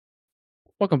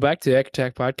Welcome back to the Egg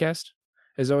Attack Podcast.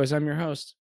 As always, I'm your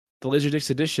host, the Lizard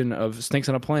Dicks edition of Snakes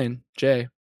on a Plane, Jay.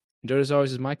 And joined as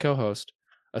always is my co-host,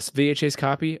 a VHS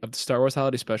copy of the Star Wars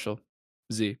Holiday Special,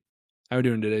 Z. How are we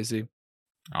doing today, Z?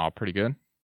 Oh, pretty good.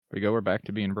 Pretty good. We're back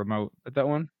to being remote. At that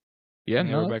one? Yeah,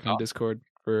 We're back on Discord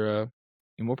for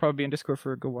and we'll probably be in Discord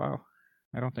for a good while.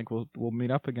 I don't think we'll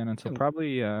meet up again until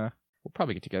probably we'll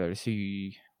probably get together to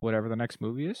see whatever the next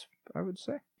movie is, I would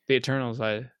say. The Eternals.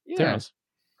 Eternals,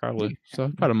 probably. So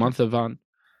about a month of on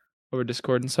over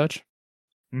Discord and such.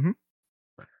 Mm-hmm.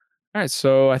 All right,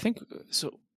 so I think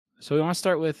so we want to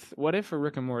start with What If or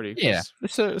Rick and Morty? Yeah,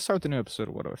 let's start the new episode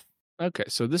of What If. Okay,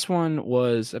 so this one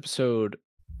was episode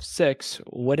 6.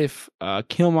 What if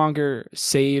Killmonger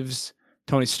saves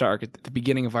Tony Stark at the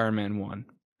beginning of Iron Man 1?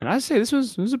 And I'd say this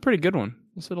was a pretty good one.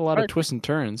 This had a lot of twists and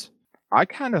turns. I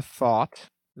kind of thought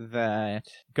that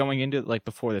going into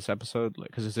before this episode,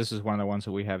 because this is one of the ones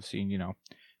that we have seen,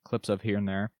 clips of here and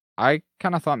there. I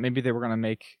kind of thought maybe they were gonna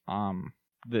make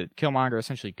the Killmonger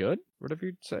essentially good, whatever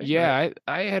you'd say. Yeah, right?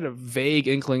 I had a vague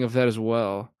inkling of that as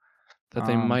well, that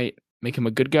they might make him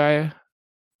a good guy. I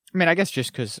mean, I guess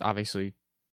just because obviously,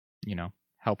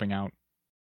 helping out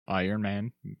Iron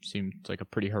Man seemed like a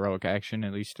pretty heroic action,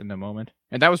 at least in the moment.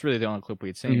 And that was really the only clip we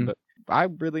had seen. Mm-hmm. But I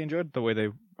really enjoyed the way they,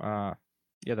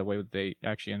 the way they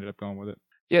actually ended up going with it.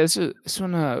 Yeah, this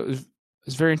one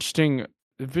was very interesting.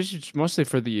 Mostly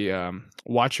for the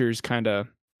watchers, kind of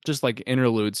just like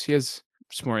interludes. He has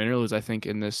just more interludes, I think,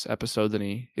 in this episode than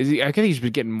I think he's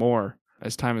been getting more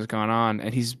as time has gone on,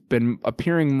 and he's been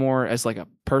appearing more as like a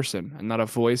person and not a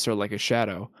voice or like a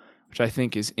shadow, which I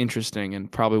think is interesting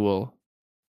and probably will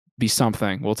be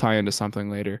something. We'll tie into something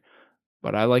later.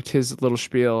 But I liked his little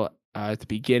spiel at the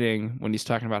beginning when he's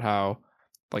talking about how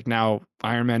like now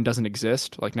Iron Man doesn't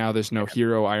exist. Like now there's no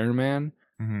hero Iron Man.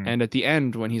 Mm-hmm. And at the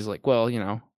end when he's like, well,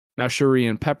 now Shuri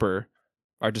and Pepper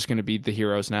are just going to be the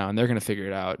heroes now and they're going to figure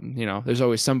it out. And, there's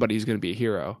always somebody who's going to be a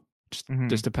hero.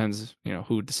 Just depends,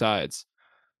 who decides.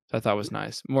 So I thought was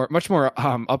nice. Much more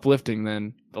uplifting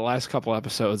than the last couple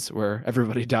episodes where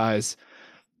everybody dies.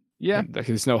 Yeah.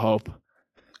 There's no hope.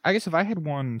 I guess if I had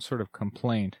one sort of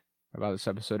complaint about this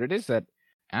episode, it is that,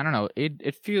 I don't know,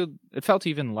 it felt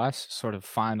even less sort of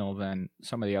final than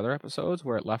some of the other episodes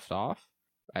where it left off.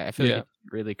 I feel like it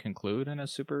didn't really conclude in a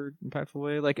super impactful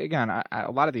way. Like, again,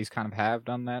 a lot of these kind of have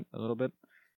done that a little bit,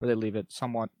 where they leave it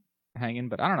somewhat hanging.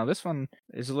 But I don't know, this one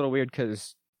is a little weird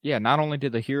because, not only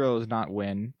did the heroes not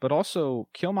win, but also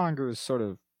Killmonger's sort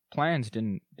of plans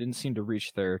didn't seem to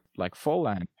reach their, full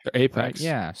end. Their apex. Right?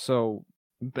 Yeah, so...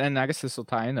 And I guess this will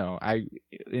tie in, though.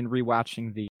 In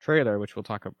rewatching the trailer, which we'll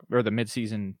talk about, or the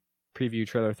mid-season preview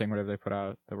trailer thing, whatever they put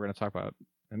out, that we're going to talk about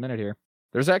in a minute here.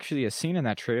 There's actually a scene in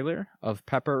that trailer of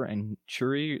Pepper and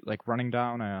Shuri, running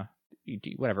down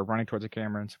running towards the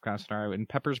camera in some kind of scenario. And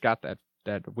Pepper's got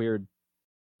that weird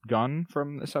gun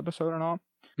from this episode and all.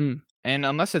 Mm. And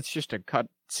unless it's just a cut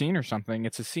scene or something,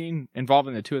 it's a scene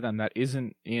involving the two of them that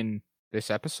isn't in this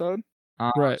episode.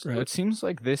 Right. It seems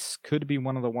like this could be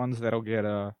one of the ones that'll get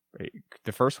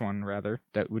the first one rather,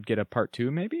 that would get a part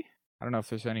 2 maybe? I don't know if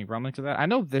there's any rumbling to that. I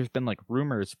know there's been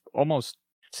rumors almost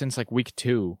since week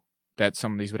 2 that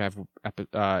some of these would have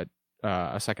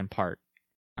a second part.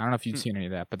 I don't know if you'd seen any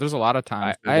of that, but there's a lot of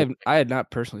times. I had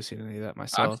not personally seen any of that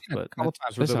myself, but a couple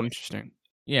times that sounds interesting.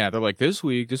 Yeah, they're like, this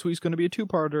week's going to be a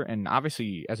 2-parter, and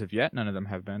obviously as of yet none of them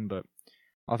have been, but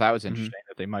I thought that was interesting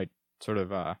that they might sort of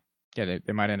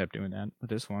they might end up doing that with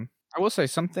this one. I will say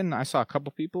something I saw a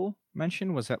couple people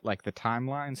mention was that the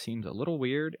timeline seems a little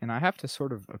weird, and I have to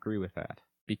sort of agree with that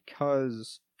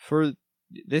because for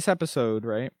this episode,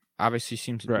 right, obviously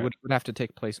seems would have to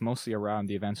take place mostly around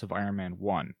the events of Iron Man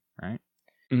 1, right?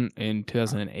 In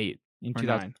 2008. In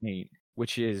 2008,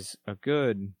 which is a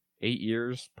good 8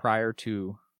 years prior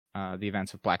to the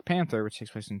events of Black Panther, which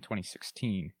takes place in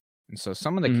 2016. And so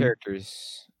some of the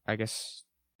characters, I guess,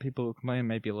 people who complain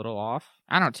may be a little off.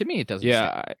 I don't know. To me, it doesn't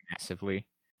seem massively.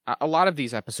 A lot of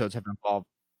these episodes have involved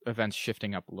events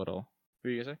shifting up a little. What were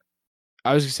you going to say?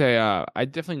 I was going to say, I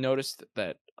definitely noticed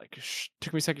that,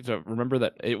 took me a second to remember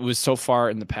that it was so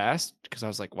far in the past, because I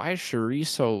was like, why is Shuri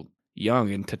so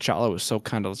young and T'Challa was so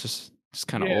kind of just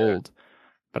kind of old?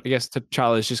 But I guess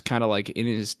T'Challa is just kind of in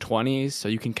his 20s, so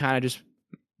you can kind of just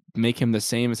make him the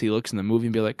same as he looks in the movie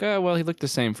and be like, oh, well, he looked the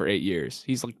same for 8 years.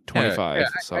 He's 25,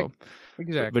 so...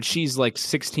 Exactly. But she's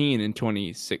 16 in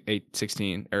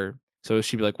 16, or so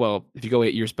she'd be like, well, if you go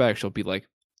 8 years back, she'll be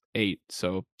 8.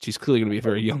 So she's clearly going to be a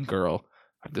very young girl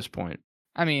at this point.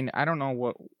 I mean, I don't know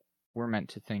what we're meant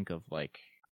to think of.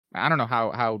 I don't know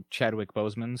how Chadwick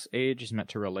Boseman's age is meant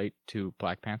to relate to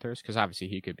Black Panther's, because obviously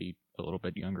he could be a little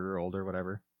bit younger or older,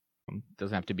 whatever. them.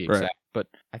 Doesn't have to be Right. exact. But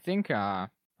I think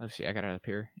let's see, I got it up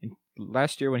here.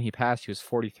 Last year when he passed, he was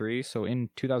 43. So in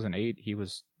 2008, he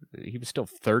was still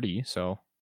 30. So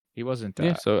he wasn't.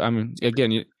 Yeah. So I mean,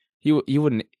 again, you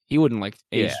wouldn't like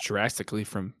Yeah. age drastically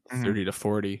from Mhm. 30 to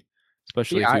 40,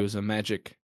 especially if Yeah. he was a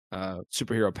magic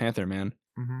superhero Panther man.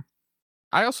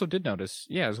 I also did notice,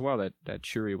 as well that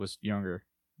Shuri was younger.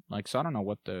 Like, so I don't know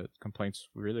what the complaints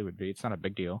really would be. It's not a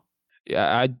big deal.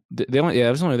 Yeah, that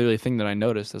was the only really thing that I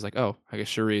noticed. I was like, oh, I guess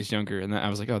Shuri is younger, and then I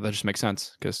was like, oh, that just makes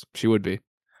sense because she would be.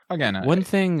 Again, One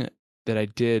thing that I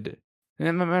did, and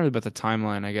it might be about the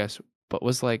timeline, I guess, but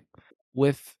was like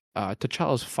with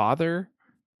T'Challa's father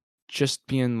just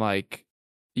being like,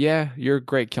 yeah, you're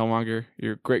great, Killmonger.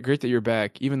 You're great that you're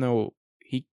back, even though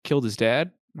he killed his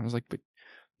dad. I was like, but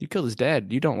you killed his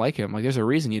dad. You don't like him. Like, there's a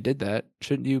reason you did that.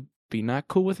 Shouldn't you be not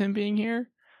cool with him being here?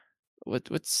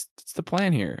 What's the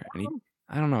plan here? And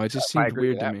I don't know. It just I seemed agree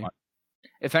with weird to that me. one.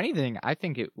 If anything, I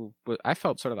think I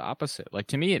felt sort of the opposite. Like,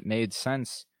 to me, it made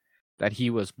sense that he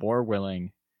was more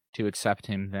willing to accept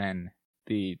him than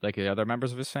the other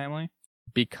members of his family,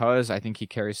 because I think he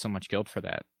carries so much guilt for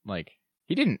that. Like,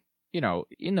 he didn't,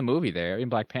 in the movie there, in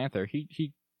Black Panther,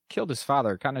 he killed his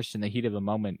father kind of just in the heat of the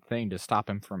moment thing to stop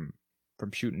him from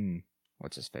shooting,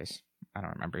 what's his face? I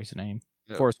don't remember his name.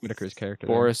 Forrest Whitaker's character.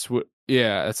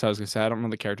 Yeah, that's what I was gonna say. I don't know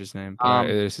the character's name, but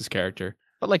it is his character.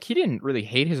 But like, he didn't really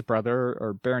hate his brother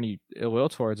or bear any ill will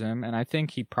towards him, and I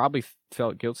think he probably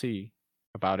felt guilty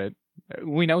about it.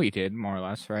 We know he did, more or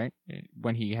less, right?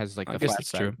 When he has like the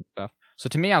flashback and stuff. So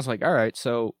to me, I was like, all right.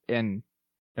 So, and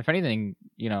if anything,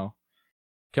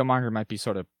 Killmonger might be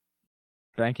sort of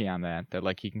banking on that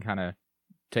like he can kind of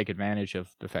take advantage of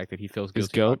the fact that he feels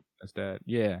guilty about his dad.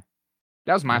 Yeah,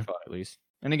 that was my thought, at least.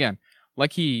 And again,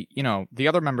 like, he, the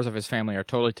other members of his family are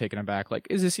totally taken aback. Like,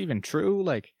 is this even true?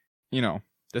 Like,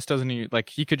 this doesn't even, like,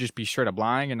 he could just be straight up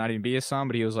lying and not even be his son,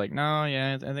 but he was like, no,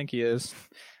 yeah, I think he is.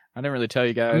 I didn't really tell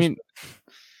you guys. I mean,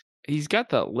 he's got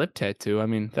the lip tattoo. I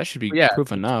mean, that should be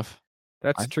proof enough.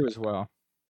 That's true as well.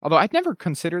 Although I'd never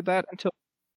considered that until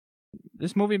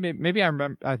this movie. Maybe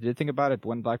I did think about it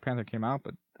when Black Panther came out,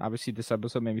 but obviously this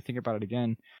episode made me think about it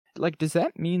again. Like, does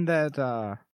that mean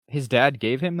that his dad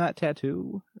gave him that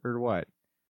tattoo, or what?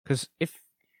 Because if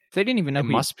they didn't even know, it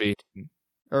must be.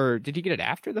 Or did he get it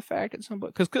after the fact at some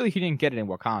point? Because clearly he didn't get it in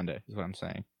Wakanda, is what I'm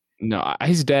saying. No,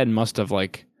 his dad must have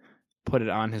like put it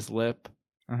on his lip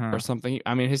or something.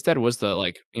 I mean, his dad was the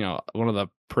one of the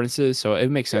princes, so it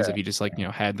makes sense if he just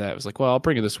had that. It was like, well, I'll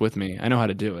bring this with me. I know how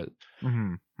to do it.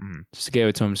 Just gave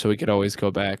it to him so he could always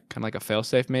go back, kind of like a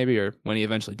failsafe maybe, or when he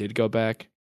eventually did go back,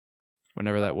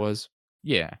 whenever that was.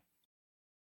 Yeah.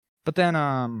 But then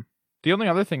the only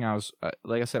other thing I was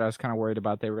like I said, I was kind of worried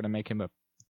about, they were going to make him a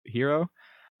hero.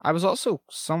 I was also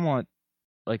somewhat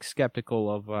like skeptical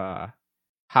of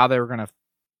how they were going to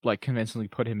like convincingly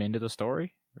put him into the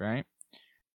story, right?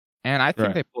 And I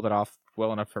think they pulled it off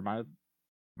well enough for my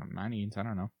needs. I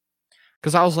don't know,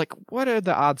 because I was like, what are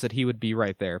the odds that he would be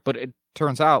right there? But it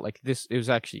turns out like it was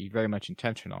actually very much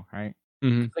intentional, right?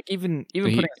 Mm-hmm. Like, even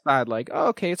putting aside like, oh,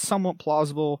 okay, it's somewhat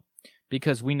plausible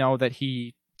because we know that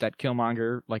that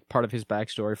Killmonger, like, part of his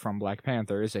backstory from Black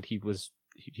Panther is that he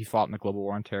fought in the global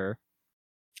war on terror.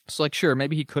 So, like, sure,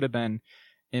 maybe he could have been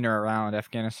in or around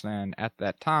Afghanistan at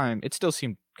that time. It still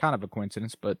seemed kind of a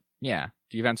coincidence, but yeah,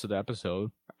 the events of the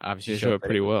episode obviously show it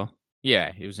pretty well.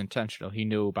 Yeah, it was intentional. He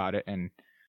knew about it, and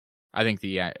I think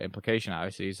the implication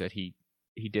obviously is that he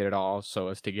did it all so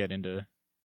as to get into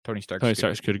Tony Stark's. Tony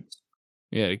Stark could,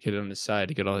 to get on his side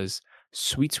to get all his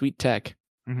sweet tech.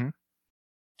 Mm-hmm.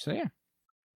 So yeah,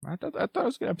 I thought it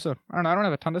was a good episode. I don't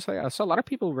have a ton to say. I saw a lot of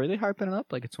people really hyping it up,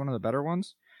 like it's one of the better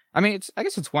ones. I mean, I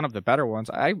guess it's one of the better ones.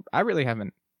 I really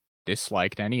haven't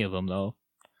disliked any of them though.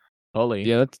 Fully.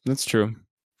 Yeah, that's true.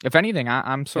 If anything,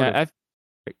 I'm sort of.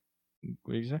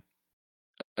 What did you say?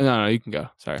 No, you can go.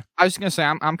 Sorry. I was gonna say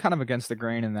I'm kind of against the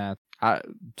grain in that.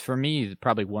 For me,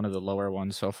 probably one of the lower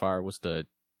ones so far was the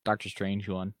Doctor Strange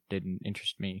one. Didn't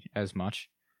interest me as much.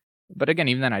 But again,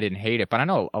 even then, I didn't hate it. But I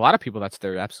know a lot of people, that's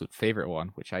their absolute favorite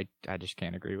one, which I just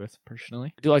can't agree with,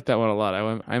 personally. I do like that one a lot.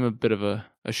 I'm a bit of a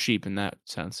sheep in that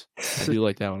sense. I do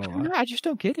like that one a lot. No, I just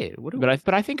don't get it.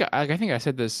 But I think I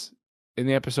said this in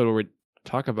the episode where we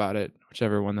talk about it,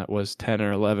 whichever one that was, 10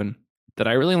 or 11, that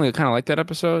I really only kind of like that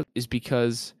episode is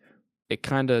because it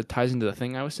kind of ties into the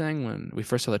thing I was saying when we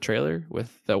first saw the trailer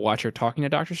with the Watcher talking to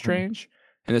Doctor Strange.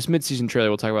 And this mid-season trailer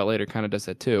we'll talk about later kind of does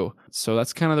that too. So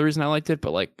that's kind of the reason I liked it.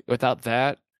 But like without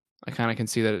that, I kind of can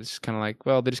see that it's kind of like,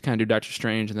 well, they just kind of do Doctor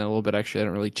Strange and then a little bit extra. They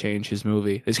don't really change his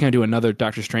movie. They just kind of do another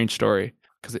Doctor Strange story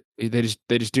because they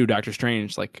just do Doctor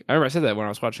Strange. Like I remember I said that when I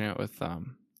was watching it with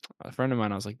a friend of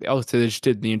mine. I was like, oh, so they just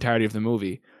did the entirety of the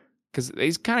movie because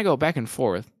they kind of go back and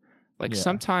forth. Like Yeah.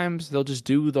 sometimes they'll just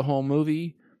do the whole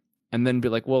movie and then be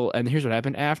like, well, and here's what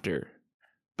happened after.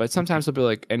 But sometimes they'll be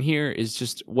like, and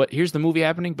here's the movie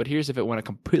happening, but here's if it went a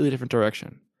completely different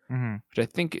direction. Mm-hmm. Which I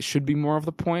think it should be more of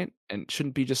the point and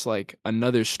shouldn't be just like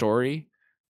another story.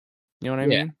 You know what I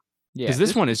mean? Yeah. Because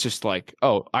this one is just like,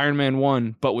 oh, Iron Man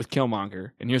 1, but with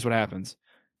Killmonger, and here's what happens.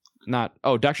 Not,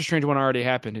 oh, Doctor Strange 1 already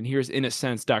happened, and here's, in a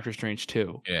sense, Doctor Strange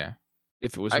 2. Yeah.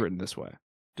 If it was written this way.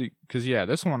 Because,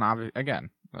 this one, again,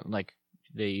 like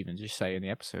they even just say in the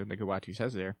episode, like Uatu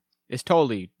says there, it's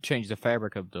totally changed the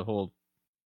fabric of the whole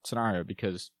scenario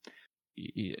because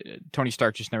Tony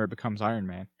Stark just never becomes Iron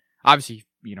Man. Obviously,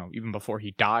 even before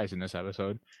he dies in this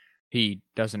episode, he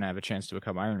doesn't have a chance to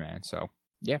become Iron Man. So,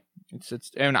 yeah,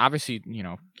 it's and obviously,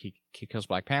 he kills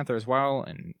Black Panther as well,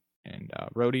 and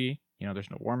Rhodey.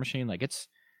 There's no War Machine. Like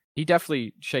he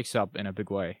definitely shakes up in a big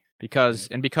way because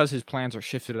his plans are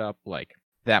shifted up like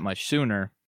that much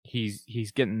sooner.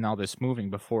 He's getting all this moving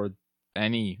before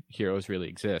any heroes really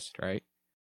exist, right?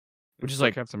 Which is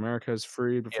like Captain America is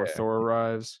freed before Thor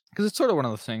arrives. Because it's sort of one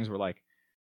of those things where, like,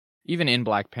 even in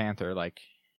Black Panther, like,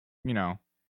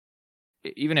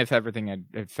 even if everything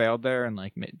had failed there and,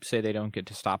 like, say they don't get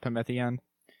to stop him at the end,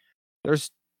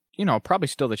 there's, probably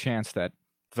still the chance that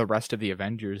the rest of the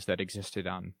Avengers that existed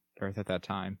on Earth at that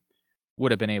time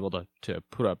would have been able to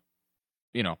put up,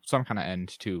 some kind of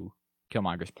end to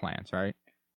Killmonger's plans, right?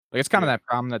 Like, it's kind of that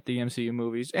problem that the MCU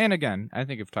movies, and again, I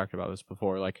think I've talked about this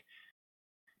before, like,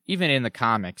 even in the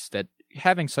comics, that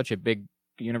having such a big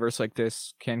universe like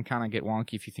this can kind of get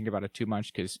wonky if you think about it too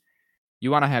much, because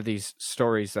you want to have these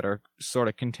stories that are sort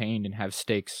of contained and have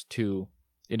stakes to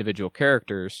individual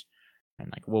characters.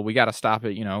 And like, well, we got to stop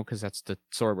it, because that's the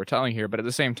story we're telling here. But at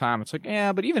the same time, it's like,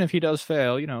 yeah, but even if he does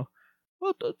fail,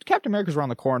 well, Captain America's around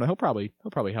the corner. He'll probably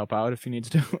help out if he needs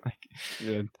to.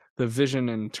 Yeah, the Vision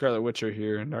and Scarlet Witch are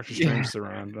here, and Doctor Strange is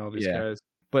around, and all these guys.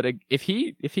 But if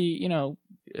he,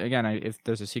 again, if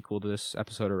there's a sequel to this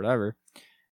episode or whatever,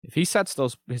 if he sets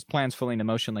his plans fully into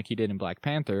motion like he did in Black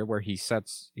Panther, where he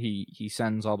sends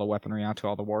all the weaponry out to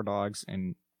all the war dogs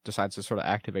and decides to sort of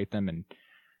activate them and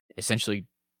essentially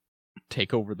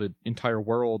take over the entire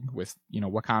world with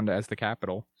Wakanda as the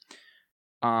capital,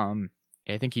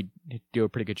 I think he'd do a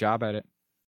pretty good job at it,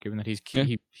 given that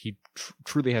he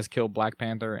truly has killed Black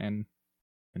Panther and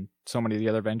so many of the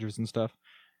other Avengers and stuff.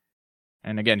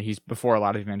 And again, he's before a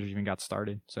lot of Avengers even got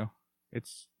started, so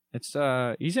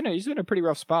he's in a pretty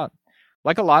rough spot.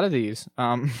 Like a lot of these,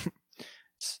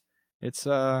 it's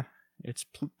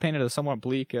painted a somewhat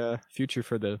bleak future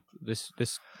for this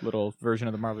little version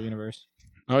of the Marvel Universe.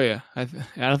 Oh yeah, I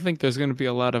don't think there's going to be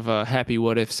a lot of happy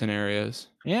what if scenarios.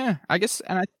 Yeah, I guess,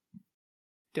 and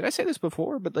did I say this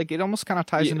before? But like, it almost kind of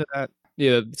ties into that.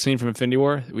 Yeah, the scene from Infinity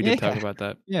War. We did talk about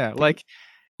that. Yeah, like.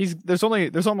 There's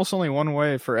almost only one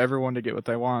way for everyone to get what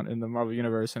they want in the Marvel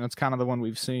Universe, and it's kind of the one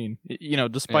we've seen.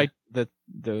 Despite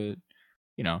the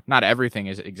not everything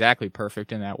is exactly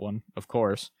perfect in that one, of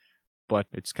course, but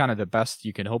it's kind of the best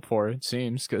you can hope for, it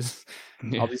seems, because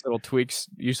all these little tweaks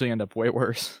usually end up way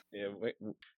worse. Yeah,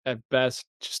 at best,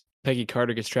 just Peggy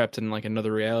Carter gets trapped in like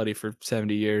another reality for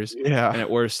 70 years. Yeah, and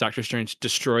at worst, Doctor Strange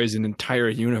destroys an entire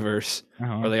universe,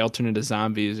 or they all turn into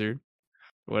zombies or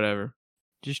whatever.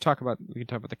 We can talk about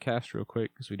the cast real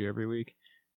quick, because we do every week.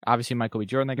 Obviously, Michael B.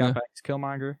 Jordan, they got back as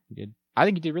Killmonger. I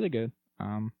think he did really good.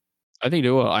 I think he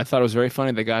did well. I thought it was very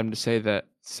funny they got him to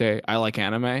say I like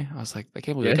anime. I was like, I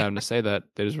can't believe they got him to say that.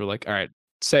 They just were like, all right,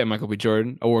 say it, Michael B.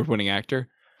 Jordan, award-winning actor.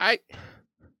 I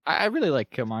really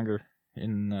like Killmonger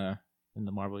in the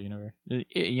Marvel universe.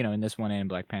 In this one and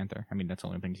Black Panther. I mean, that's the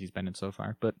only things he's been in so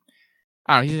far. But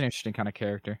I don't know, he's an interesting kind of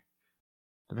character.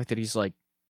 The fact that he's like,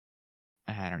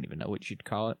 I don't even know what you'd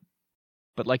call it,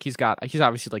 but like he's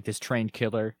obviously like this trained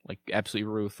killer, like absolutely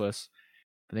ruthless,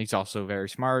 but he's also very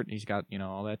smart. He's got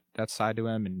all that side to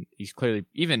him, and he's clearly,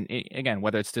 even again,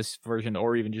 whether it's this version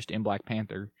or even just in Black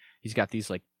Panther, he's got these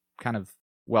like kind of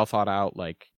well thought out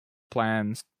like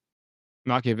plans,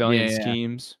 Machiavellian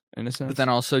schemes in a sense. But then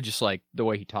also just like the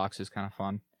way he talks is kind of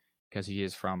fun because he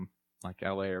is from like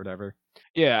LA or whatever.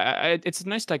 Yeah, it's a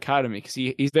nice dichotomy because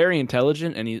he's very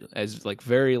intelligent and he is like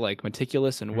very like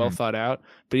meticulous and well thought out,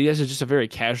 but he has just a very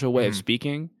casual way of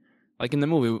speaking. Like in the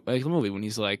movie when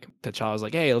he's like, T'Challa's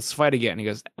like, hey, let's fight again. And he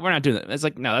goes, we're not doing that. It's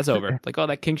like, no, that's over. Like, all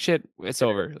that king shit, it's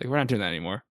over. Like, we're not doing that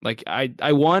anymore. Like,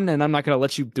 I won and I'm not going to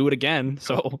let you do it again.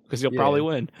 So, because you'll probably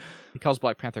win. He calls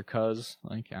Black Panther cuz.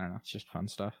 Like, I don't know. It's just fun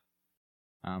stuff.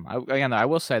 I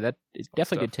will say that it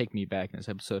definitely did take me back in this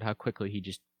episode how quickly he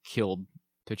just killed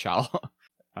T'Challa.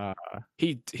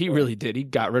 He really did. He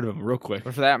got rid of him real quick.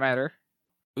 But for that matter,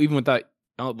 even without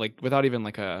even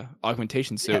like a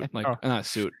augmentation suit, Yeah. Oh. not a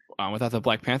suit, without the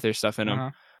Black Panther stuff in him.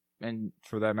 Uh-huh. And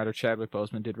for that matter, Chadwick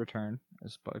Boseman did return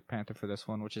as Black Panther for this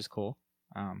one, which is cool.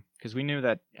 Because we knew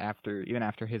that even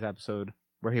after his episode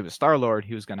where he was Star-Lord,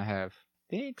 he was gonna have,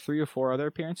 I think, 3 or 4 other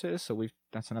appearances. So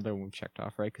that's another one we checked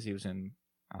off, right? Because he was in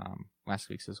last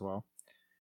week's as well.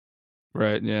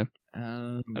 Right. Yeah.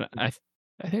 Um, And I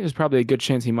think there's probably a good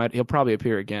chance he'll probably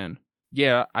appear again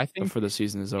yeah, I think before the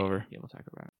season is over. Yeah, we'll talk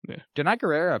about it. Yeah. Denai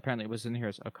Guerrera apparently was in here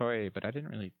as Okoye, but I feel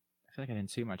like I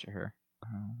didn't see much of her.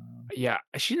 Yeah,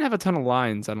 she didn't have a ton of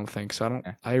lines, I don't think. So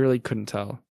Yeah. I really couldn't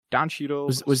tell. Don Cheadle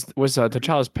Was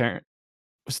T'Challa's parent?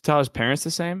 Was T'Challa's parents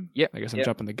the same? Yep. I guess I'm Yep.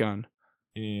 jumping the gun.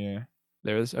 Yeah.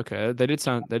 There is okay. They did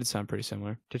sound pretty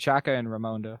similar. T'Chaka and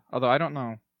Ramonda. Although I don't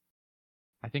know.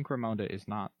 I think Ramonda is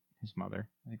not his mother.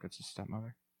 I think that's his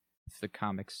stepmother. If the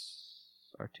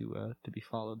comics are to be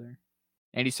followed there.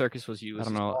 Andy Serkis was used. I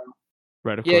don't know. Well.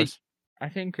 Right, of course. I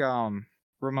think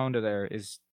Ramonda there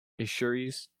is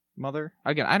Shuri's mother.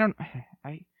 Again,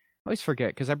 I always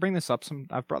forget because I've brought this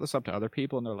up to other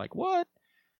people and they're like, "What?"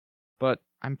 But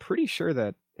I'm pretty sure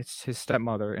that it's his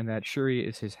stepmother and that Shuri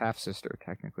is his half sister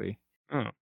technically. Oh,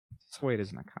 that's the way it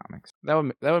is in the comics. That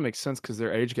would make sense because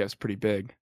their age gap's pretty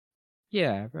big.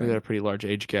 Yeah, right. They got a pretty large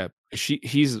age gap.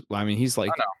 He's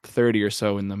like 30 or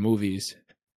so in the movies.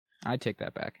 I take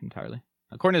that back entirely.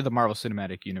 According to the Marvel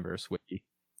Cinematic Universe wiki,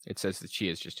 it says that she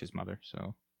is just his mother.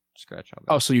 So scratch all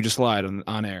that. Oh, so you just lied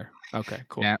on air? Okay,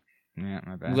 cool. Yeah,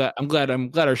 my bad. I'm glad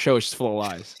our show is just full of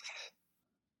lies.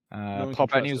 Paul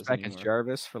Bettany was back as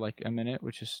Jarvis for like a minute,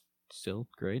 which is still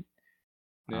great.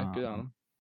 Yeah, good on him.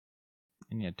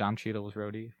 And yeah, Don Cheadle was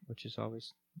Rhodey, which is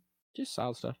always just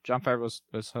solid stuff. Jon Favreau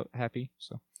was happy.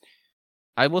 So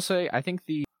I will say, I think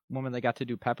the woman that got to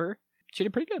do Pepper, she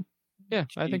did pretty good. Yeah,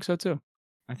 I think so too.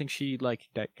 I think she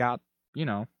that got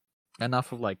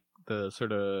enough of like the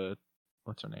sort of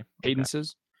what's her name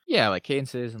cadences. Yeah, like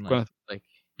cadences and Gwyneth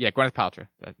Paltrow.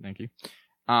 Thank you.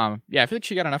 Yeah, I feel like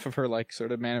she got enough of her like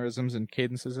sort of mannerisms and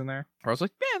cadences in there. Where I was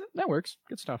like, yeah, that works.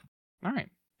 Good stuff. All right.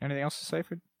 Anything else to say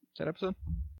for that episode?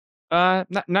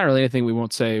 Not really anything we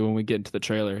won't say when we get into the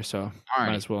trailer. So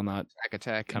might as well not. Sack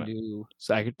Attack.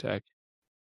 Sack Attack.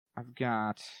 I've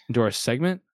got into our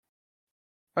segment.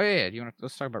 Oh yeah.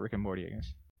 Let's talk about Rick and Morty, I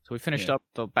guess. So we finished up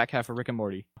the back half of Rick and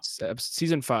Morty.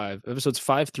 Season 5, episodes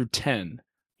 5 through 10.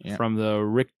 Yeah. From the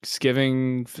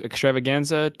Ricksgiving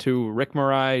extravaganza to Rick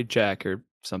Morai Jack or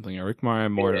something, or Rick Morai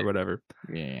Mort or whatever.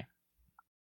 Yeah.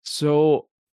 So,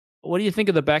 what do you think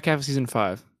of the back half of season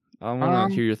 5? I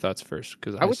want to hear your thoughts first,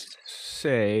 because I would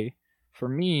say, for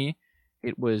me,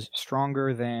 it was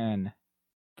stronger than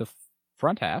the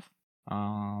front half.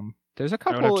 There's a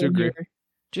couple in here.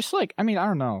 Just like, I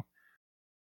don't know.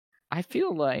 I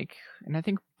feel like, and I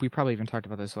think we probably even talked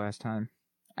about this last time.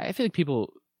 I feel like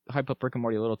people hype up Rick and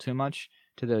Morty a little too much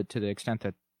to the extent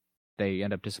that they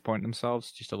end up disappointing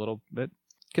themselves just a little bit.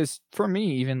 Because for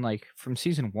me, even like from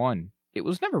season 1, it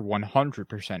was never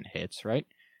 100% hits, right?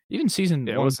 Even season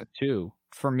 1 and 2,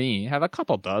 for me, have a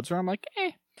couple duds where I'm like,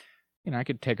 I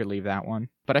could take or leave that one.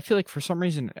 But I feel like for some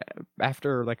reason,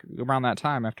 after like around that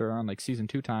time, after around like season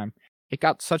 2 time, it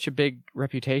got such a big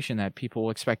reputation that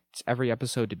people expect every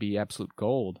episode to be absolute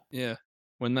gold. Yeah,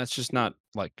 when that's just not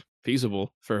like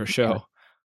feasible for a show. Yeah.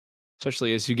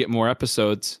 Especially as you get more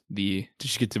episodes,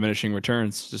 just get diminishing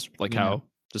returns. Just like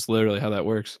just literally how that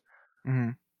works. Mm-hmm.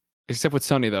 Except with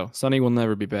Sunny though, Sunny will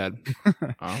never be bad.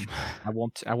 I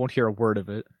won't hear a word of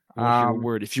it. I won't hear a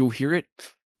word. If you hear it.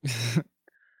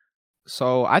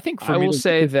 So I think I will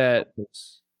say that.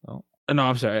 Oh. No,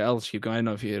 I'm sorry. I'll just keep going. I don't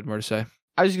know if you had more to say.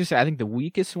 I was just gonna say I think the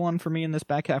weakest one for me in this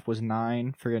back half was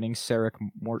 9 for getting Sarek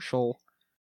Mortshall.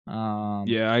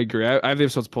 Yeah, I agree. I have the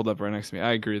episodes pulled up right next to me.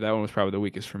 I agree. That one was probably the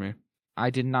weakest for me. I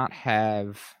did not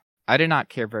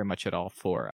care very much at all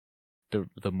for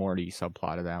the Morty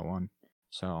subplot of that one.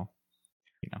 So,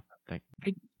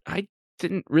 I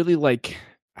didn't really like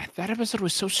that episode.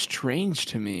 Was so strange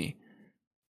to me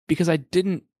because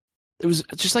it was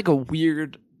just like a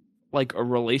weird, like a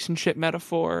relationship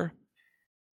metaphor.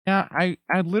 Yeah, I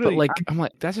literally, but I'm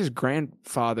like, that's his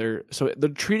grandfather. So they're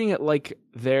treating it like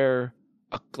they're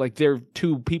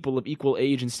two people of equal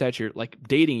age and stature, like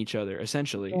dating each other,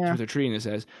 essentially. That's what they're treating this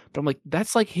as. But I'm like,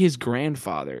 that's like his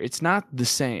grandfather. It's not the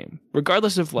same,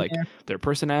 regardless of their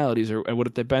personalities or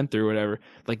what they've been through, or whatever.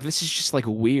 Like, this is just like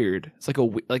weird. It's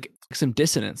like some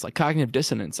dissonance, like cognitive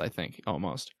dissonance. I think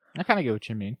almost. I kind of get what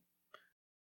you mean,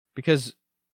 because.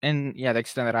 And the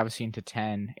extent that I've seen to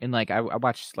 10, and like I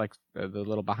watched like the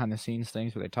little behind the scenes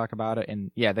things where they talk about it, and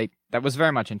that was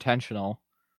very much intentional,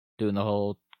 doing the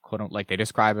whole quote, like they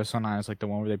describe it sometimes like the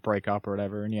one where they break up or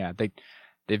whatever, and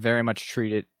they they very much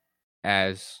treat it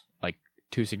as like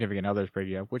two significant others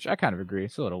breaking up, which I kind of agree.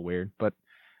 It's a little weird, but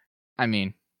I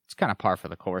mean, it's kind of par for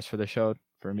the course for the show,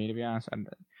 for me, to be honest.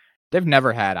 They've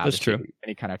never had, That's obviously, true.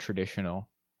 any kind of traditional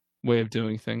Way of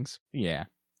doing things. Yeah.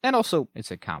 And also,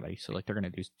 it's a comedy, so like they're gonna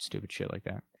do stupid shit like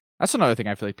that. That's another thing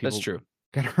I feel like people That's true.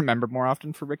 gotta remember more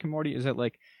often for Rick and Morty is that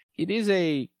like it is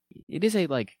a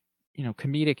like, you know,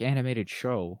 comedic animated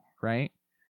show, right?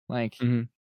 Like Mhm.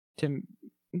 to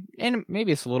and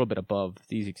maybe it's a little bit above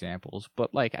these examples,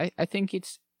 but like I think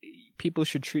it's people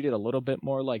should treat it a little bit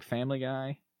more like Family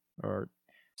Guy or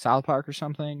South Park or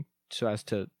something, so as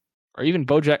to Or even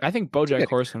BoJack. I think to BoJack get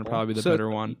Horseman would acceptable. probably be the So better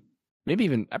one. Maybe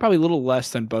even probably a little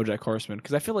less than BoJack Horseman,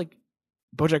 because I feel like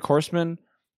BoJack Horseman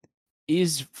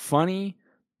is funny,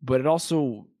 but it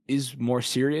also is more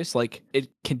serious. Like it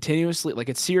continuously, like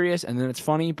it's serious and then it's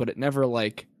funny, but it never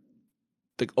like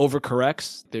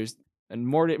overcorrects. Rick and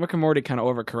Morty kind of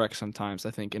overcorrects sometimes.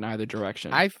 I think in either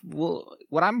direction.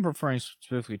 What I'm referring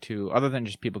specifically to, other than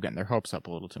just people getting their hopes up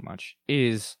a little too much,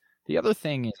 is the other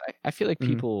thing is I feel like Mhm.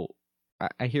 people.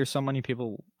 I hear so many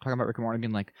people talking about Rick and Morty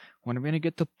being like, when are we gonna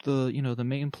get the you know the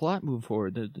main plot moving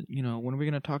forward? The you know when are we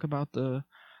gonna talk about the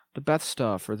Beth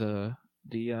stuff or the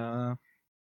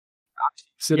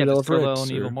Citadel the of Citadel Ricks,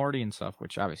 and Evil or Morty and stuff,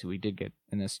 which obviously we did get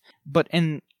in this. But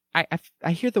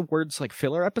I hear the words like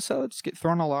filler episodes get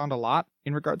thrown around a lot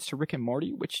in regards to Rick and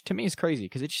Morty, which to me is crazy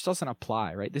because it just doesn't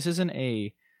apply, right? This isn't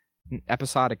an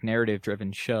episodic narrative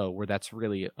driven show where that's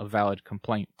really a valid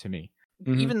complaint to me.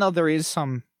 Mhm. Even though there is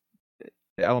some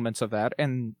elements of that,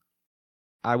 and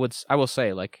I will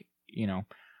say, like, you know,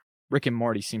 Rick and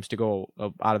Morty seems to go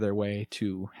out of their way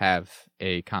to have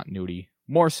a continuity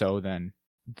more so than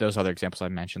those other examples I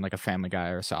mentioned, like a Family Guy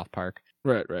or a South Park.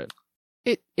 right.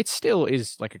 It still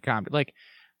is like a comedy. Like,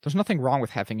 there's nothing wrong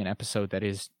with having an episode that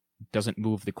doesn't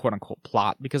move the quote unquote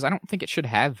plot, because I don't think it should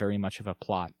have very much of a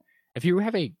plot. If you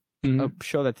have a Mhm.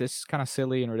 show that this kind of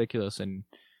silly and ridiculous and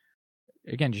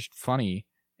again just funny,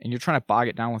 and you're trying to bog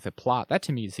it down with a plot, that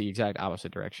to me is the exact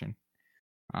opposite direction.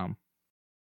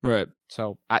 Right.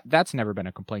 So that's never been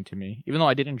a complaint to me, even though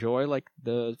I did enjoy like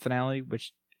the finale,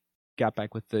 which got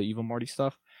back with the Evil Morty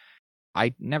stuff.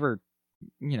 I never,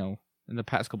 you know, in the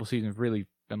past couple seasons really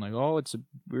been like, oh,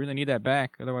 we really need that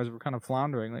back, otherwise we're kind of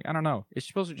floundering. Like, I don't know, it's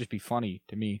supposed to just be funny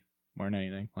to me more than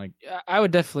anything. Like, Yeah, I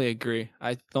would definitely agree.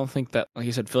 I don't think that, like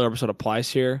you said, filler episode applies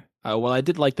here. Well, I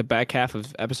did like the back half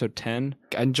of episode 10.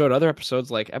 I enjoyed other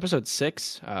episodes, like episode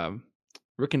 6,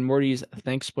 Rick and Morty's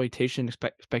Thanksploitation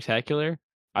Spectacular.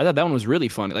 I thought that one was really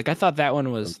funny. Like, I thought that one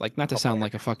was, like, not to sound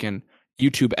like a fucking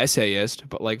YouTube essayist,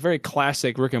 but, like, very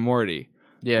classic Rick and Morty.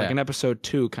 yeah, Like an episode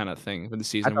 2 kind of thing for the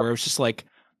season, thought- where it was just, like,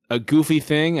 a goofy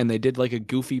thing, and they did, like, a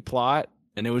goofy plot,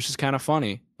 and it was just kind of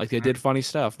funny. Like, they did funny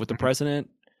stuff with the president.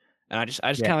 And I just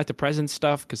Yeah. kind of like the president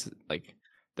stuff because like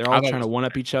they're I all thought it trying to was one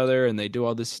up each other and they do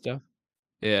all this stuff.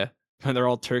 Yeah, and they're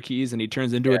all turkeys and he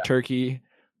turns into a turkey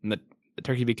and the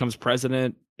turkey becomes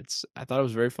president. I thought it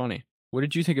was very funny. What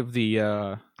did you think of the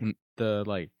Mm.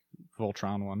 like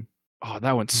Voltron one? Oh,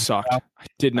 that one sucked. I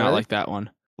did not Really? like that one.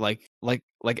 Like I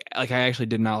actually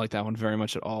did not like that one very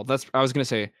much at all. I was gonna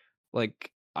say, like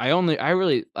I only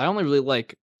really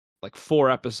like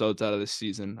 4 episodes out of this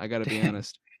season. I gotta be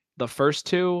honest. The first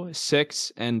 2,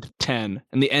 6, and 10,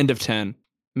 and the end of 10.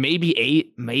 Maybe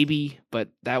 8, maybe, but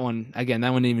that one again,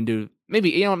 that one didn't even do.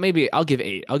 Maybe maybe I'll give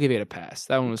 8. I'll give 8 a pass.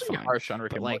 That one was Pretty fine. harsh on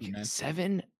Rick But and like Morty, man.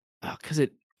 7, because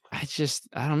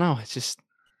I don't know. It's just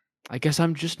I guess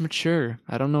I'm just mature.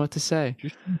 I don't know what to say.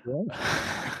 Just enjoy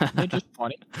it. They're just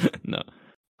funny. No.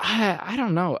 I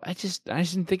don't know. I just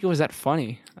didn't think it was that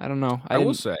funny. I don't know. I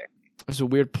will say, There's a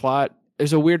weird plot.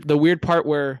 There's the weird part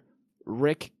where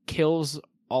Rick kills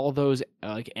all those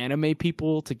like anime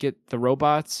people to get the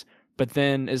robots, but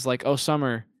then is like, "Oh,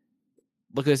 Summer,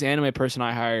 look at this anime person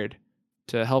I hired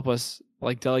to help us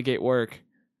like delegate work."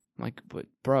 I'm like, "But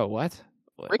bro, what?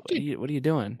 What Rick are you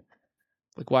doing?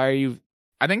 Like, why are you?"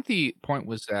 I think the point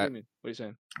was What do that you mean? What are you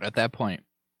saying? at that point,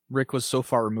 Rick was so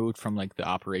far removed from like the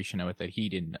operation of it that he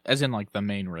didn't, as in like the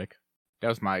main Rick. That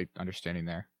was my understanding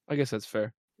there. I guess that's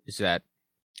fair. Is that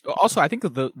also? I think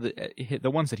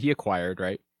the ones that he acquired,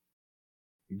 right?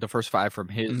 The first 5 from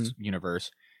his universe,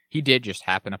 he did just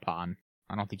happen upon.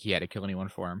 I don't think he had to kill anyone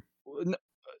for him.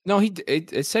 No,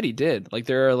 it said he did. Like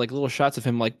there are like little shots of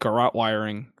him like garrote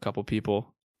wiring a couple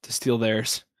people to steal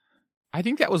theirs. I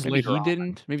think that was Maybe later he on.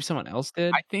 didn't. Maybe someone else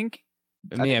did. I think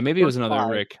Yeah, maybe it was another 5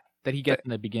 Rick that he gets in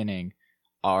the beginning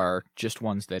are just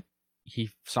ones that he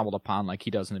stumbled upon, like he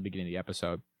does in the beginning of the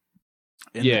episode.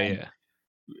 And yeah.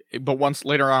 But once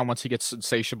later on, once he gets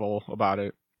insatiable about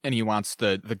it, and he wants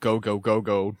the go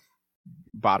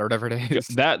bot or whatever it is,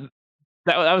 That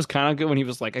that was kind of good when he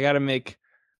was like, I gotta make,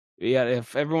 yeah,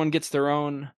 if everyone gets their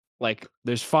own, like,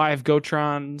 there's 5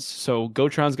 Gotrons, so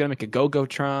Gotron's gonna make a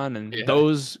Gotron, and Yeah.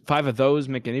 those 5 of those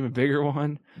make an even bigger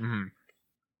one. Mm-hmm.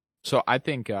 So I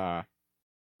think by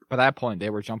that point they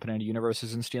were jumping into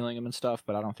universes and stealing them and stuff,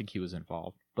 but I don't think he was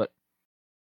involved. But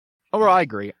overall, I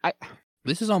agree.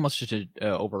 This is almost just an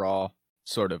overall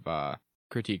sort of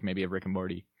critique, maybe, of Rick and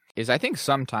Morty. Is I think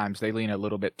sometimes they lean a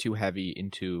little bit too heavy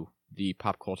into the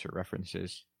pop culture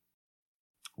references,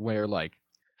 where like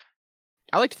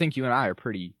I like to think you and I are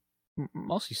pretty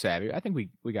mostly savvy. I think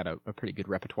we got a pretty good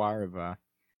repertoire of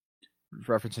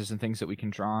references and things that we can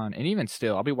draw on. And even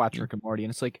still, I'll be watching Rick and Morty,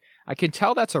 and it's like I can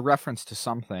tell that's a reference to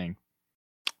something,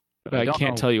 but I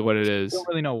can't tell you what it is. I don't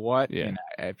really know what. Yeah. And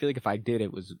I feel like if I did,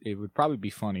 it would probably be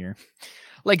funnier.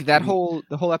 Like that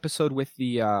the whole episode with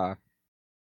the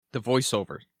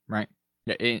voiceover, right?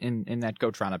 Yeah, in that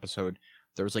Gotron episode,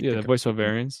 there was like the voiceover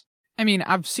variants. I mean,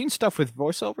 I've seen stuff with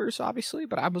voiceovers, obviously,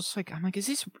 but I'm like, is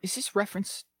this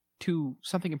reference to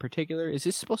something in particular? Is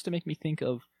this supposed to make me think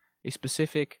of a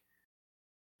specific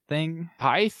thing?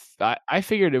 I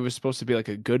figured it was supposed to be like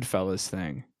a Goodfellas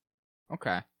thing.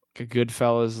 Okay. Like a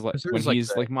Goodfellas, like when like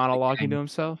he's like monologuing to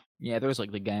himself. Yeah, there was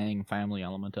like the gang family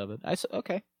element of it. I said,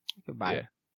 okay, goodbye. Yeah.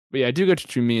 But yeah, I do get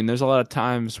what you mean. There's a lot of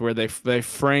times where they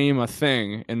frame a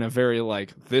thing in a very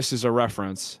like, this is a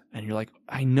reference, and you're like,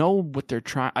 I know what they're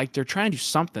trying. Like they're trying to do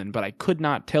something, but I could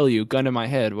not tell you, gun to my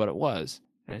head, what it was.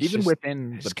 Even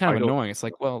within it's kind of annoying. It's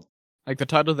like, well, like the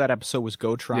title of that episode was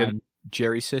Gotron,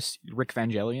 Jerry Sis, Rick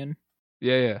Vangelion.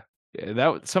 Yeah.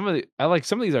 That some of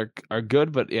these are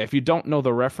good, but yeah, if you don't know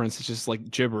the reference, it's just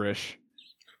like gibberish.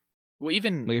 Well,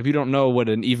 even like if you don't know what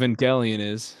an Evangelion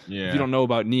is, if you don't know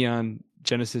about Neon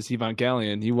Genesis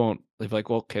Evangelion, you won't be like,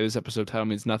 well, okay, this episode title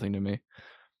means nothing to me.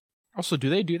 Also, do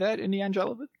they do that in Neon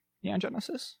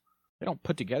Genesis? They don't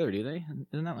put together, do they?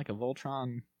 Isn't that like a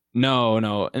Voltron?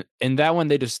 No. In that one,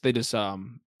 they just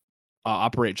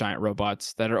operate giant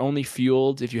robots that are only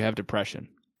fueled if you have depression.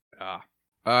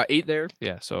 8 there.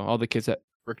 Yeah, so all the kids that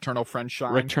Returnal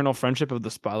Friendship of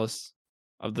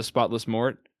the Spotless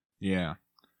Mort. Yeah.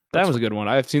 That was a good one.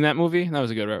 I've seen that movie. That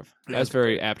was a good reference. That's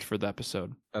very apt for the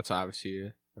episode. That's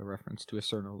obviously a reference to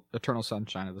Eternal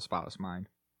Sunshine of the Spotless Mind.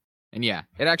 And yeah,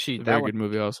 it actually... It's a very good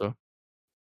movie also.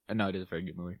 No, it is a very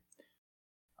good movie.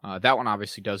 That one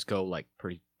obviously does go like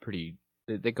pretty...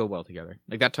 They go well together.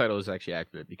 Like that title is actually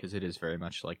accurate because it is very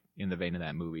much like in the vein of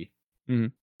that movie. Mm-hmm.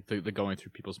 The going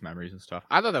through people's memories and stuff.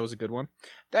 I thought that was a good one.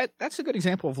 That's a good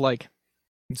example of like...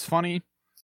 It's funny.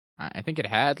 I think it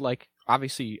had like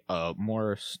obviously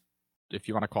more, if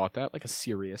you want to call it that, like a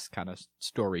serious kind of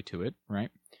story to it, right?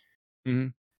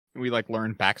 Mm-hmm. We like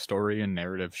learn backstory and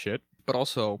narrative shit, but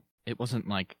also it wasn't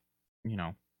like,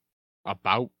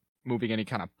 about moving any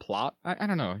kind of plot. I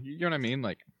don't know. You know what I mean?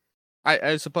 Like,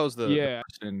 I suppose the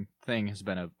person thing has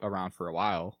been around for a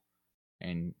while,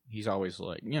 and he's always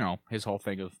like, his whole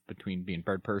thing of between being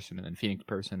bird person and then Phoenix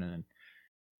person, and then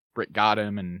Britt got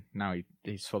him, and now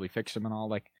he's fully fixed him and all.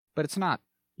 Like, but it's not,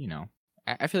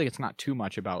 I feel like it's not too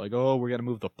much about like, oh, we're gonna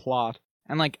move the plot,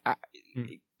 and like,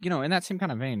 in that same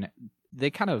kind of vein,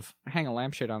 they kind of hang a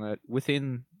lampshade on that or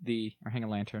hang a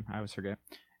lantern. I always forget.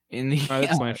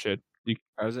 That's lampshade.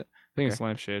 How is it? I think it's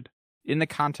lampshade. In the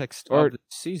context of the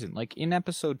season, like in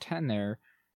episode 10, there,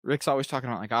 Rick's always talking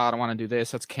about like, oh, I don't want to do this.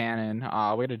 That's canon. We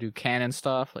got to do canon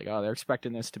stuff. Like, oh, they're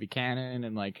expecting this to be canon,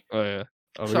 and like, oh yeah.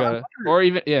 Oh, we gotta, or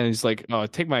even he's like, oh,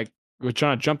 we're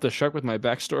trying to jump the shark with my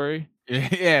backstory.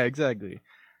 Yeah, exactly.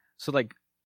 So like,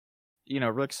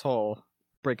 Rick's whole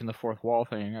breaking the fourth wall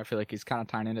thing, I feel like he's kind of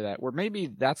tying into that. Where maybe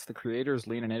that's the creators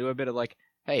leaning into a bit of like,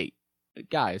 hey,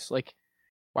 guys, like,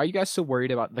 why are you guys so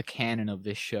worried about the canon of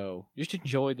this show? Just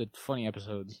enjoy the funny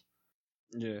episodes.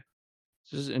 Yeah,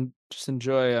 just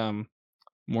enjoy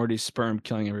Morty's sperm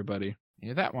killing everybody.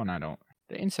 Yeah, that one I don't.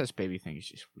 The incest baby thing is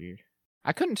just weird.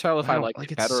 I couldn't tell if I liked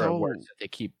it better or worse if they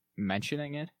keep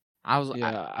mentioning it. I was like,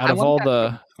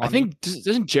 I think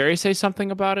doesn't Jerry say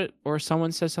something about it, or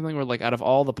someone says something where like out of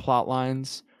all the plot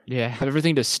lines, have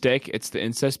everything to stick, it's the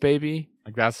incest baby.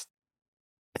 Like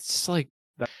it's like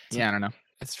that. Yeah, I don't know.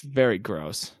 It's very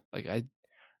gross. Like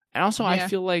I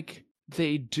feel like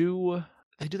they do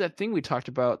that thing we talked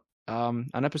about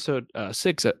on episode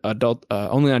 6, adult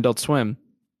only on Adult Swim.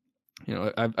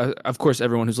 Of course,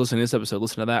 everyone who's listening to this episode,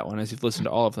 listen to that one, as you've listened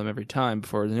to all of them every time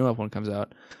before the new one comes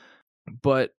out.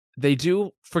 But they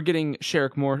do, forgetting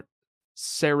Sarek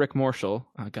Marshall.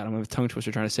 Oh God, I'm having a tongue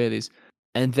twister trying to say these.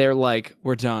 And they're like,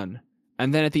 we're done.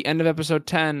 And then at the end of episode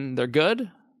 10, they're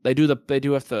good. They do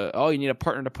have you need a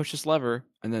partner to push this lever,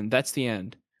 and then that's the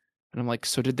end. And I'm like,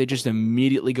 so did they just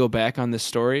immediately go back on this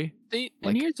story? And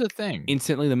Like, here's the thing.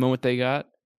 instantly the moment they got?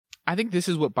 I think this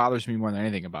is what bothers me more than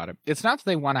anything about it. It's not that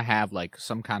they want to have like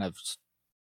some kind of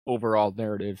overall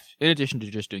narrative in addition to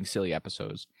just doing silly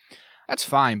episodes. That's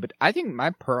fine, but I think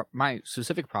my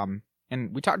specific problem,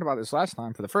 and we talked about this last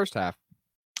time for the first half,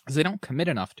 is they don't commit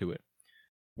enough to it.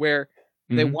 Where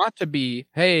they want to be,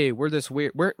 hey, we're this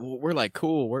weird, we're like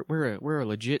cool, we're a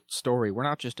legit story. We're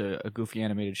not just a goofy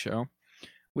animated show.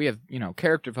 We have,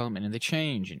 character development, and they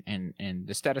change, and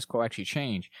the status quo actually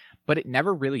change, but it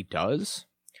never really does.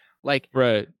 Like,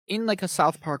 Right. in like a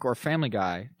South Park or a Family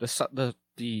Guy, the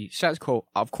status quo,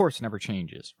 of course, never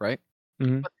changes, right?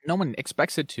 Mm-hmm. But no one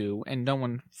expects it to, and no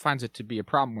one finds it to be a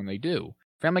problem when they do.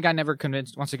 Family Guy never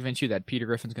wants to convince you that Peter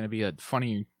Griffin's going to be a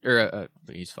funny, or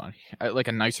he's funny, like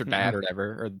a nicer dad or whatever,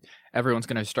 or everyone's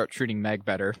going to start treating Meg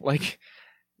better. Like,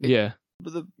 Yeah.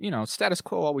 the status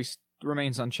quo always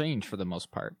remains unchanged for the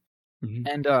most part. Mm-hmm.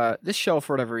 And this show,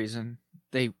 for whatever reason,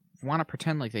 they want to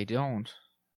pretend like they don't.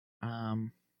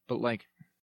 But like,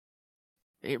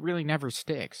 it really never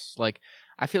sticks. Like,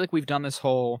 I feel like we've done this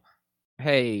whole,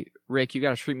 hey, Rick, you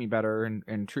got to treat me better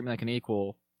and treat me like an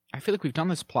equal. I feel like we've done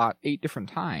this plot 8 different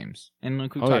times. And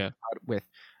like we talked about it with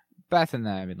Beth and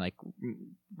them, and like,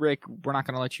 Rick, we're not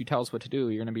going to let you tell us what to do.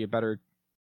 You're going to be a better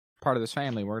part of this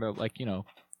family. We're going to, like,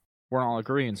 we're all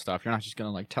agree and stuff. You're not just going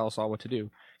to like tell us all what to do.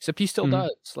 Except he still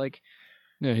does. Like,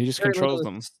 yeah, he just controls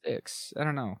them. Sticks. I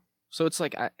don't know. So it's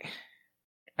like,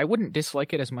 I wouldn't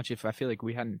dislike it as much if I feel like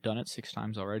we hadn't done it 6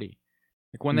 times already.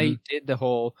 Like when they did the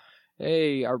whole,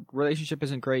 hey, our relationship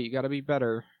isn't great, you got to be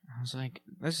better. I was like,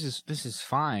 this is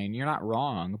fine. You're not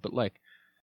wrong, but like,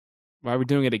 why are we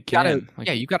doing it again?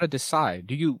 You got to decide.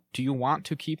 Do you want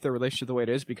to keep the relationship the way it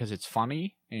is because it's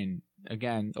funny, and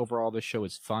again, overall this show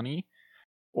is funny,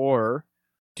 or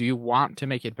do you want to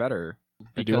make it better?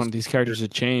 Do you want these characters to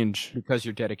change because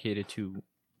you're dedicated to,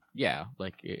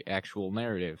 like actual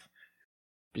narrative?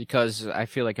 Because I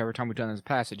feel like every time we've done this in the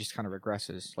past, it just kind of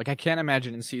regresses. Like, I can't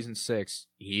imagine in season 6,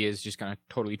 he is just going to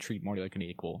totally treat Morty like an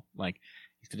equal. Like,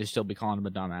 he's going to still be calling him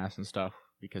a dumbass and stuff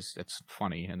because it's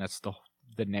funny, and that's the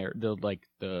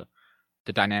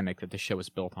dynamic that the show is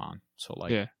built on. So,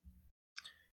 like, yeah.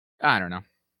 I don't know.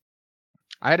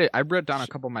 I wrote down a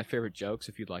couple of my favorite jokes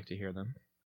if you'd like to hear them.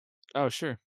 Oh,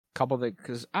 sure. Couple of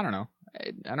because I don't know.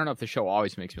 I don't know if the show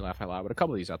always makes me laugh out loud, but a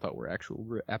couple of these I thought were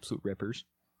absolute rippers.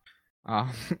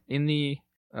 In the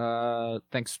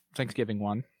Thanksgiving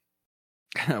one,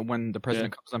 when the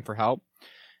president comes in for help,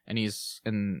 and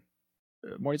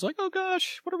Morty's like, "Oh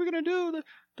gosh, what are we gonna do?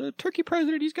 The turkey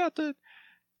president, he's got the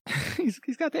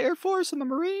Air Force and the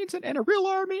Marines and a real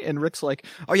army." And Rick's like,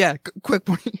 "Oh yeah, quick,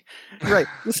 Morty, right?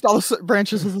 List all the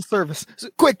branches of the service.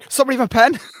 Quick, somebody have a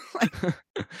pen."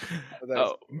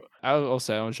 I'll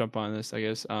say I want to jump on this. I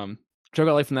guess joke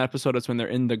I like from that episode is when they're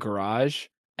in the garage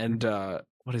and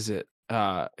what is it?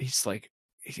 He's like,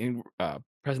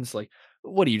 President's like,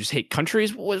 what do you just hate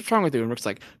countries? What's wrong with you? And Rick's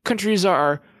like, countries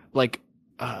are like,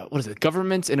 what is it?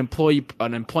 Governments and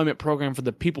an employment program for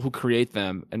the people who create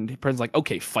them. And the President's like,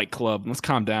 okay, Fight Club, let's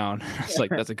calm down. It's like,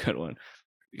 that's a good one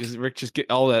because Rick just get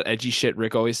all that edgy shit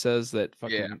Rick always says that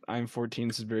fucking I'm 14.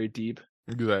 This is very deep.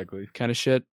 Exactly. Kind of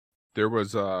shit. There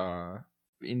was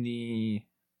in these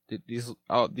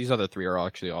other 3 are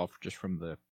actually all just from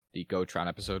the Gotron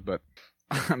episode, but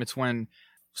it's when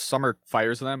Summer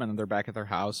fires them and then they're back at their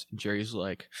house and Jerry's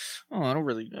like, "Oh, I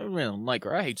really don't like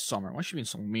her. I hate Summer. Why is she being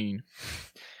so mean?"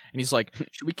 And he's like,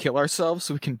 "Should we kill ourselves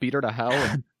so we can beat her to hell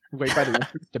and wait by the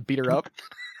entrance to beat her up?"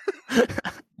 I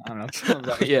don't know.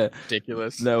 That was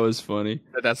ridiculous. That was funny.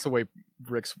 That's the way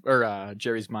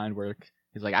Jerry's mind works.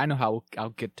 He's like, "I know how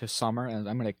I'll get to Summer, and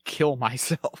I'm gonna kill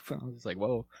myself." And I was like,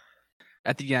 "Whoa!"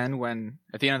 At the end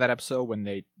of that episode, when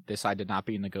they decide to not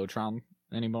be in the Gotron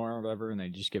anymore or whatever, and they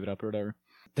just give it up or whatever,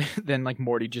 then like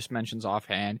Morty just mentions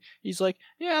offhand, he's like,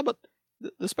 "Yeah, but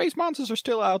the space monsters are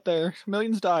still out there.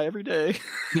 Millions die every day."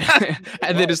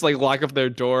 And they just like lock up their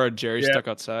door, and Jerry's stuck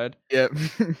outside. Yep.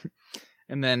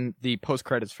 And then the post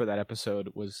credits for that episode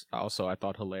was also, I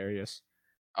thought, hilarious.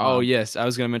 Oh yes, I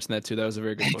was gonna mention that too. That was a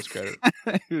very good post credit.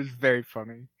 It was very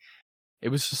funny. It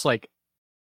was just like,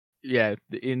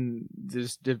 in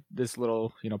this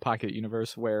little pocket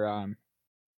universe where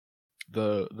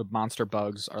the monster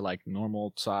bugs are like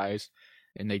normal size,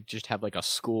 and they just have like a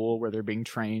school where they're being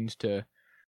trained to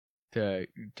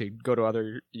go to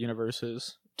other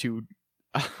universes to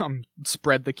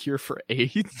spread the cure for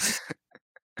AIDS.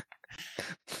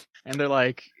 And they're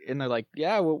like,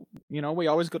 yeah, well, we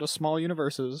always go to small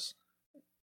universes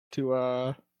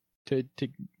to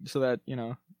so that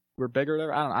we're bigger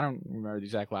there. I don't remember the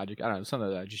exact logic. I don't know, something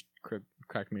that just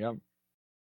cracked me up.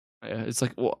 Yeah, it's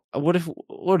like, well, what is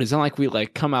it not like we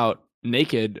like come out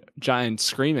naked, giant,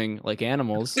 screaming like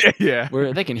animals, Yeah.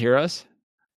 where they can hear us?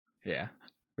 Yeah.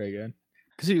 Very good.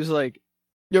 Because he was like,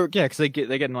 yeah, because they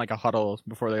get in like a huddle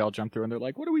before they all jump through, and they're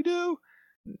like, "What do we do?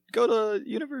 Go to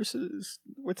universes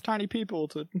with tiny people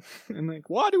to," and like,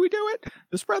 "Why do we do it?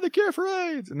 To spread the cure for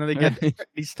AIDS." And then they get,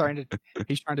 he's trying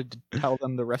to tell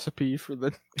them the recipe for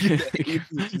the.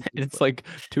 It's like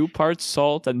 2 parts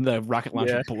salt, and the rocket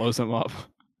launcher blows them up.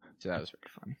 So that was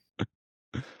really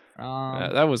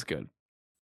funny. That was good.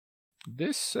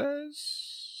 This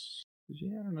says,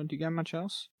 I don't know. Do you got much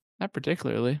else? Not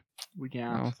particularly. We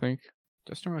got. I don't think.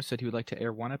 Justin Rose said he would like to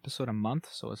air 1 episode a month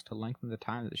so as to lengthen the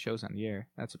time that the show's on the air.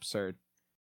 That's absurd.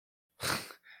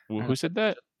 Who said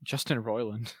that? Justin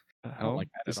Roiland. I don't like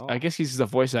that at all. I guess he's the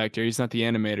voice actor. He's not the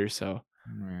animator, so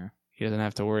he doesn't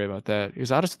have to worry about that. He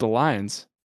was out of the Lions.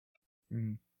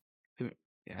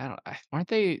 Yeah, aren't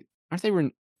they?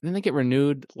 Didn't they get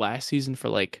renewed last season for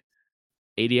like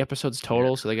 80 episodes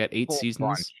total? So they got 8 seasons.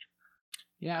 Bunch.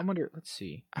 Yeah, I wonder. Let's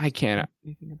see. I can't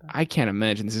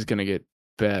imagine this is gonna get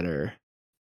better.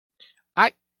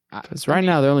 Because right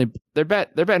now they're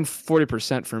betting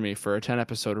 40% for me for a 10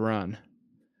 episode run.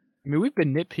 I mean, we've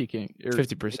been nitpicking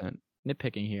 50%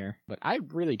 nitpicking here, but I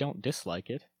really don't dislike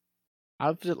it.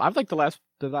 I've liked the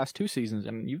last 2 seasons,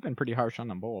 and you've been pretty harsh on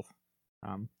them both.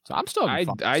 So I'm still. I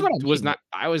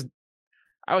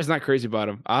was not crazy about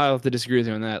them. I'll have to disagree with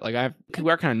you on that. Like we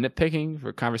are kind of nitpicking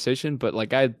for conversation, but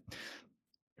like I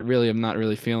really am not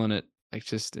really feeling it. Like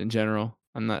just in general,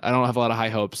 I don't have a lot of high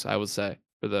hopes, I would say,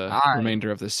 for the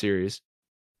remainder of this series.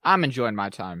 I'm enjoying my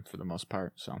time for the most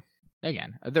part. So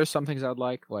again, there's some things I would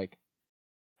like,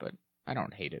 but I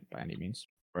don't hate it by any means.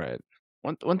 Right.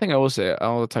 One thing I will say,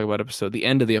 I'll talk about the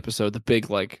end of the episode, the big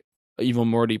like evil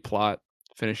Morty plot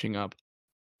finishing up.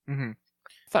 Mm-hmm.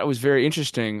 I thought it was very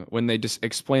interesting when they just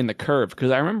explained the curve,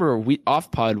 because I remember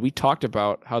off pod we talked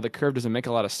about how the curve doesn't make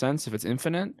a lot of sense if it's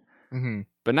infinite. Mm-hmm.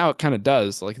 But now it kind of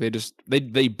does. Like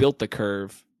they built the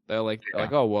curve. They're like,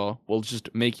 oh well, we'll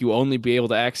just make you only be able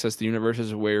to access the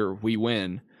universes where we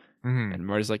win. Mm-hmm. And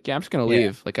Marty's like, yeah, I'm just gonna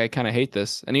leave. Like I kind of hate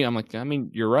this. And I'm like, I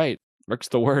mean, you're right. Rick's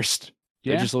the worst.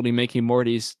 Yeah. They're just literally making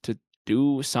Mortys to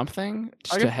do something,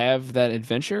 just to have that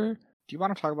adventure. Do you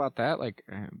want to talk about that? Like,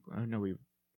 I know we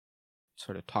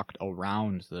sort of talked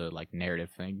around the like narrative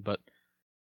thing, but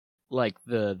like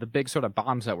the big sort of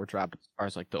bombs that were dropped as far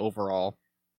as like the overall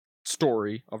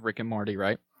story of Rick and Morty,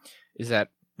 right? Is that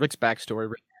Rick's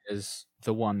backstory is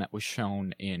the one that was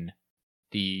shown in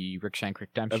the Rick Shank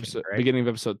Redemption, right? Beginning of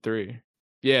episode 3.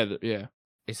 Yeah, yeah.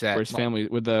 Is that where his family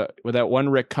with that one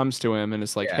Rick comes to him and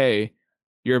it's like, hey,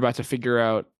 you're about to figure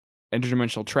out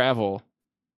interdimensional travel,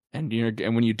 and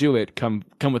when you do it, come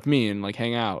with me and like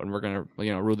hang out, and we're gonna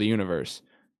rule the universe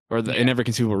or in every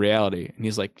conceivable reality. And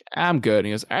he's like, I'm good. And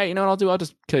he goes, all right, you know what I'll do? I'll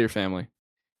just kill your family.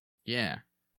 Yeah,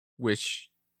 which,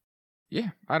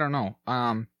 I don't know.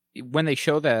 When they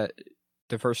show that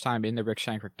the first time in the Rick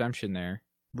Shank Redemption, there,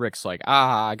 Rick's like,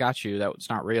 I got you. That's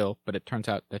not real, but it turns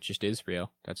out that just is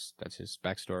real. That's his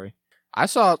backstory. I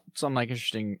saw some like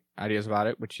interesting ideas about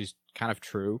it, which is kind of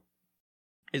true.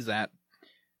 Is that,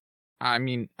 I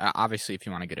mean, obviously, if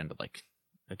you want to get into like,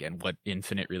 again, what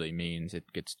infinite really means, it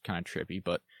gets kind of trippy.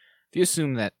 But if you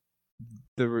assume that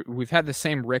we've had the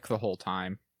same Rick the whole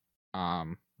time,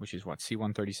 which is what,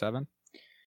 C-137?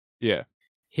 Yeah.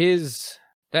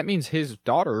 That means his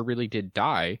daughter really did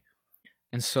die,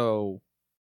 and so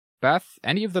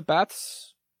any of the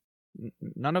Beths,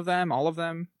 none of them, all of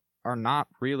them, are not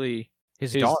really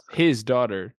his daughter. His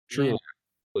daughter, truly.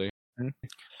 Yeah.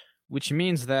 Which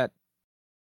means that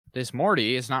this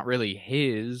Morty is not really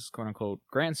his quote unquote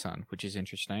grandson, which is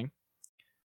interesting.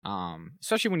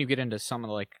 Especially when you get into some of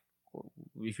like,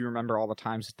 if you remember all the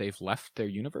times that they've left their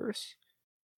universe,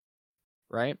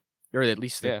 right? Or at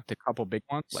least the couple big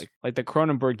ones. Like the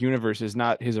Cronenberg universe is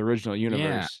not his original universe.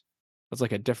 Yeah. It's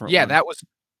like a different one. Yeah, that was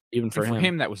even for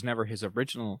him. That was never his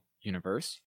original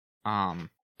universe. And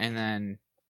then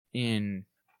in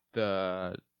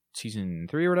the season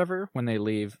 3 or whatever, when they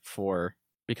leave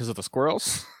because of the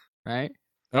squirrels, right?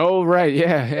 Oh, right,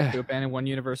 yeah. To abandon one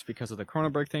universe because of the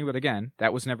Cronenberg thing, but again,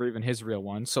 that was never even his real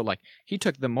one. So like he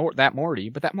took that Morty,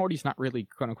 but that Morty's not really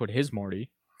quote unquote his Morty.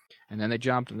 And then they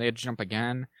jumped, and they had to jump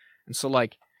again. And so,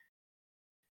 like,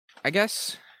 I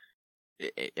guess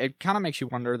it kind of makes you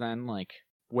wonder then, like,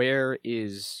 where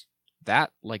is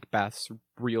that, like, Beth's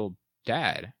real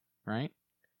dad, right?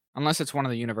 Unless it's one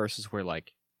of the universes where,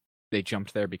 like, they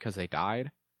jumped there because they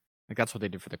died. Like, that's what they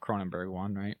did for the Cronenberg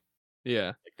one, right? Yeah.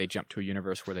 Like, they jumped to a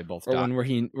universe where they both died. Or one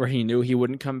where he knew he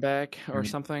wouldn't come back or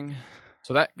something.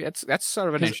 So that's sort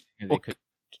of an interesting thing they could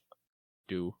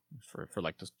do for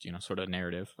like this, sort of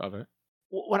narrative of it.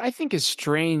 What I think is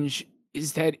strange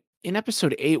is that in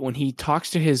episode 8, when he talks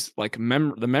to his like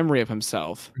the memory of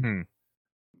himself,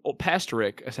 past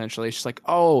Rick, essentially, it's just like,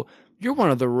 oh, you're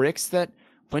one of the Ricks that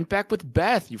went back with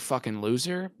Beth, you fucking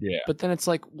loser. Yeah. But then it's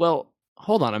like, well,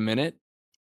 hold on a minute.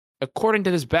 According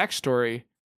to this backstory,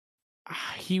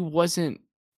 he wasn't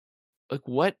like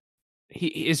what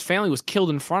his family was killed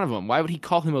in front of him. Why would he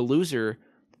call him a loser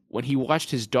when he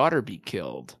watched his daughter be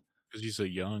killed? Because he's a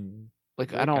young.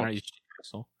 Like, I don't.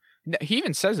 He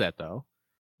even says that though.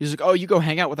 He's like, "Oh, you go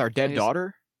hang out with our dead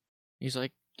daughter." He's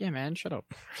like, "Yeah, man, shut up,"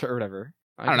 or whatever.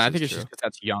 I don't know. I think it's just because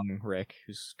that's young Rick,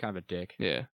 who's kind of a dick.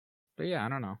 Yeah. But yeah, I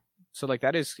don't know. So like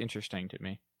that is interesting to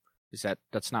me. Is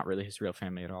that's not really his real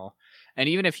family at all. And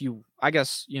even if I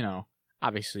guess,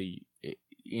 obviously,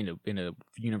 in a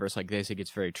universe like this, it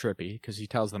gets very trippy because he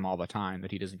tells them all the time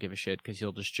that he doesn't give a shit because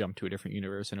he'll just jump to a different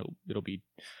universe and it'll be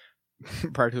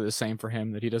practically the same for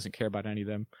him, that he doesn't care about any of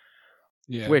them.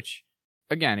 Yeah. Which,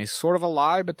 again, is sort of a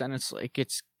lie, but then it's like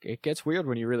it gets weird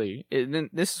when you really. Then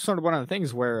this is sort of one of the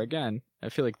things where, again, I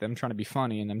feel like them trying to be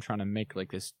funny and them trying to make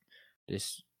like this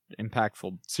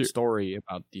impactful story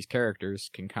about these characters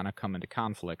can kind of come into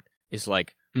conflict. Is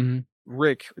like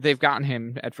Rick, they've gotten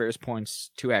him at various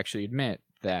points to actually admit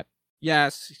that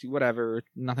yes, whatever,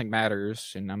 nothing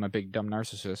matters, and I'm a big dumb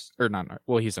narcissist, or not.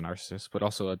 Well, he's a narcissist, but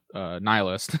also a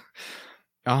nihilist.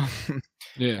 Yeah,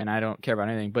 and I don't care about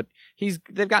anything. But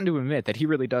they've gotten to admit that he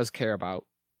really does care about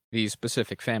the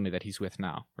specific family that he's with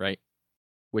now, right?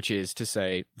 Which is to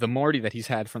say, the Morty that he's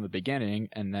had from the beginning,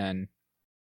 and then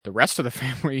the rest of the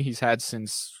family he's had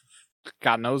since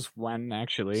God knows when,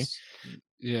 actually.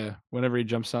 Yeah, whenever he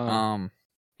jumps on.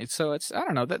 It's I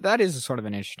don't know, that is sort of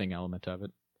an interesting element of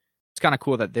it. It's kind of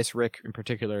cool that this Rick in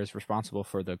particular is responsible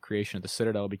for the creation of the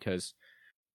Citadel because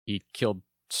he killed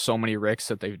so many Ricks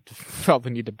that they felt the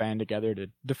need to band together to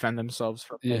defend themselves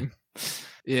from him.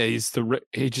 Yeah,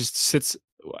 he just sits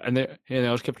and they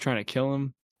all kept trying to kill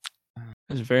him.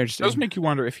 It was very interesting. It does make you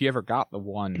wonder if he ever got the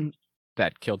one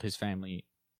that killed his family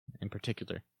in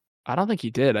particular. I don't think he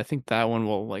did. I think that one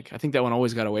I think that one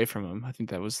always got away from him. I think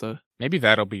that was maybe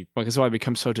that'll be that's why I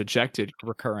become so dejected.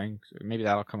 Recurring. Maybe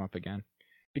that'll come up again.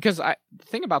 Because the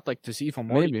thing about like this evil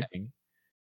Morty thing,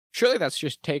 surely that's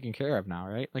just taken care of now,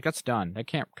 right? Like that's done. That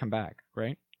can't come back,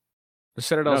 right? The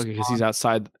Citadel's because he's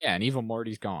outside. Yeah, and evil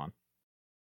Morty's gone.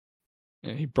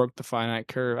 Yeah, he broke the finite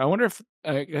curve. I wonder if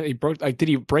he broke. Like, did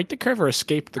he break the curve or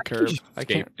escape the curve? I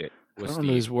can't. I don't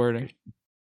know his wording.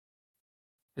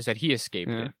 Is that he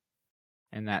escaped it,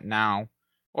 and that now,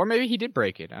 or maybe he did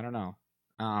break it. I don't know.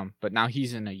 But now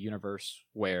he's in a universe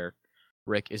where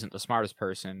Rick isn't the smartest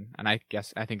person, and I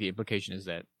think the implication is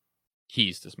that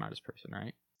he's the smartest person,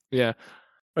 right? Yeah.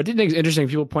 I did think it's interesting.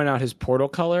 People point out his portal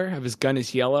color of his gun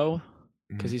is yellow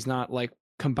because he's not like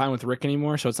combined with Rick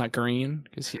anymore, so it's not green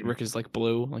because Rick is like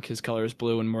blue, like his color is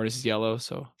blue, and Morty's is yellow.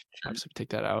 So obviously take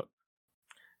that out.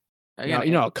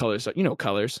 You know how colors. You know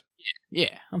colors.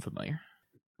 Yeah, I'm familiar.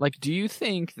 Like, do you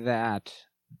think that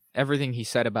everything he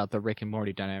said about the Rick and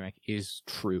Morty dynamic is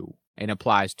true and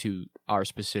applies to our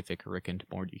specific Rick and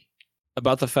Morty?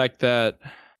 About the fact that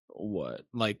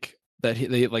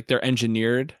they're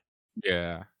engineered.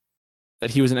 Yeah.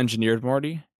 That he was an engineered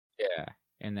Morty. Yeah,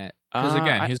 and that because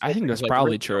again, I think that's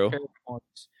probably true.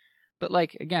 But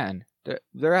like again,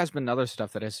 there has been other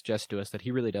stuff that has suggested to us that he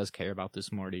really does care about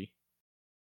this Morty.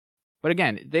 But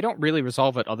again, they don't really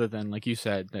resolve it other than, like you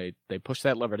said, they push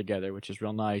that lever together, which is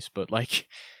real nice. But like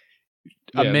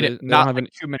a minute, not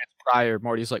like 2 minutes prior,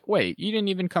 Morty's like, "Wait, you didn't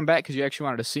even come back because you actually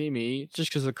wanted to see me, just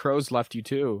because the crows left you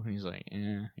too." And he's like,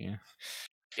 "Yeah."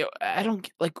 Yo, I don't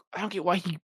get why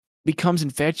he becomes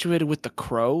infatuated with the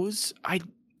crows.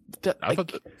 That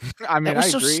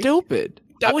was so stupid.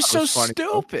 That was so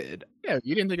stupid. Yeah,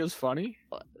 you didn't think it was funny?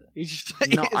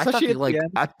 No, I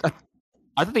thought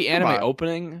I thought the anime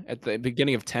opening at the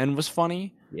beginning of 10 was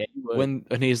funny. Yeah, when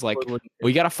he's like,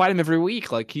 "We gotta fight him every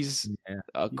week." Like he's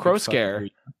a crow scare.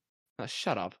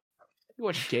 Shut up. You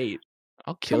watch Gate.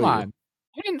 I'll kill you. Come on.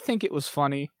 You didn't think it was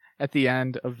funny at the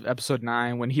end of episode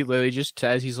 9 when he literally just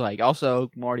says, he's like, "Also,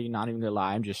 Morty, not even gonna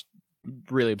lie, I'm just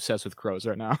really obsessed with crows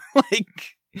right now."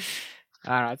 Like,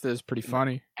 I don't know. I thought it was pretty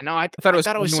funny. I thought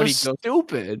it was so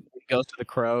stupid. He goes to the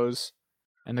crows,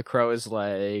 and the crow is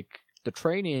like, "The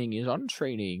training is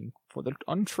untraining. For the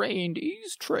untrained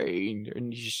is trained."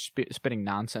 And he's just spitting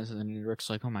nonsense. And then Rick's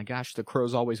like, "Oh my gosh, the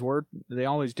crows always were. They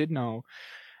always did know."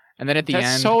 And then at the end,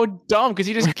 that's so dumb because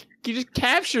he just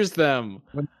captures them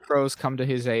when the crows come to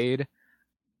his aid,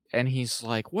 and he's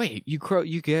like, "Wait, you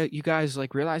guys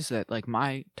like realize that like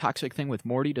my toxic thing with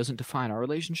Morty doesn't define our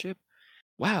relationship?"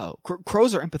 wow,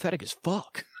 crows are empathetic as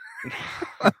fuck.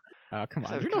 Come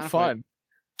on, That's you're no kinda fun.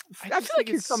 I I just feel like think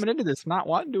you're it's coming into this not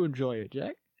wanting to enjoy it,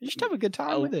 Jack. You should have a good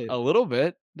time with it. a little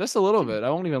bit, just a little Dude, bit. I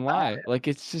won't even wow. lie. Like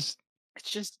it's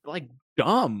just like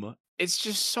dumb. It's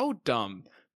just so dumb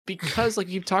because like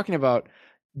you keep talking about,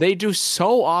 they do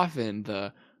so often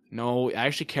the no, I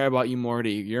actually care about you,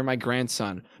 Morty. You're my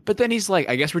grandson. But then he's like,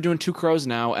 I guess we're doing two crows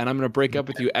now, and I'm gonna break up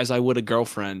with you as I would a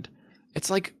girlfriend.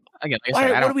 It's like, Again, like I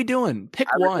said, what are we doing? Pick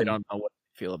I really one. don't know what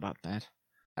to feel about that.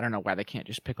 I don't know why they can't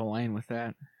just pick a lane with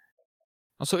that.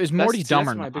 Also, is That's, Morty dumb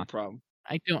that's or my not? big problem.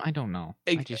 I don't know.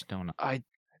 I Ig- just don't know. I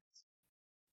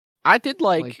I did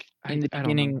like I in the I don't know.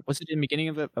 beginning. Was it in the beginning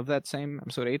of that same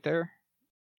episode 8 there?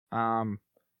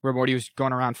 Where Morty was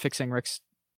going around fixing Rick's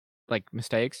like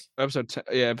mistakes. Episode 10,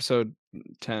 yeah, episode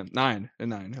 10, 9, and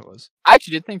 9 it was. I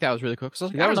actually did think that was really cool because I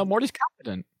was like, That I don't was know, Morty's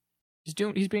competent.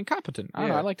 He's being competent. I don't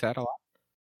know. I yeah. liked that a lot.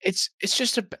 It's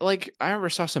just like I remember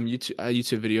saw some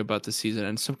YouTube video about the season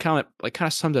and some kind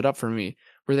of summed it up for me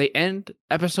where they end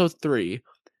episode 3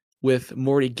 with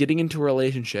Morty getting into a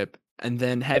relationship and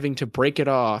then having to break it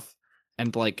off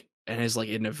and is like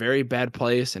in a very bad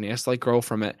place and he has to like grow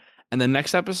from it. And the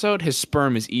next episode, his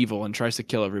sperm is evil and tries to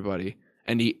kill everybody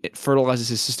and it fertilizes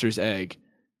his sister's egg.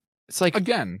 It's like,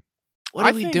 Again, what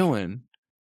are we doing?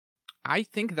 I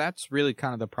think that's really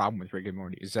kind of the problem with Rick and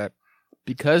Morty is that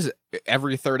because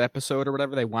every third episode or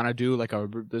whatever they want to do like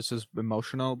this is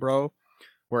emotional, bro.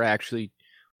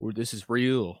 This is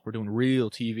real. We're doing real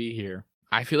TV here.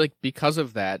 I feel like because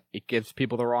of that, it gives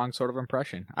people the wrong sort of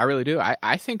impression. I really do.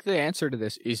 I think the answer to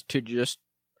this is to just,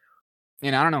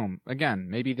 and I don't know, again,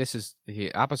 maybe this is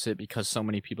the opposite because so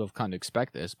many people have come to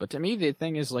expect this, but to me the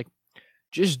thing is like,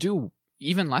 just do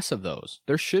even less of those.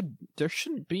 There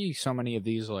shouldn't be so many of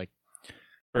these like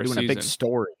we're doing a big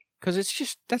story. Because it's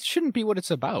just, that shouldn't be what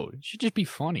it's about. It should just be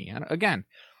funny. And again,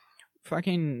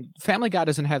 fucking Family Guy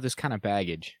doesn't have this kind of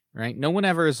baggage, right? No one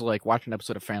ever is like watching an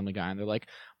episode of Family Guy and they're like,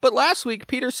 but last week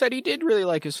Peter said he did really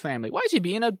like his family. Why is he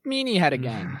being a meanie head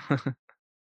again?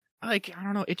 Like, I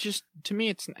don't know. It just, to me,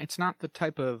 it's not the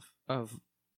type of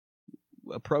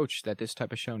approach that this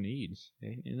type of show needs.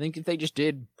 I think if they just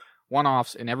did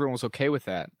one-offs and everyone was okay with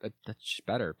that's just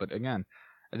better. But again,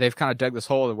 they've kind of dug this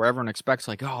hole where everyone expects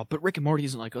like, oh, but Rick and Morty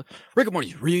isn't like Rick and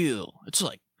Morty's real. It's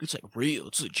like real.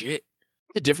 It's legit.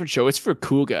 It's a different show. It's for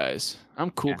cool guys.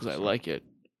 I'm cool because I like it.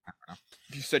 I don't know.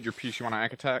 If you said your piece, you want to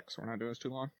Ack Attack, so we're not doing this too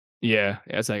long. Yeah,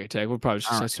 it's Ack Attack. We'll probably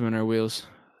just spin our wheels.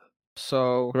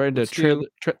 So we're ready to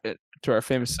to our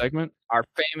famous segment. Our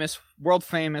famous, world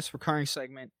famous recurring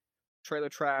segment, Trailer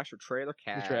Trash or Trailer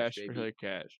Cash. Trailer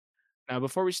Cash. Now,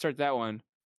 before we start that one,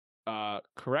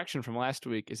 correction from last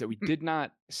week is that we did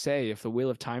not say if the Wheel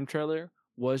of Time trailer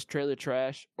was Trailer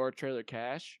Trash or Trailer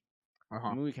Cash.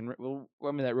 We'll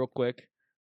run me that real quick.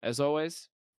 As always,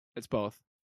 it's both.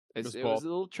 It was a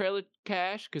little Trailer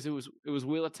Cash because it was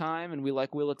Wheel of Time and we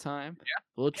like Wheel of Time. Yeah.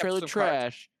 A little Trailer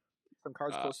Trash. Some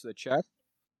cards close to the chest.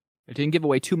 It didn't give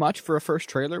away too much for a first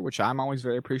trailer, which I'm always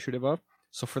very appreciative of.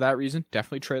 So for that reason,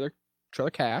 definitely Trailer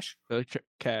Cash.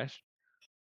 Cash.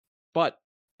 But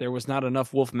there was not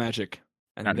enough wolf magic.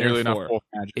 And not nearly enough wolf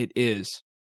magic. It is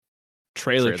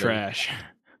Trailer Trash.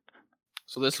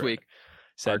 So this week,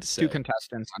 our two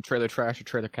contestants on Trailer Trash or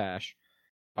Trailer Cash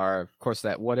are, of course,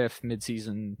 that What If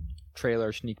mid-season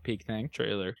trailer sneak peek thing.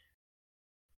 Trailer.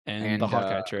 And the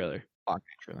Hawkeye trailer. Hawkeye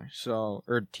trailer. So,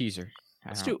 or teaser.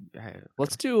 Let's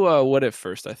do What If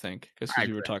first, I think, because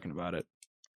we were talking about it.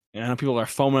 And I know people are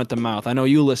foaming at the mouth. I know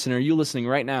you listening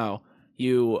right now,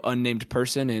 you unnamed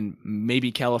person in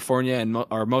maybe California and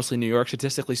or mostly New York,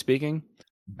 statistically speaking.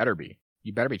 You better be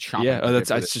chomping. Yeah,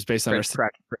 that's just based on our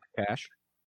cash.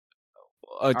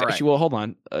 Actually, right. Well, hold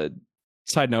on.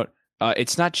 Side note,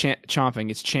 it's not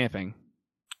chomping, it's champing.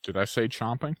 Did I say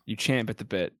chomping? You champ at the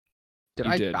bit. Did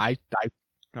I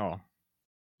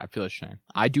feel ashamed.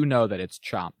 I do know that it's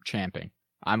champing.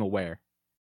 I'm aware.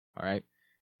 All right?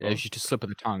 It's just a slip of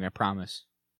the tongue, I promise.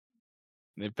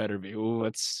 It better be. Ooh,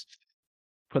 that's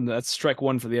strike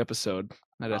one for the episode.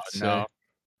 I'd have to say. All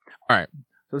right, so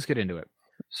let's get into it.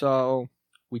 So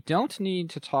we don't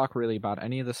need to talk really about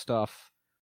any of the stuff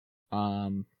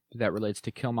that relates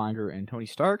to Killmonger and Tony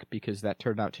Stark because that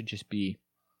turned out to just be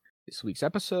this week's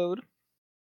episode.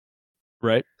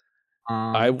 Right.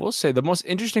 I will say the most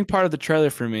interesting part of the trailer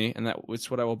for me, and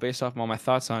that's what I will base off all my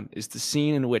thoughts on, is the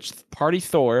scene in which Party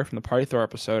Thor from the Party Thor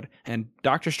episode and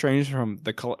Doctor Strange from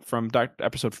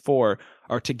episode 4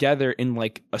 are together in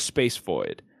like a space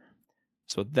void.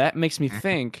 So that makes me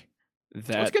think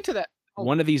that let's get to that.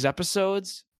 One of these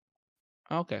episodes.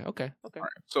 Okay. All right.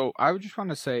 So I would just want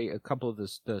to say a couple of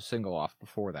the single off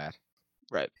before that.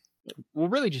 Right. Well,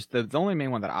 really, just the only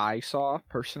main one that I saw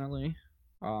personally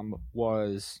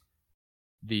was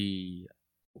the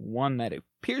one that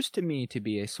appears to me to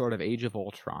be a sort of Age of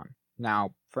Ultron.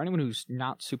 Now, for anyone who's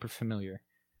not super familiar,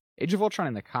 Age of Ultron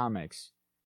in the comics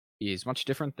is much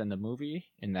different than the movie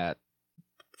in that,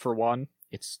 for one,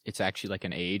 it's actually like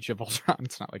an age of Ultron.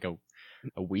 It's not like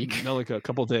a week. No, like a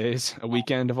couple days, a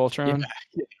weekend of Ultron.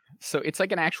 Yeah. So it's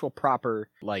like an actual proper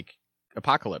like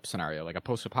apocalypse scenario, like a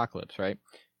post-apocalypse, right?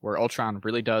 Where Ultron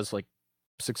really does like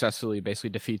successfully basically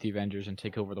defeat the Avengers and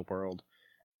take over the world.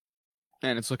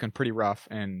 And it's looking pretty rough,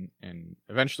 and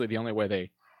eventually the only way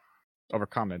they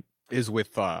overcome it is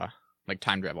with like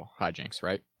time travel hijinks,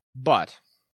 right? But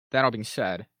that all being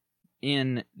said,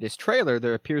 in this trailer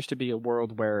there appears to be a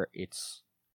world where it's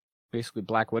basically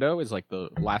Black Widow is like the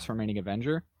last remaining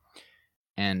Avenger,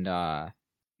 and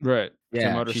Right. It's a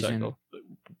yeah, motorcycle.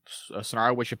 she's in a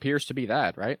scenario which appears to be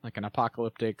that, right? Like an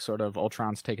apocalyptic sort of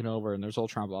Ultron's taken over, and there's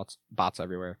Ultron bots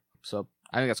everywhere. So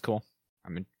I think that's cool.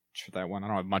 I'm in for that one. I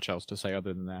don't have much else to say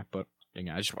other than that, but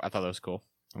yeah, I thought that was cool.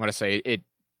 I'm gonna say it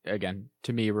again.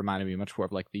 To me, it reminded me much more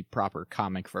of like the proper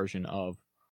comic version of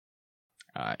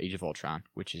Age of Ultron,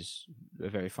 which is a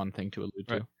very fun thing to allude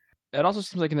Right. to. It also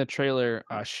seems like in the trailer,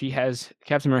 she has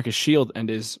Captain America's shield and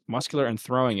is muscular and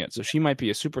throwing it, so she might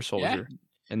be a super soldier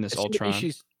in this It seems to me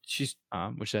Ultron. she's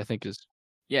Which I think is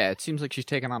yeah. It seems like she's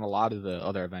taken on a lot of the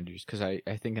other Avengers, because I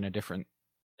think in a different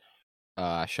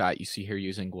shot you see her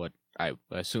using what I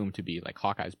assume to be like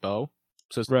Hawkeye's bow.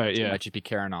 So right. she Yeah. might just be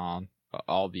carrying on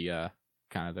all the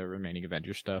kind of the remaining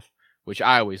Avenger stuff, which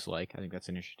I always like. I think that's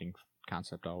an interesting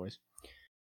concept always.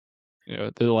 You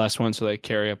know, they're the last one, so they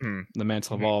carry up the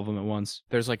mantle of all of them at once.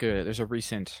 There's a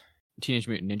recent Teenage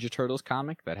Mutant Ninja Turtles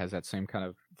comic that has that same kind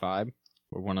of vibe,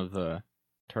 where one of the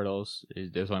turtles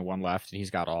there's only one left, and he's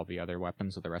got all the other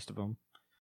weapons of the rest of them,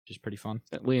 which is pretty fun.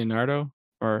 Leonardo,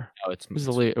 or No, it's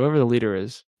whoever the leader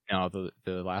is. No, the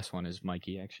last one is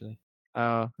Mikey, actually.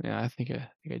 Oh, yeah, I think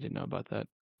I did know about that.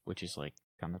 Which is like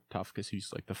kind of tough because he's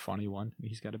like the funny one, and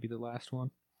he's got to be the last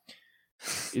one.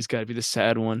 He's got to be the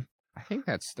sad one. I think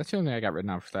that's the only thing I got written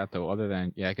down for that, though, other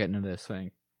than getting into this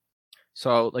thing.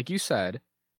 So, like you said,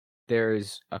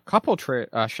 there's a couple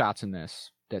shots in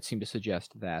this that seem to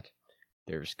suggest that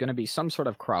there's going to be some sort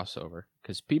of crossover,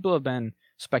 because people have been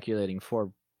speculating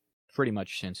for pretty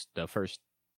much since the first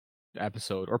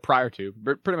episode, or prior to,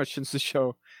 pretty much since the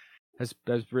show has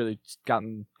really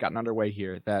gotten underway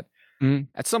here, that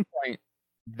at some point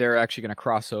they're actually going to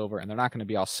cross over, and they're not going to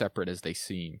be all separate as they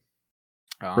seem.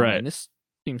 Right. And this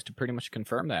seems to pretty much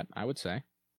confirm that, I would say.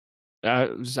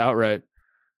 Just outright.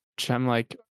 Which I'm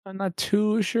like, I'm not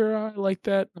too sure I like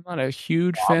that. I'm not a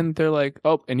huge fan. They're like,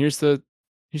 oh, and here's the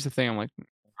thing. I'm like,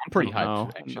 I'm pretty hyped.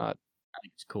 No, actually. I'm not. I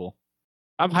think it's cool.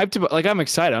 I'm hyped about, like, I'm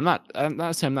excited. I'm not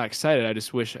saying I'm not excited. I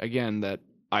just wish again that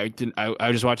I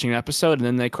was just watching an episode and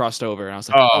then they crossed over and I was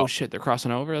like, oh shit, they're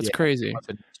crossing over. That's crazy. That's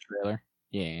a trailer.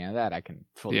 Yeah, that I can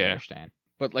fully understand.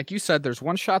 But like you said, there's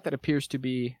one shot that appears to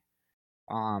be,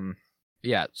 Doctor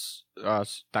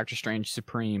Strange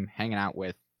Supreme hanging out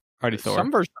with Party Thor.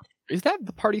 Some version. Is that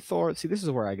the Party Thor? See, this is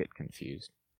where I get confused,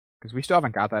 because we still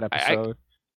haven't got that episode.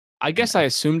 I guess I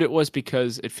assumed it was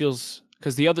because it feels,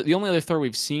 because the only other Thor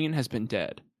we've seen has been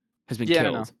dead, has been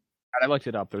killed. No. I looked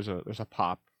it up. There's a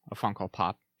Funko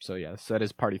Pop. So yes, that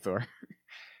is Party Thor.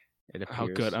 It appears. Oh,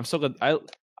 good. I'm so glad.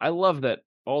 I love that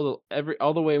all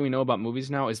the way we know about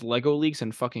movies now is Lego leaks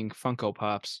and fucking Funko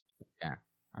Pops. Yeah,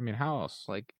 I mean, how else?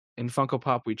 Like, in Funko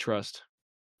Pop we trust.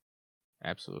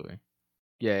 Absolutely.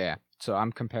 Yeah. So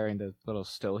I'm comparing the little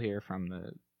still here from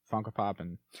the Funko Pop,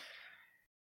 and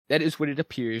that is what it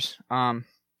appears.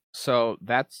 So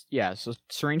that's So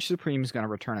Strange Supreme is going to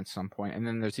return at some point, and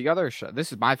then there's the other shot.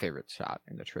 This is my favorite shot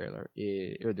in the trailer,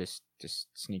 or this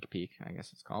sneak peek, I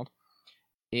guess it's called.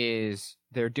 Is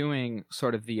they're doing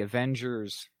sort of the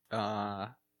Avengers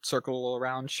circle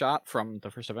around shot from the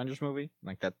first Avengers movie,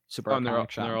 like that super iconic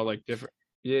shot. They're all like different.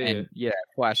 Yeah, it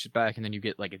flashes back, and then you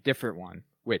get like a different one,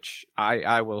 which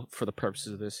I will, for the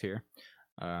purposes of this here,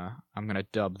 I'm gonna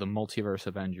dub the Multiverse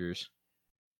Avengers,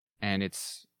 and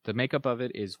it's the makeup of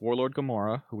it is Warlord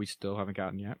Gamora, who we still haven't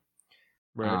gotten yet.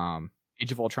 Right.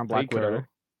 Age of Ultron Black Widow,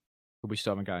 who we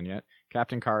still haven't gotten yet.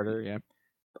 Captain Carter, yeah.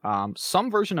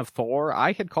 Some version of Thor.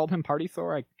 I had called him Party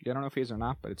Thor. I don't know if he is or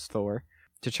not, but it's Thor.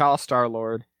 T'Challa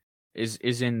Star-Lord is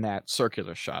in that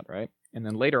circular shot, right? And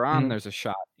then later on, there's a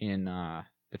shot in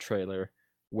the trailer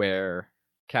where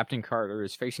Captain Carter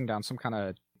is facing down some kind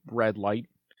of red light,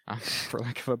 for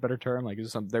lack of a better term. Like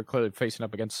they're clearly facing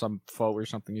up against some foe or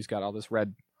something. He's got all this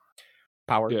red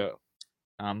power. Yeah.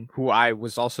 Who I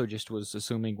was also was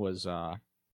assuming was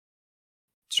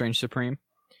Strange Supreme.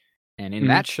 And in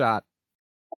that shot,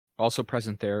 also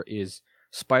present there is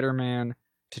Spider-Man,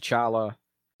 T'Challa,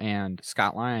 and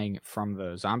Scott Lang from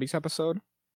the Zombies episode.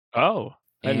 Oh,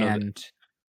 I didn't know that. And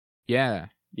yeah,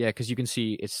 because you can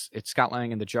see it's Scott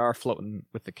Lang in the jar floating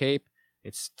with the cape.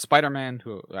 It's Spider-Man,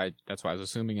 that's what I was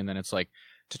assuming, and then it's like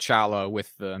T'Challa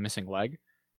with the missing leg.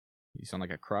 He's on like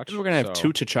a crutch. We're gonna have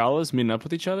two T'Challas meeting up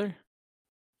with each other.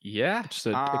 Yeah, just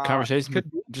a conversation,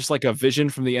 just like a Vision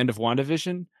from the end of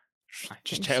WandaVision.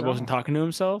 Just wasn't talking to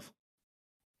himself.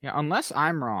 Yeah, unless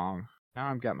I'm wrong. Now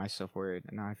I've got myself worried,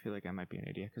 and now I feel like I might be an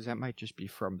idiot because that might just be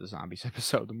from the Zombies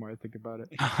episode. The more I think about it.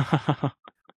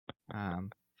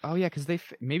 Oh yeah, because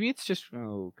maybe it's just.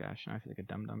 Oh gosh, now I feel like a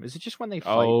dum dum. Is it just when they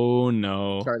fight? Oh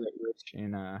no. Scarlet Witch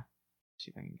in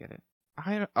see if I can get it.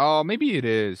 Oh, maybe it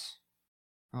is.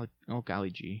 Oh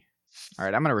golly gee. All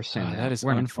right, I'm gonna rescind that. That is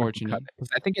unfortunate.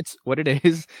 I think it's what it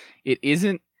is. It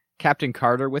isn't Captain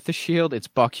Carter with the shield. It's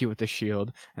Bucky with the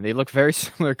shield, and they look very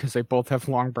similar because they both have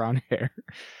long brown hair.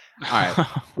 All right,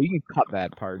 we can cut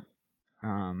that part.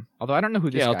 Although I don't know who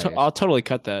this guy is. I'll totally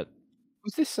cut that.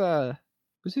 Who's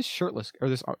this shirtless or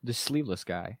this sleeveless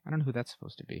guy? I don't know who that's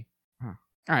supposed to be. Huh.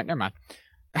 All right, never mind.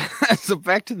 So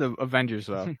back to the Avengers,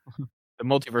 though. The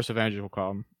multiverse Avengers, we'll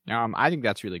call them. I think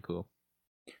that's really cool,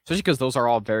 especially because those are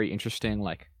all very interesting,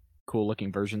 like cool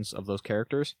looking versions of those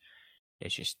characters. It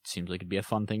just seems like it'd be a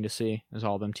fun thing to see as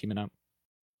all of them teaming up.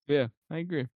 Yeah, I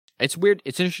agree. It's weird.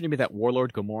 It's interesting to me that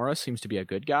Warlord Gamora seems to be a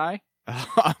good guy.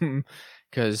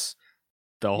 Because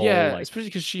the whole especially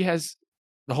because she has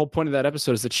the whole point of that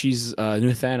episode is that she's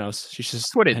new Thanos. She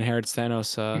just inherits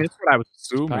Thanos. That's what I was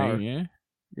assuming. Power.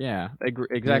 Yeah,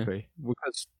 exactly. Yeah.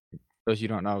 Because those you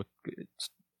don't know,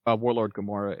 Warlord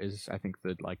Gamora is, I think,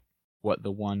 the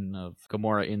one of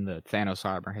Gamora in the Thanos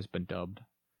armor has been dubbed.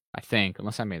 I think,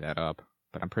 unless I made that up,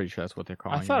 but I'm pretty sure that's what they're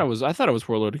calling. I thought it was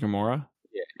Warlord Gamora.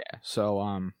 Yeah.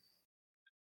 So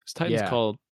his Titan's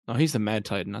called. Oh, he's the Mad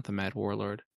Titan, not the Mad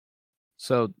Warlord.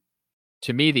 So,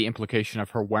 to me, the implication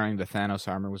of her wearing the Thanos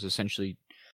armor was essentially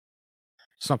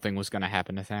something was going to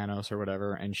happen to Thanos or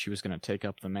whatever, and she was going to take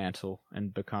up the mantle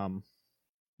and become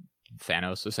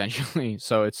Thanos, essentially.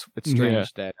 So it's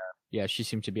strange that she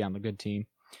seemed to be on the good team.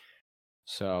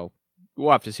 So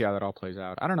we'll have to see how that all plays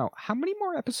out. I don't know. How many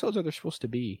more episodes are there supposed to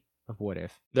be of What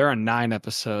If? There are 9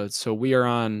 episodes, so we are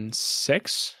on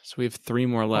 6. So we have 3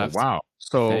 more left. Oh, wow.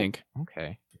 So I think.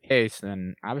 Okay. Hey, so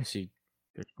then obviously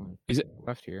there's only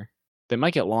left here. They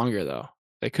might get longer though.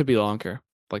 They could be longer,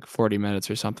 like 40 minutes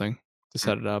or something, to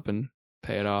set it up and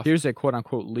pay it off. Here's a quote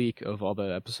unquote leak of all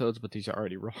the episodes, but these are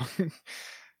already wrong.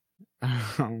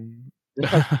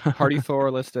 Party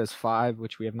Thor listed as 5,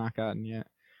 which we have not gotten yet.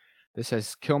 This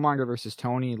has Killmonger versus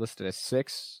Tony listed as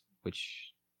 6,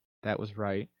 which that was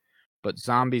right. But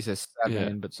Zombies as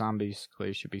 7, but Zombies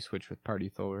clearly should be switched with Party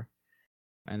Thor.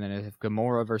 And then it has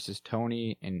Gamora versus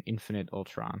Tony and Infinite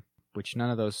Ultron, which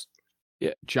none of those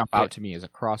jump out to me as a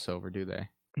crossover, do they?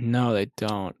 No, they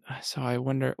don't. So I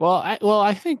wonder. Well,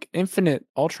 I think Infinite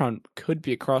Ultron could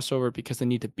be a crossover because they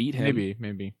need to beat him.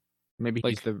 Maybe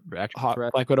he's the actual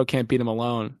threat. Black Widow can't beat him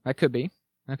alone. That could be.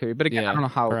 But again, I don't know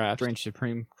how Strange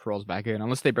Supreme crawls back in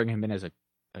unless they bring him in as a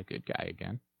good guy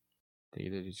again. They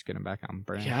either just get him back on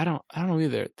brand. Yeah, I don't know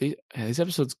either. These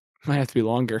episodes might have to be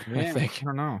longer. Yeah, I think. I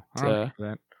don't know.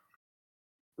 That.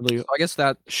 So I guess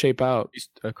that shape out.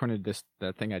 According to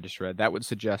that thing I just read, that would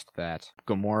suggest that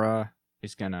Gamora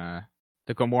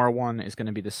the Gamora one is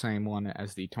gonna be the same one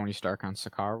as the Tony Stark on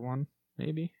Sakaar one,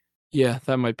 maybe. Yeah,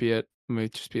 that might be it. It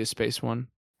might just be a space one.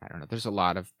 I don't know. There's a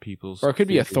lot of people's. Or it could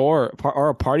be a Thor or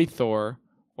a Party Thor,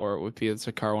 or it would be a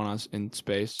Sakaar one in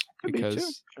space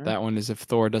because that one is if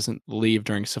Thor doesn't leave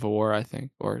during Civil War, I think,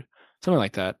 or something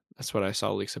like that. That's what I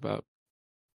saw leaks about.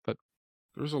 But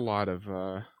there's a lot of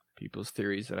people's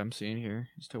theories that I'm seeing here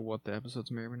as to what the episodes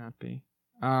may or may not be.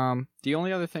 The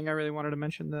only other thing I really wanted to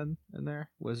mention then in there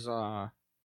was I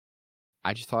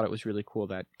just thought it was really cool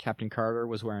that Captain Carter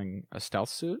was wearing a stealth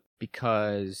suit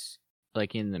because,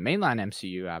 like in the mainline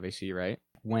MCU, obviously, right?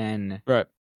 When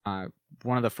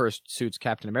one of the first suits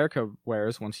Captain America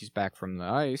wears once he's back from the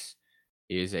ice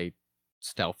is a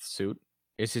stealth suit.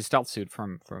 It's his stealth suit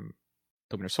from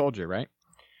the Winter Soldier, right?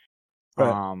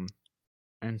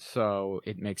 And so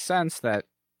it makes sense that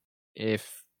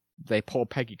if they pull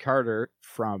Peggy Carter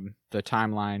from the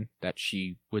timeline that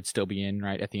she would still be in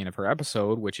right at the end of her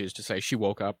episode, which is to say she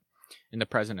woke up in the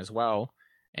present as well,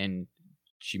 and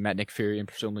she met Nick Fury and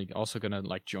presumably also going to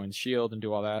like join S.H.I.E.L.D. and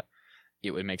do all that,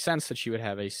 it would make sense that she would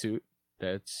have a suit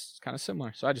that's kind of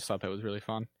similar. So I just thought that was really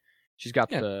fun. She's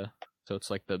got so it's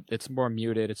like it's more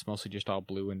muted. It's mostly just all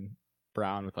blue and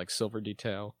brown with like silver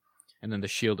detail. And then the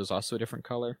shield is also a different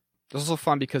color. This is also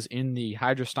fun because in the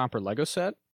Hydra Stomper Lego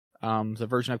set, the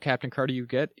version of Captain Carter you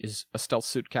get is a stealth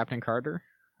suit Captain Carter,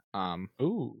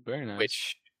 Ooh, very nice.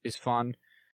 which is fun.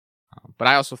 But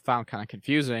I also found kind of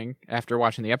confusing after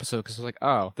watching the episode because I was like,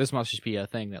 oh, this must just be a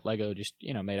thing that Lego just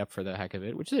made up for the heck of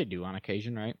it, which they do on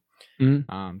occasion, right?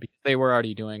 Mhm. Because they were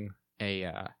already doing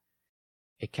a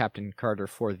Captain Carter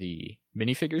for the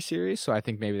minifigure series, so I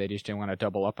think maybe they just didn't want to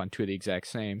double up on two of the exact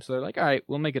same. So they're like, all right,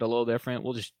 we'll make it a little different.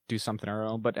 We'll just do something our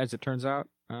own. But as it turns out,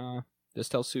 the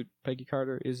stealth suit Peggy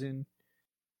Carter is going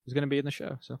to be in the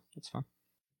show, so that's fun.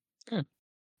 Yeah.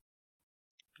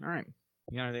 All right,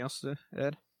 you got anything else to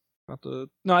add about the?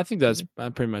 No, I think that's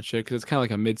pretty much it because it's kind of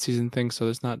like a mid-season thing. So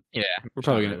there's not. Yeah, We're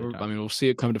probably gonna. I mean, we'll see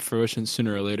it come to fruition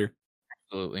sooner or later.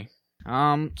 Absolutely.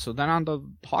 So then on to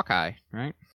Hawkeye,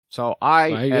 right? So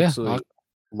I absolutely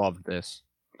loved this.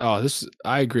 Oh,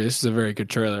 I agree. This is a very good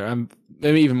trailer. I'm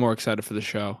maybe even more excited for the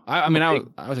show. I mean,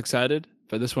 I was excited,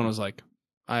 but this one was like,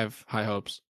 I have high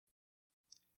hopes.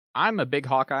 I'm a big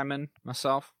Hawkeye man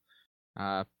myself,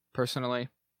 personally.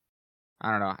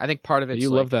 I don't know. I think part of it. You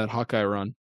love that Hawkeye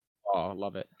run. Oh,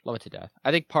 love it to death.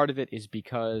 I think part of it is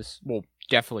because, well,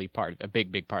 definitely a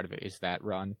big part of it is that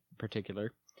run in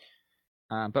particular.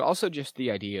 But also just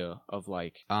the idea of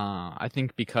like, I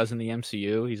think because in the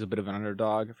MCU he's a bit of an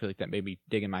underdog. I feel like that made me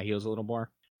dig in my heels a little more.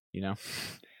 You know,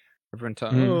 everyone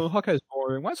telling, oh, Hawkeye's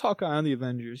boring. Why's Hawkeye on the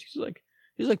Avengers?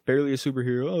 He's like barely a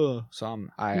superhero. Oh. So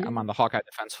I'm on the Hawkeye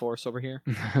defense force over here.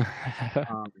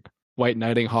 White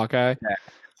knighting Hawkeye. Yeah,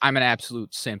 I'm an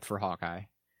absolute simp for Hawkeye.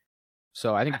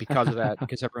 So I think because of that,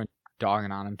 because everyone's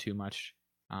dogging on him too much.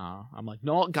 I'm like,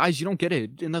 no, guys, you don't get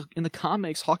it. In the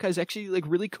comics, Hawkeye's actually like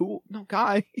really cool. No,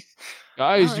 guys,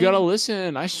 you gotta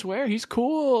listen. I swear, he's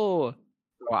cool.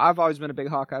 Well, I've always been a big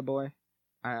Hawkeye boy,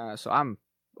 so I'm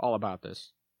all about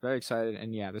this. Very excited,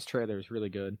 and yeah, this trailer is really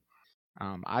good.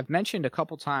 I've mentioned a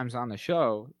couple times on the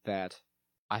show that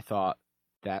I thought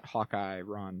that Hawkeye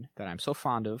run that I'm so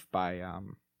fond of by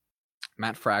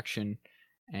Matt Fraction,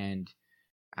 and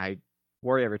I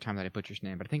worry every time that I butcher his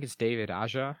name, but I think it's David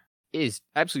Aja. Is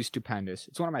absolutely stupendous.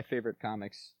 It's one of my favorite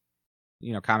comic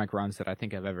runs that I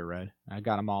think I've ever read. I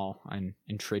got them all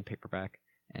in trade paperback,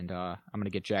 and I'm gonna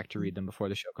get Jack to read them before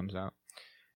the show comes out.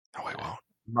 No, I won't.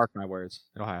 Mark my words,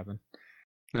 it'll happen.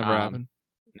 Never happen.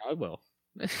 No, it will.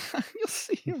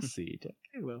 You'll see, Jack.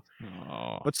 It will.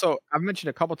 Oh. But so I've mentioned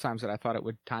a couple times that I thought it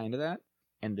would tie into that,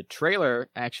 and the trailer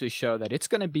actually showed that it's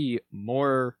gonna be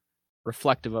more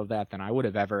reflective of that than I would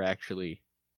have ever actually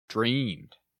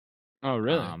dreamed. Oh,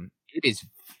 really? It is,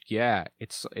 yeah.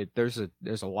 There's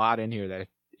a lot in here that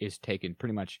is taken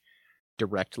pretty much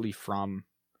directly from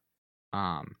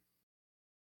run,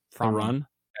 that run,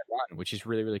 which is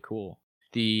really really cool.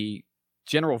 The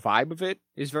general vibe of it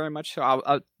is very much so.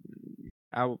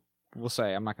 I will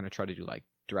say I'm not going to try to do like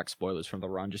direct spoilers from the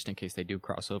run just in case they do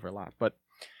cross over a lot, but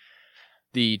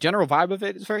the general vibe of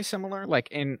it is very similar. Like,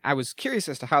 and I was curious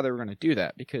as to how they were going to do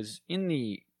that because in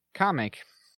the comic,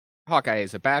 Hawkeye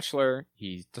is a bachelor.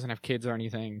 He doesn't have kids or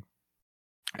anything.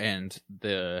 And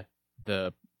the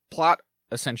plot,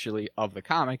 essentially, of the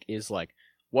comic is like,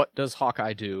 what does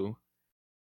Hawkeye do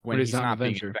when he's not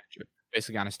being an Avenger?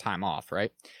 Basically on his time off,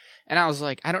 right? And I was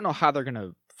like, I don't know how they're going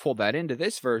to fold that into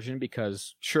this version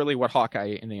because surely what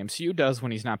Hawkeye in the MCU does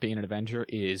when he's not being an Avenger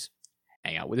is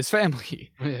hang out with his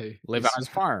family, live on his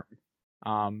farm.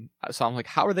 So I'm like,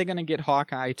 how are they going to get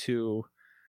Hawkeye to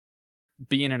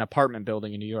be in an apartment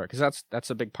building in New York? Because that's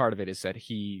a big part of it is that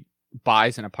he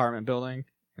buys an apartment building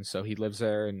and so he lives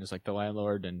there and is like the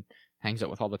landlord and hangs out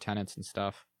with all the tenants and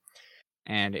stuff.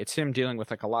 And it's him dealing with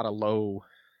like a lot of low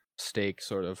stake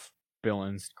sort of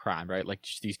villains crime, right? Like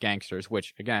just these gangsters,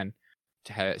 which again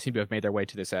seem to have made their way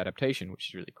to this adaptation, which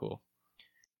is really cool.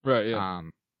 Right, yeah.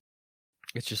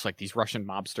 It's just like these Russian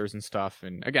mobsters and stuff,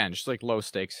 and again, just like low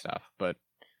stakes stuff. But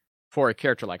for a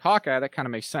character like Hawkeye, that kind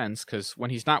of makes sense because when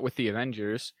he's not with the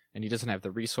Avengers and he doesn't have the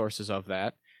resources of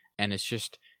that, and it's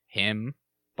just him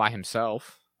by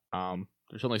himself,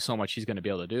 there's only so much he's going to be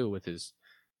able to do with his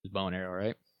bow and arrow,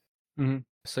 right? Mm-hmm.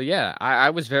 So yeah, I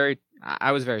was very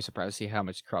surprised to see how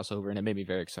much crossover, and it made me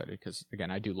very excited because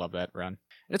again, I do love that run. And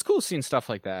it's cool seeing stuff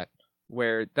like that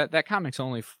where that comic's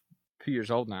only a few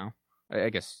years old now. I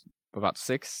guess about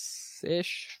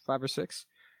 6-ish, 5 or 6.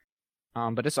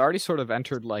 But it's already sort of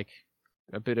entered like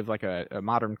a bit of like a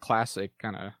modern classic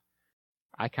kind of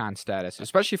icon status,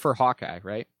 especially for Hawkeye,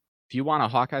 right? If you want a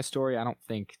Hawkeye story, I don't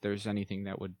think there's anything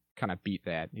that would kind of beat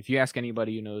that. If you ask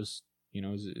anybody who knows,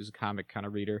 is a comic kind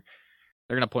of reader,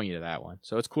 they're gonna point you to that one.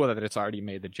 So it's cool that it's already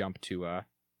made the jump to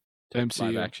MCU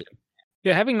live action.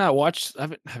 Yeah, having not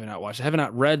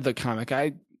read the comic,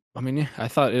 I I mean, yeah, I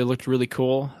thought it looked really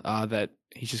cool that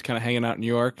he's just kind of hanging out in New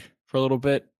York for a little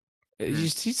bit. Mhm.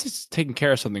 He's just taking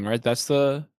care of something, right? That's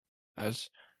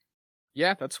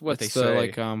Yeah, that's what they that's the say.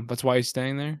 like that's why he's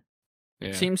staying there. It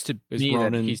Yeah, seems to is me that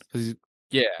Ronan? 'Cause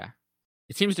yeah.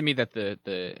 It seems to me that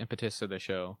the impetus of the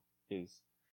show is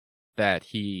that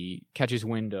he catches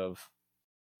wind of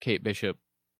Kate Bishop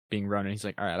being run, and he's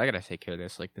like, "All right, I gotta take care of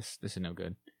this. Like this is no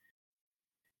good."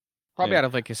 Probably Yeah, out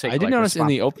of like a sake I of did like notice in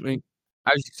the responsibility. opening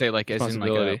I was just say like as in like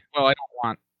a responsibility. well, I don't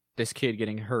want this kid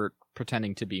getting hurt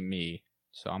pretending to be me,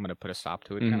 so I'm gonna put a stop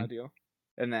to it kind Hmm. of deal.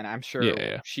 And then I'm Yeah, sure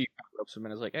yeah. she ropes him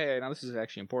and is like, "Hey, now this is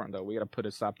actually important though. We gotta put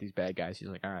a stop to these bad guys." He's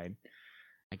like, "All right,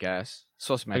 I guess." It's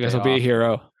supposed to be my I guess day I'll be a off.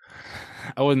 hero.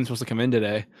 I wasn't supposed to come in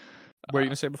today. What are you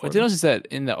gonna say I before did then? notice that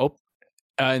in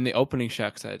the opening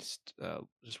shot, 'cause I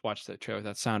just watched that trailer with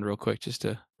that sound real quick just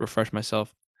to refresh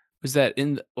myself. Was that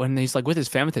when he's like with his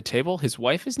family at the table, his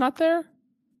wife is not there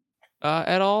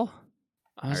at all?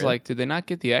 I Oh, was really? like, did they not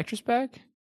get the actress back?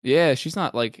 Yeah, she's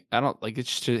not like I don't like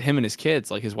it's just him and his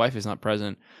kids. Like his wife is not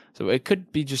present, so it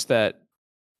could be just that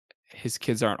his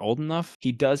kids aren't old enough.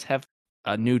 He does have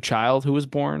a new child who was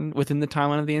born within the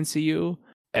timeline of the NCU,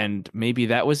 and maybe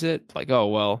that was it. Like, oh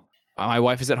well, my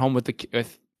wife is at home with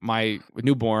with my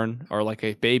newborn or like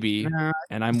a baby, Nah,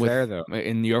 and I'm he's with there though.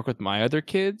 in New York with my other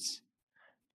kids.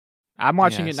 I'm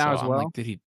watching Yeah, it now so as I'm well. like, did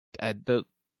he? Add, The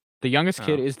the youngest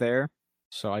kid oh, is there,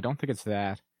 so I don't think it's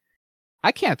that.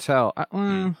 I can't tell.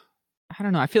 hmm. I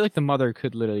don't know. I feel like the mother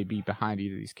could literally be behind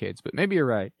either of these kids, but maybe you're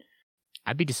right.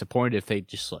 I'd be disappointed if they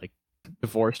just like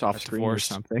divorced off Got screen or divorced.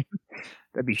 something.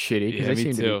 That'd be shitty because Yeah, they me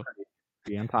seem to be too.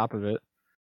 pretty on top of it.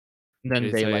 And then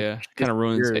It's they like kind of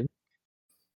ruins it. disappeared,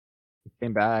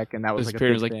 came back, and that was like a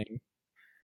Disappeared. Was big like, thing.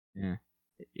 Yeah,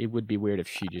 it would be weird if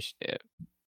she just. yeah,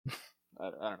 I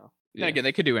don't know. Then yeah. again,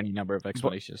 they could do any number of But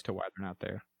explanations as to why they're not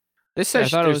there. This yeah, I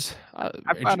says thought it there's. was.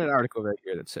 I found an article right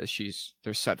here that says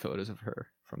there's set photos of her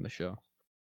from the show.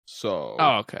 So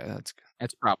Oh, okay, that's good.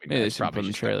 it's probably Maybe they it's should put probably in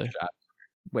the just like trailer. a shot.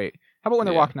 Wait, how about when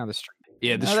they're Yeah, walking down the street?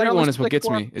 yeah. The No, that street don't one look is what like gets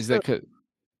more. me. Is that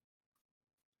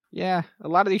Yeah, a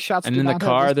lot of these shots and do in the not have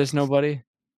car this. there's nobody.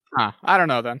 I don't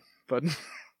know then, but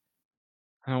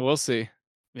We'll see.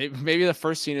 Maybe the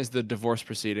first scene is the divorce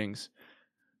proceedings.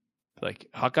 Like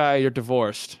Hawkeye, you're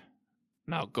divorced.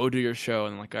 Now go do your show.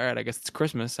 And I'm like, all right, I guess it's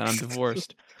Christmas and I'm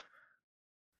divorced.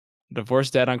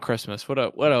 Divorced dad on Christmas. What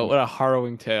a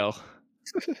harrowing tale.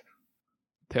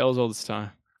 Tale as old as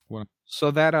time.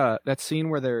 so that scene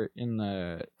where they're in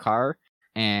the car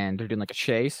and they're doing like a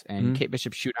chase and Mhm. Kate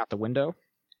Bishop's shooting out the window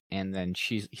and then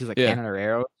he's like Yeah. handing her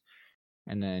arrows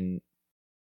and then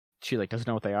she like doesn't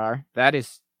know what they are. That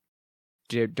is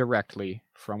directly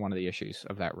from one of the issues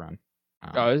of that run.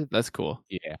 That's cool.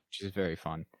 Yeah, which is very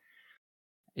fun.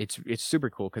 It's super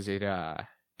cool because it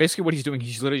basically what he's doing,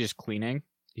 he's literally just cleaning.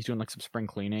 He's doing like some spring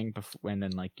cleaning before, and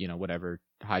then like whatever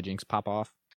hijinks pop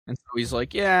off. And so he's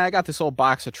like, "Yeah, I got this old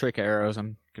box of trick arrows.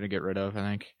 I'm gonna get rid of. I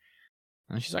think."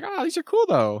 And she's like, "Oh, these are cool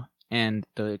though." And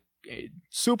the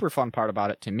super fun part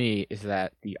about it to me is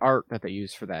that the art that they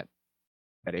use for that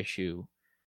issue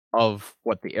of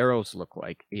what the arrows look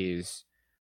like is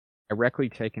directly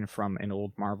taken from an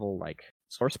old Marvel like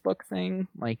source book thing.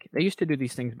 Like they used to do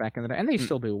these things back in the day, and they Mm.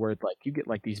 still do. Where like you get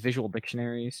like these visual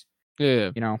dictionaries,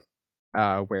 Yeah.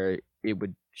 where it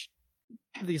would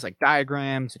have these like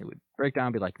diagrams, and it would break down,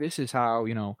 and be like, this is how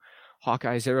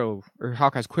Hawkeye's arrow or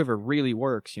Hawkeye's quiver really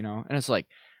works, and it's like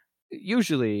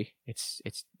usually it's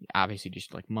obviously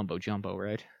just like mumbo jumbo,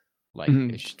 right? Like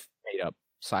Mhm. it's just made up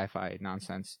sci-fi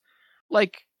nonsense.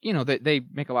 Like they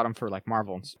make a lot of them for like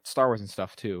Marvel and Star Wars and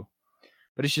stuff too.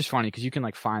 But it's just funny because you can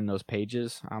like find those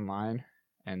pages online,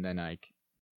 and then like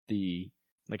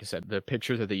I said, the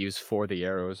pictures that they use for the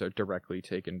arrows are directly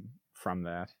taken from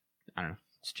that. I don't know.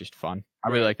 It's just fun. I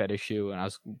really Right. like that issue, and I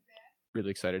was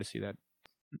really excited to see that.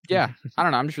 Yeah, I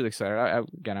don't know. I'm just really excited. I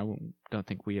don't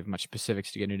think we have much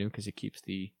specifics to get into because it keeps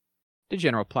the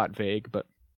general plot vague, but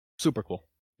super cool.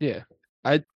 Yeah.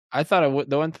 I thought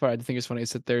the one part I think is funny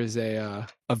is that there's a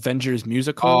Avengers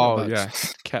musical about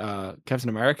Captain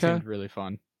America. Seemed really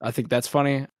fun. I think that's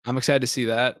funny. I'm excited to see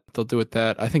that. They'll do with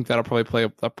that. I think that'll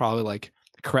probably like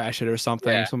crash it or something.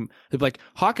 Yeah. They'll be like,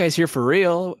 Hawkeye's here for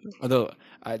real. Although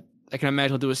I can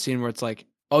imagine he'll do a scene where it's like,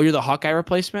 oh, you're the Hawkeye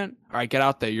replacement? All right, get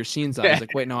out there. Your scene's on. He's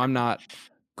like, wait, no, I'm not.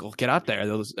 Go get out there.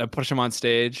 They'll push him on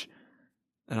stage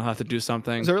and I'll have to do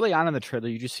something. Because early on in the trailer,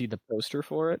 you just see the poster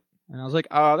for it. And I was like,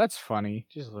 oh, that's funny.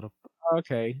 Just a little,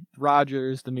 okay.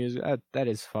 Rogers, the music, that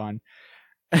is fun.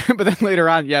 But then later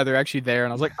on, yeah, they're actually there.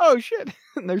 And I was like, oh, shit.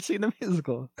 And they're seeing the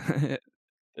musical.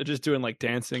 They're just doing like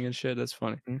dancing and shit. That's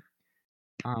funny.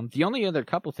 Mm-hmm. The only other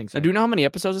couple things. Do you know how many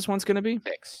episodes this one's gonna be?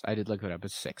 6. I did look it up.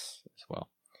 It's 6 as well.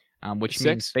 Which 6.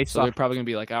 means based so off. They're probably gonna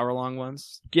be like hour-long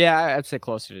ones. Yeah, I'd say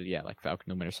closer to like Falcon,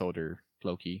 No Winter Soldier,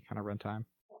 Loki kind of runtime.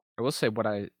 I will say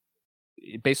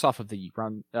based off of the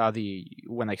run,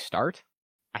 when they start,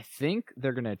 I think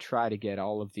they're gonna try to get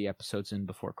all of the episodes in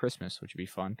before Christmas, which would be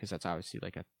fun because that's obviously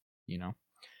like a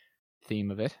theme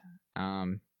of it.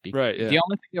 Right. Yeah. The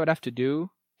only thing they would have to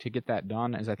do to get that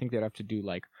done is I think they'd have to do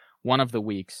like one of the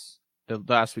weeks. The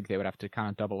last week they would have to kind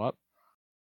of double up.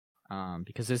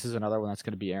 Because this is another one that's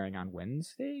going to be airing on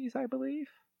Wednesdays, I believe.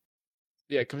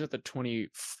 Yeah, it comes out the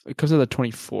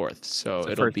 24th, so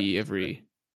it'll be every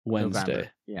Wednesday.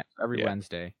 November. Yeah, every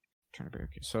Wednesday. Trying to be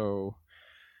okay. So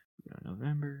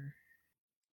November.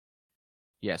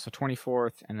 Yeah, so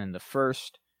 24th, and then the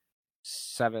 1st,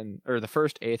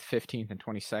 8th, 15th, and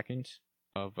 22nd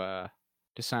of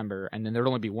December, and then there'd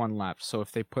only be one left. So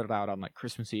if they put it out on like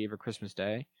Christmas Eve or Christmas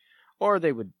Day, or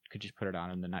they could just put it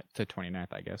on the 29th,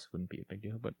 I guess. Wouldn't be a big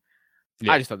deal, but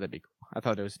I just thought that'd be cool. I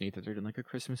thought it was neat that they're doing like a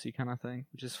Christmassy kind of thing,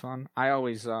 which is fun. I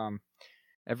always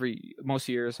most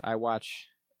years I watch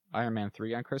Iron Man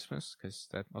 3 on Christmas because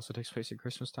that also takes place at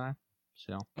Christmas time.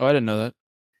 So I didn't know that.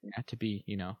 Yeah, to be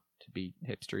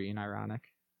hipstery and ironic.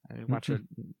 I watch a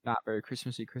not very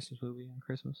Christmassy Christmas movie on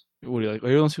Christmas. What do you like? Are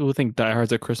you those people who think Die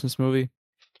Hard's a Christmas movie?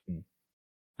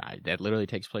 That literally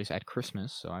takes place at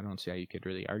Christmas, so I don't see how you could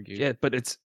really argue. Yeah, but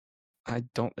I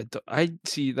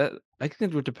see that. I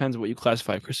think it depends what you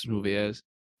classify a Christmas movie as.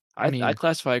 I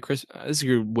classify a Christmas. This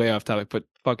is way off topic, but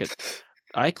fuck it.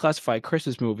 I classify a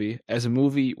Christmas movie as a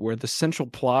movie where the central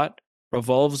plot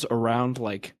revolves around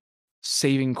like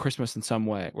saving Christmas in some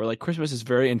way, where like Christmas is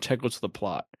very integral to the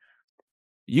plot.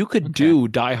 You could do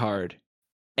Die Hard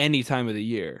any time of the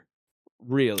year,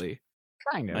 really.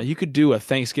 Kind of. You could do a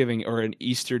Thanksgiving or an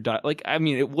Easter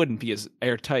it wouldn't be as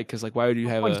airtight because like why would you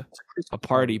have a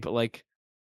party? But like,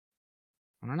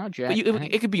 I don't know, Jack.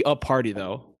 It could be a party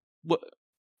though. What?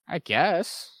 I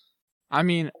guess. I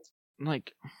mean,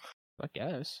 like, I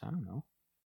guess I don't know.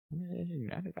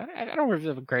 I don't really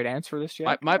have a great answer for this,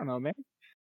 Jack. I don't know, man.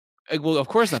 Well, of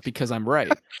course not, because I'm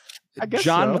right. I guess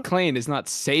John McClane is not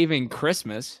saving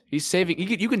Christmas. He's saving.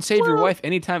 You can save your wife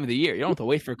any time of the year. You don't have to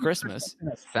wait for Christmas. In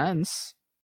a sense,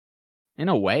 in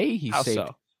a way, he How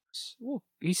saved. So? Well,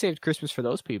 he saved Christmas for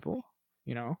those people.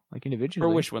 Like individually.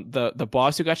 For which one? The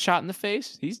boss who got shot in the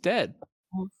face? He's dead.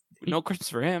 Well, no Christmas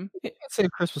for him. You can't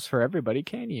save Christmas for everybody,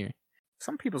 can you?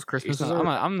 Some people's Christmas. I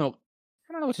don't know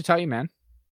what to tell you, man.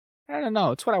 I don't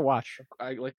know. It's what I watch.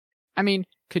 I mean,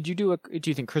 do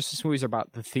you think Christmas movies are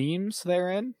about the themes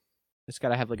they're in? It's got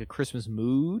to have like a Christmas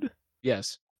mood.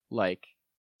 Yes. Like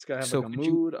it's got to have like a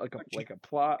mood, like a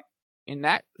plot. In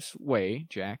that way,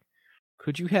 Jack,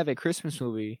 could you have a Christmas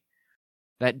movie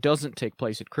that doesn't take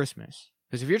place at Christmas?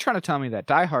 Because if you're trying to tell me that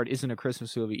Die Hard isn't a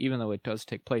Christmas movie, even though it does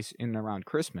take place in and around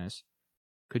Christmas,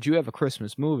 could you have a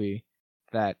Christmas movie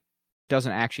that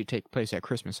doesn't actually take place at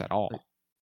Christmas at all?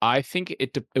 I think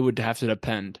it would have to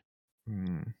depend.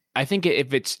 I think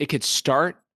it could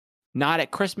start not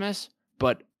at Christmas,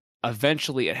 but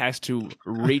eventually it has to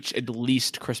reach at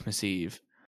least Christmas Eve.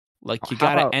 Like you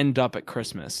gotta end up at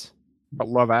Christmas. But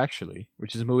Love Actually,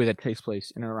 which is a movie that takes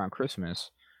place in and around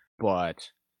Christmas, but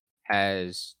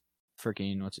has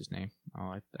freaking what's his name?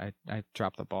 Oh, I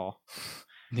dropped the ball.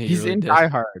 Yeah, he's really in Die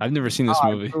Hard. I've never seen this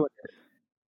movie.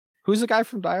 Who's the guy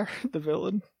from Die Hard? The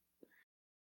villain?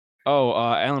 Oh,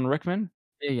 Alan Rickman?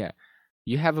 Yeah.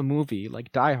 You have a movie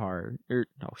like Die Hard,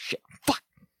 fuck.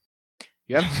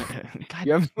 You have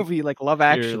a movie like Love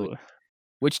Actually,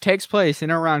 which takes place in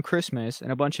and around Christmas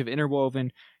and a bunch of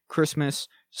interwoven Christmas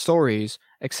stories,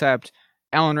 except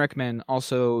Alan Rickman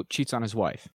also cheats on his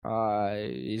wife.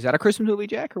 Is that a Christmas movie,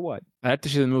 Jack, or what? I have to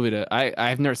see the movie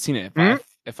I've never seen it.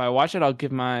 If I watch it, I'll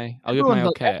give my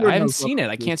okay. I haven't seen it.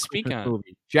 I can't speak on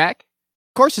it. Jack,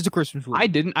 of course it's a Christmas movie. I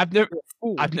didn't.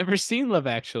 I've never seen Love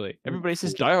Actually. Everybody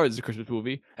says Die Hard is a Christmas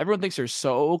movie. Everyone thinks they're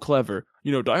so clever.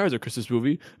 Die Hard's a Christmas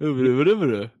movie.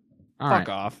 Fuck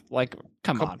off. Like,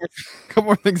 come on. Couple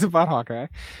more things about Hawkeye.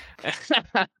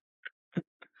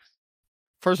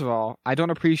 First of all, I don't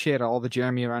appreciate all the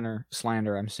Jeremy Renner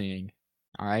slander I'm seeing.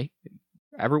 All right?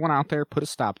 Everyone out there, put a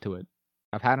stop to it.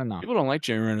 I've had enough. People don't like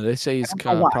Jeremy Renner. They say he's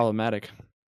kind of problematic.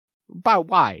 But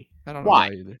why? I don't know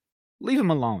why either. Leave him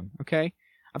alone, okay?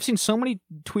 I've seen so many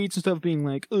tweets and stuff being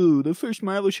like, "Ooh, the first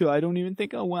Marvel show, I don't even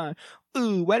think I want.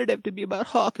 Ooh, why did it have to be about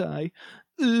Hawkeye?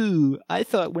 Ooh, I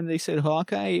thought when they said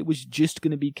Hawkeye, it was just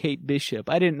going to be Kate Bishop.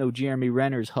 I didn't know Jeremy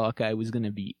Renner's Hawkeye was going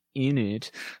to be in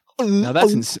it." Now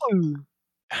that's insane.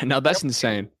 Now that's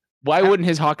insane. Why wouldn't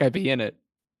his Hawkeye be in it?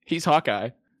 He's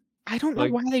Hawkeye. I don't know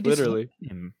why they just literally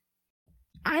him.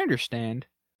 I understand,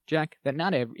 Jack, that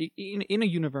not every in a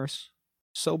universe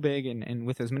so big and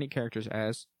with as many characters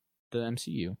as the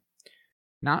MCU,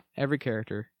 not every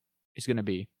character is going to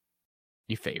be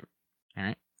your favorite. All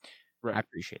right, Right. I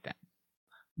appreciate that,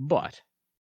 but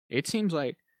it seems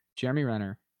like Jeremy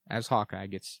Renner as Hawkeye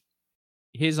gets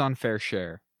his unfair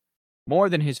share, more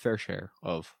than his fair share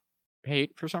of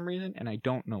hate for some reason, and I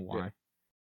don't know why. Yeah.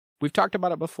 We've talked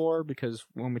about it before because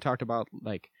when we talked about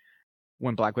like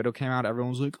when Black Widow came out,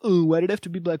 everyone was like, "Oh, why did it have to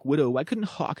be Black Widow? Why couldn't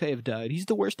Hawkeye have died? He's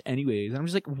the worst anyways." And I'm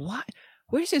just like, "What?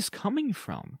 Where is this coming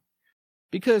from?"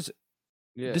 Because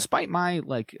despite my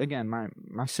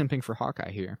my simping for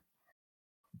Hawkeye here,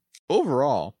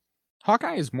 overall,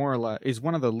 Hawkeye is more or less is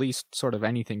one of the least sort of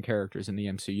anything characters in the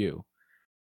MCU.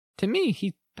 To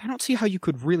me, I don't see how you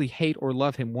could really hate or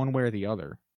love him one way or the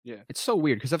other. Yeah. It's so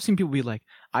weird because I've seen people be like,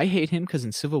 "I hate him because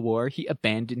in Civil War he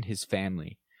abandoned his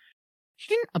family." He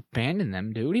didn't abandon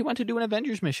them, dude. He went to do an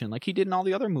Avengers mission like he did in all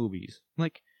the other movies.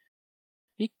 Like,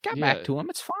 he got back to him.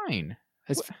 It's fine.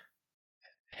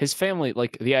 His family,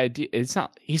 like, the idea, it's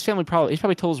not, he's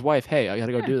probably told his wife, "Hey, I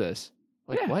gotta go do this."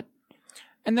 Like, what?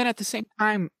 And then at the same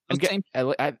time,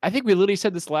 I think we literally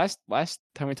said this last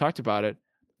time we talked about it,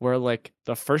 where, like,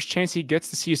 the first chance he gets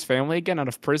to see his family again out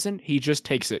of prison, he just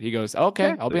takes it. He goes,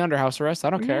 "Okay, I'll be under house arrest. I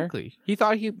don't care." He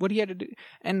thought what he had to do.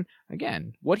 And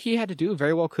again, what he had to do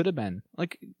very well could have been,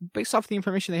 like, based off the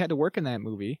information they had to work in that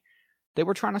movie, they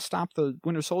were trying to stop the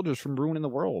Winter Soldiers from ruining the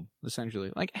world,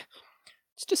 essentially. Like,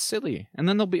 it's just silly. And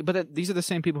then these are the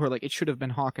same people who are like, it should have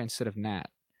been Hawkeye instead of Nat,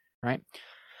 right?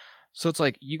 So it's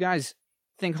like, you guys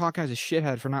think Hawkeye's a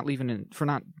shithead for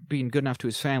not being good enough to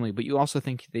his family, but you also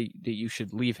think that you should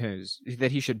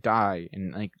that he should die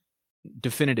and, like,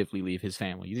 definitively leave his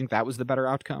family. You think that was the better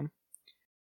outcome?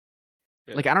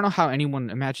 Yeah. Like, I don't know how anyone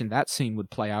imagined that scene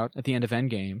would play out at the end of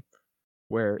Endgame,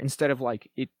 where instead of, like,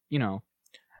 it,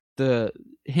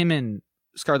 him and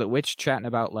Scarlet Witch chatting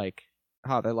about, like,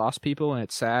 how they lost people and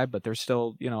it's sad, but they're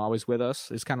still, always with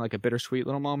us. It's kind of like a bittersweet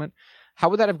little moment. How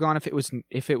would that have gone if it was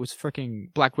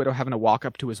freaking Black Widow having to walk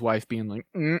up to his wife being like,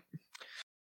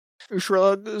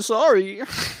 shrug, sorry.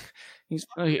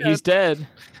 He's dead.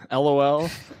 LOL.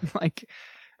 Like,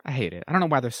 I hate it. I don't know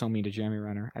why they're so mean to Jeremy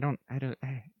Renner.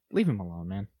 Leave him alone,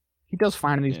 man. He does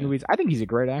fine in these movies. I think he's a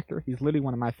great actor. He's literally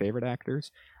one of my favorite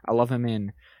actors. I love him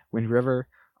in Wind River.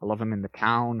 I love him in The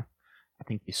Town. I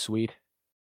think he's sweet.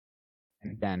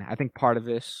 And again, I think part of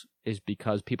this is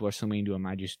because people are so mean to him.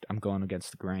 I'm going against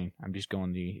the grain. I'm just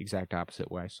going the exact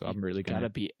opposite way. So I'm really going to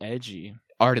be edgy,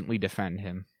 ardently defend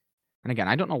him. And again,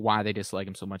 I don't know why they dislike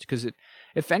him so much, because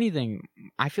if anything,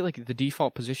 I feel like the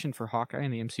default position for Hawkeye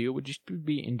in the MCU would just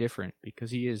be indifferent,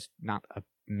 because he is not a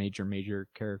major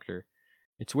character.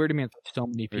 It's weird to me that so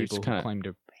many people who claim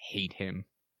to hate him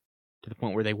to the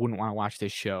point where they wouldn't want to watch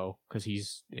this show because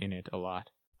he's in it a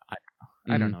lot.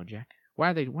 I don't know, Jack. Why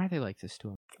are they like this to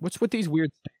him? What's with these weird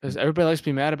things? Because everybody likes to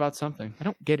be mad about something. I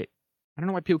don't get it. I don't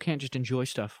know why people can't just enjoy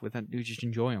stuff without just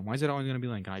enjoy them. Why is it always going to be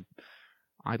like,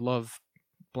 I love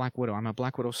Black Widow. I'm a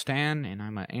Black Widow stan, and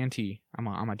I'm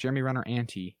a Jeremy Renner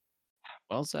anti.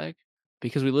 Well, Zach,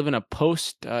 because we live in a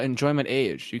post-enjoyment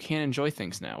age. You can't enjoy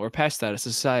things now. We're past that as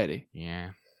a society.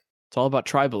 Yeah. It's all about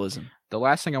tribalism. The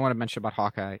last thing I want to mention about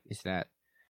Hawkeye is that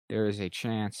there is a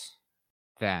chance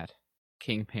that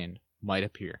Kingpin might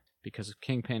appear. Because if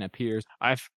Kingpin appears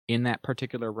in that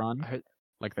particular run,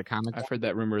 like the comic, I've heard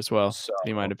that rumor as well. So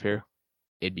he might appear.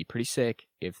 It'd be pretty sick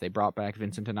if they brought back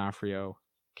Vincent D'Onofrio,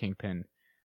 Kingpin,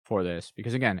 for this.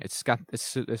 Because again, it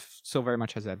still very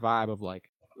much has that vibe of, like,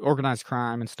 organized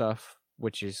crime and stuff,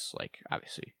 which is, like,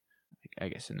 obviously, I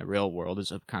guess in the real world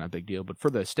is a kind of big deal. But for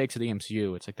the stakes of the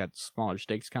MCU, it's like that smaller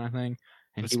stakes kind of thing.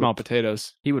 And small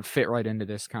potatoes. He would fit right into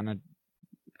this kind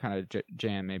of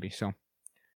jam, maybe. So.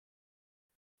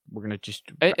 We're gonna just.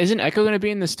 Isn't Echo gonna be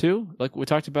in this too? Like we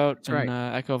talked about in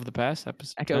Echo of the Past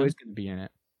episode. Echo is gonna be in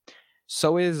it.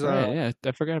 So is I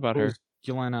forgot about her.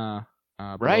 Yelena.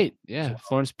 Right. Yeah.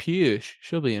 Florence Pugh.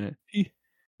 She'll be in it.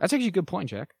 That's actually a good point,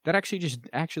 Jack. That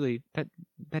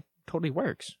that totally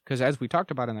works, because as we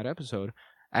talked about in that episode,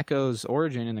 Echo's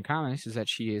origin in the comics is that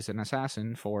she is an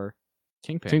assassin for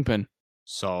Kingpin.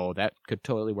 So that could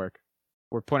totally work.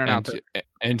 We're pointing out that,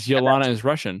 and Yelena is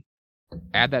Russian.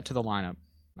 Add that to the lineup.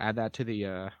 Add that to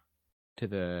the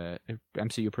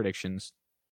MCU predictions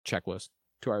checklist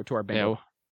to our bingo.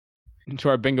 Yeah, to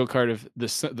our bingo card of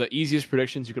the easiest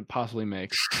predictions you could possibly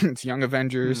make. It's Young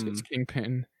Avengers. It's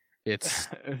Kingpin. It's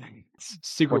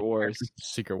Secret Wars.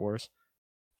 Secret Wars.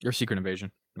 Or Secret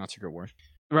Invasion, not Secret Wars.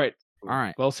 Right. All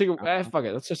right. Well, fuck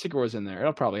it. Let's just Secret Wars in there.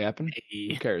 It'll probably happen.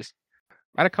 Who cares?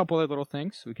 I had a couple of little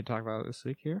things we could talk about this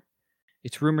week here.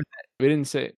 It's rumored that we didn't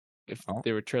say. If Oh,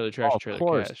 they were trailer trash, oh, or of trailer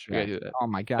course. cash, we Yeah. gotta do that. Oh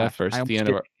my That gosh. first I at the almost end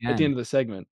did of it at the again. end of the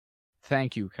segment.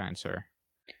 Thank you, kind sir.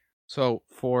 So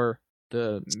for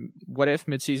the What If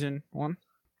mid-season one,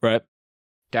 Right.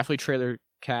 definitely trailer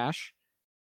cash.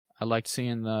 I liked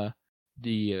seeing the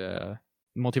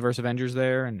Multiverse Avengers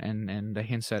there and the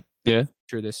hints at Yeah.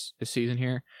 through this season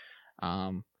here.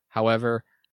 However,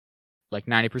 like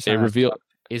 90% They of that reveal stuff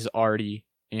is already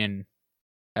in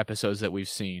episodes that we've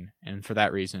seen, and for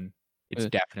that reason, it's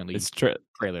definitely it's trailer.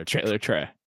 trailer trash.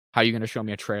 How are you going to show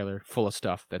me a trailer full of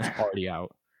stuff that's already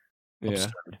out? Yeah.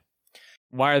 Absurd.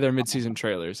 Why are there mid-season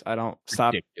trailers? I don't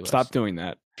Ridiculous. stop doing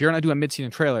that. If you're gonna do a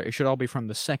mid-season trailer, it should all be from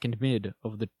the second mid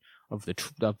of the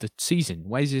season.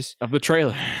 Why is this? Of the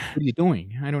trailer. What are you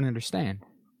doing? I don't understand.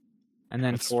 And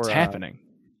then What's happening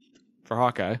for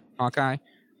Hawkeye? Hawkeye,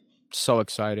 so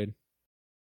excited.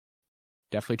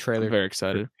 Definitely trailer. I'm very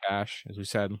excited. Cash, as we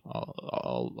said,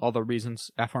 all the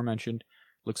reasons aforementioned.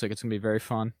 Looks like it's gonna be very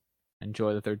fun.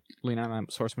 Enjoy that they're leaning on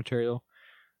that source material.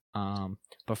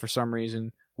 But for some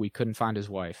reason, we couldn't find his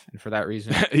wife, and for that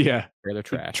reason, Yeah, trailer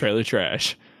trash. Trailer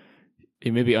trash.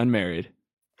 He may be unmarried.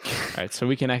 All right, so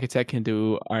we can tech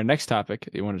into our next topic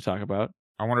that you want to talk about.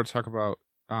 I wanted to talk about.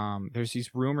 There's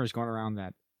these rumors going around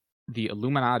that the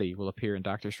Illuminati will appear in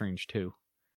Doctor Strange 2.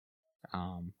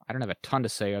 I don't have a ton to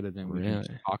say other than we can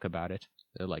just talk about it.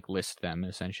 They like list them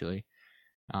essentially.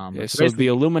 So the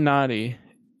Illuminati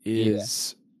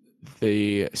is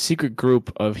the secret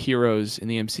group of heroes in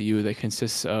the MCU that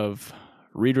consists of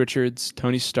Reed Richards,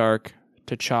 Tony Stark,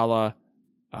 T'Challa,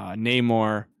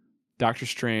 Namor, Doctor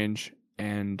Strange,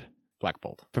 and Black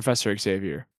Bolt, Professor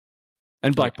Xavier,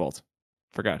 and Black Bolt.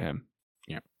 Forgot him.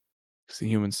 Yeah, because the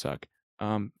humans suck.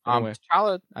 Anyway.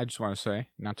 T'Challa, I just want to say,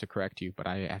 not to correct you, but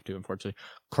I have to unfortunately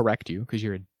correct you because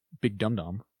you're a big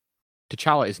dum-dum.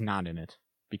 T'Challa is not in it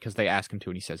because they ask him to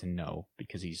and he says no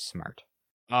because he's smart.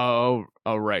 Oh,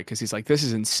 right, because he's like, this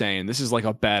is insane. This is like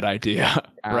a bad idea.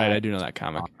 Right, I do know that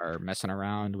comic. Or messing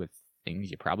around with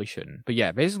things you probably shouldn't. But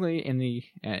yeah, basically in the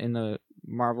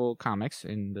Marvel comics,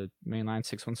 in the mainline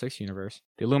 616 universe,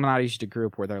 the Illuminati is just a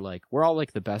group where they're like, we're all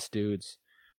like the best dudes.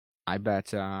 I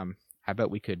bet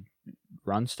we could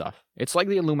run stuff. It's like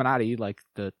the Illuminati, like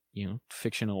the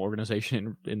fictional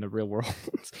organization in the real world,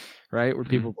 right? Where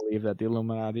people believe that the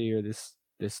Illuminati or this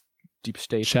deep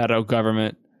state shadow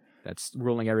government that's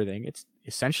ruling everything. It's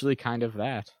essentially kind of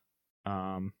that.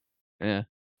 Yeah.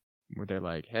 Where they're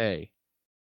like, hey,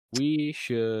 we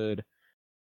should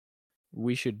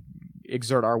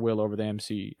exert our will over the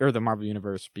MC or the Marvel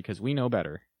universe because we know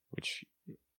better, which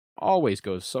always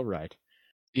goes so right.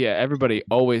 Yeah, everybody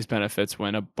always benefits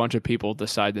when a bunch of people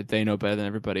decide that they know better than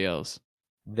everybody else.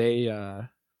 They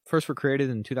first were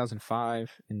created in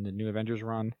 2005 in the New Avengers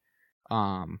run,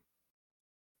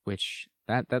 which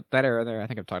that era there, I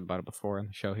think I've talked about it before on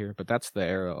the show here, but that's the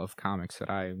era of comics that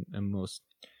I am most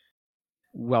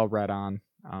well read on,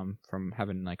 from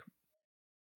having like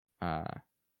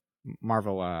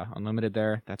Marvel Unlimited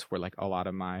there. That's where like a lot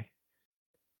of my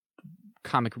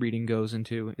comic reading goes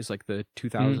into, is like the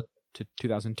 2000 to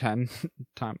 2010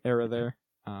 time era there.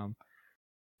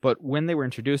 But when they were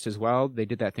introduced as well, they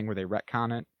did that thing where they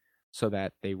retcon it so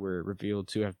that they were revealed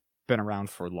to have been around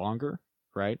for longer,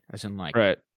 right? As in like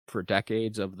for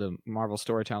decades of the Marvel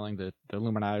storytelling, the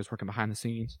Illuminati is working behind the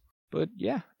scenes. But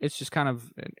yeah, it's just kind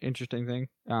of an interesting thing.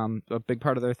 A big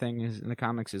part of their thing is in the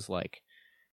comics is like,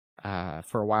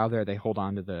 for a while there, they hold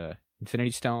on to the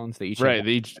Infinity Stones. They each they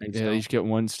each get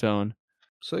one stone.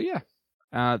 So yeah,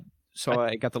 so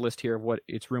I got the list here of what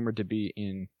it's rumored to be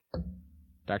in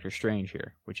Doctor Strange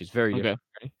here, which is very different.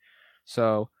 Right?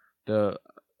 So the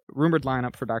rumored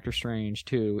lineup for Doctor Strange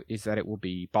 2 is that it will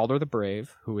be Baldur the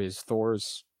Brave, who is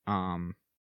Thor's half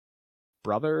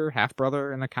brother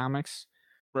in the comics.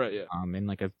 Right, yeah. And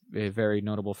like a very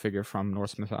notable figure from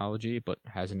Norse mythology, but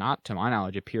has not, to my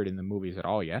knowledge, appeared in the movies at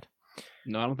all yet.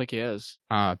 No, I don't think he has.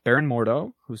 Baron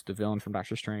Mordo, who's the villain from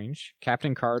Doctor Strange.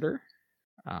 Captain Carter,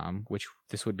 which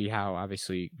this would be how,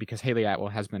 obviously, because Haley Atwell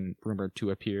has been rumored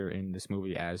to appear in this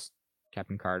movie as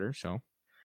Captain Carter, so.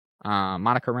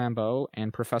 Monica Rambeau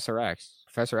and Professor X.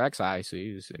 Professor X, obviously,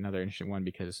 is another interesting one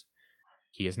because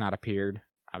he has not appeared,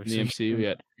 obviously, in the MCU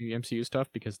yet. The MCU stuff,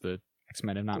 because the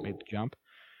X-Men have not made the jump.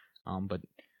 But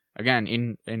again,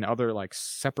 in other like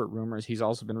separate rumors, he's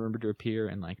also been rumored to appear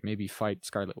and like maybe fight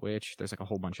Scarlet Witch. There's like a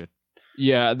whole bunch of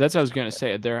that's what I was gonna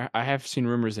say. I have seen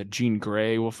rumors that Jean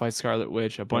Grey will fight Scarlet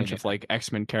Witch. A bunch of like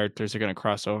X-Men characters are gonna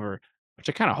cross over, which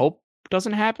I kind of hope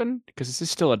doesn't happen because this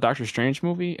is still a Doctor Strange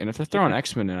movie, and if they're throwing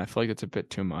X-Men in, I feel like it's a bit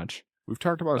too much. We've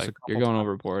talked about like, you're going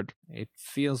overboard. It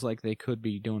feels like they could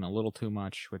be doing a little too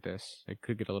much with this. It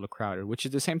could get a little crowded, which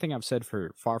is the same thing I've said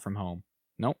for Far From Home.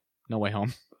 Nope. No Way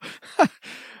Home.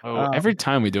 Oh, every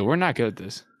time we do, we're not good at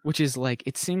this. Which is like,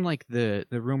 it seemed like the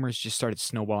rumors just started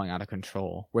snowballing out of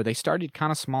control, where they started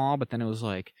kind of small, but then it was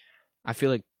like, I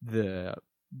feel like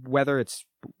whether it's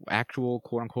actual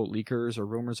quote unquote leakers or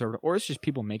rumors or it's just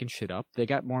people making shit up, they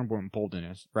got more and more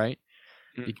emboldened, right?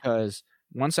 Because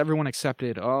once everyone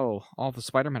accepted, oh, all the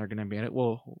Spider-Men are going to be in it,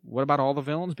 well, what about all the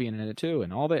villains being in it too?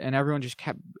 And and everyone just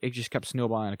kept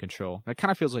snowballing out of control. That kind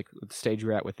of feels like the stage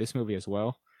we're at with this movie as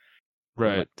well.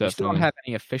 Right, Like, we still don't definitely. have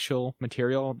any official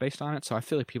material based on it, so I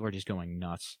feel like people are just going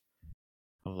nuts.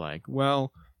 Of like,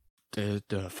 well, the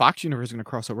Fox universe is going to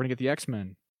cross over. We're going to get the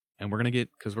X-Men, and we're going to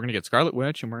get Scarlet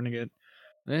Witch, and we're going to get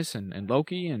this and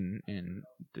Loki, and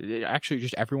actually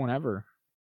just everyone ever.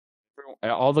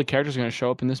 All the characters are going to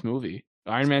show up in this movie.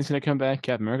 Iron Man's going to come back.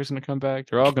 Captain America's going to come back.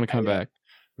 They're all going to come back.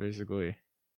 Basically.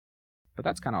 But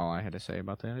that's kind of all I had to say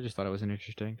about that. I just thought it was an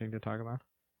interesting thing to talk about.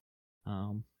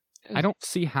 I don't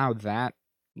see how that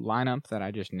lineup that I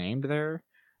just named there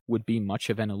would be much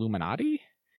of an Illuminati.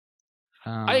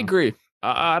 I agree.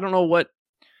 I don't know what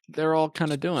they're all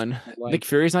kind of doing. Like, Nick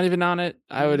Fury's not even on it.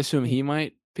 I would assume he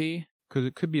might be. Because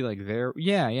it could be like there.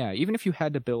 Yeah. Even if you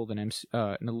had to build an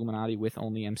Illuminati with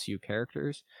only MCU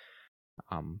characters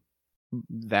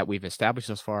that we've established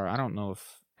thus far, I don't know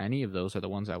if any of those are the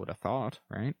ones I would have thought,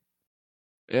 right?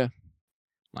 Yeah.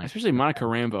 Like, especially Monica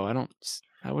Rambeau.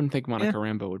 I wouldn't think Monica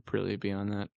Rambeau would really be on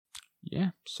that. Yeah,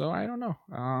 so I don't know.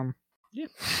 Yeah,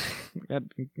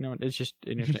 it's just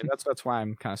interesting. that's why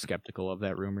I'm kind of skeptical of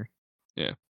that rumor.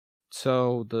 Yeah.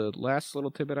 So the last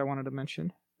little tidbit I wanted to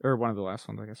mention, or one of the last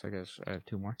ones, I guess I have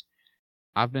two more.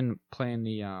 I've been playing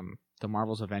the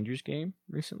Marvel's Avengers game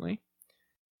recently,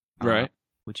 right?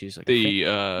 Which is like the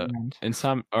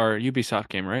Ubisoft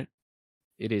game, right?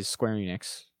 It is Square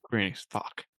Enix.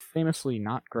 Fuck. Famously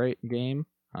not great game.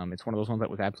 It's one of those ones that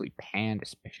was absolutely panned,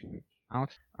 especially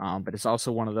out. But it's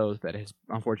also one of those that has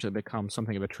unfortunately become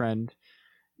something of a trend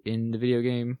in the video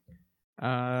game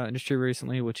industry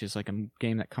recently, which is like a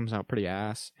game that comes out pretty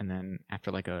ass, and then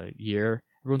after like a year,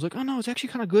 everyone's like, "Oh no, it's actually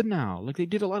kind of good now. Like they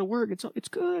did a lot of work. It's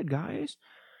good, guys.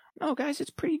 No, guys, it's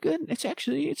pretty good. It's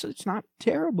actually it's not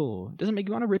terrible. It doesn't make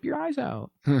you want to rip your eyes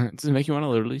out. It doesn't make you want to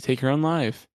literally take your own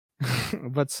life."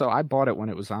 But so I bought it when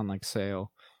it was on like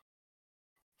sale.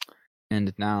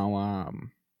 And now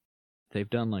they've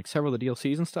done like several of the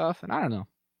DLCs and stuff, and I don't know.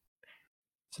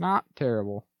 It's not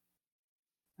terrible.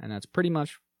 And that's pretty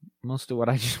much most of what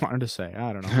I just wanted to say.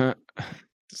 I don't know.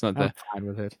 It's not that. I'm fine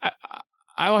with it.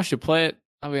 I watched you play it,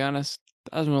 I'll be honest.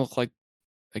 That doesn't look like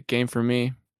a game for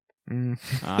me.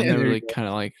 I never really kind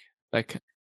of like that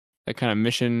kind of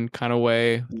mission kind of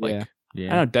way. Like, I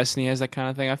know Destiny has that kind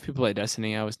of thing. I've people play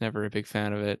Destiny. I was never a big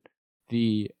fan of it.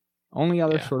 The only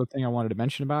other sort of thing I wanted to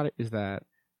mention about it is that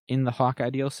in the Hawkeye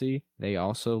DLC, they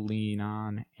also lean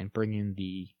on and bring in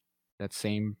that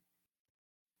same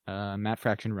Matt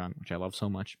Fraction run, which I love so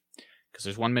much. Because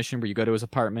there's one mission where you go to his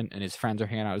apartment and his friends are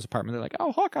hanging out at his apartment. They're like,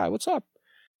 "Oh, Hawkeye, what's up?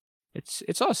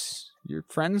 It's us, your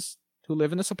friends who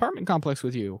live in this apartment complex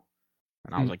with you."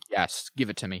 And I was like, "Yes, give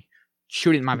it to me.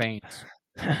 Shoot it in my veins."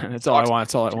 That's all I want.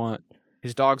 That's all I want.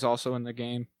 His dog's also in the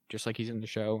game, just like he's in the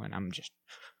show, and I'm just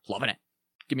loving it.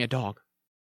 Give me a dog.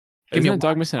 Isn't that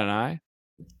dog missing an eye?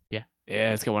 Yeah.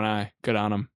 Yeah, it's got one eye. Good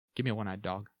on him. Give me a one-eyed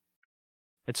dog.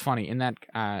 It's funny, in that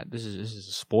this is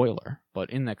a spoiler, but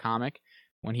in the comic,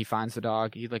 when he finds the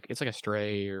dog, it's like a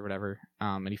stray or whatever,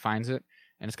 and he finds it,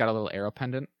 and it's got a little arrow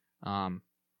pendant,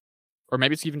 or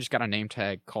maybe it's even just got a name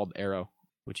tag called Arrow,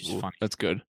 which is funny. That's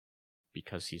good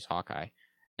because he's Hawkeye,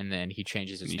 and then he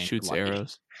changes his name. He shoots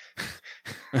arrows.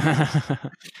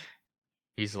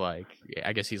 He's like,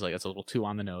 I guess he's like, that's a little too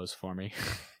on the nose for me.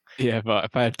 Yeah,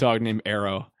 if I had a dog named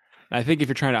Arrow, I think if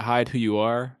you're trying to hide who you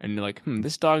are, and you're like,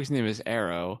 this dog's name is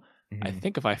Arrow, I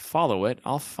think if I follow it,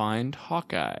 I'll find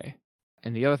Hawkeye.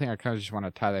 And the other thing I kind of just want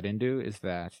to tie that into is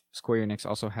that Square Enix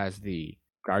also has the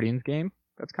Guardians game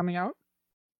that's coming out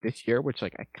this year, which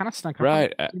like I kind of snuck up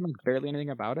right. on, like, barely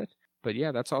anything about it. But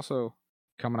yeah, that's also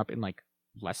coming up in like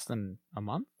less than a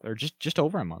month, or just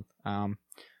over a month.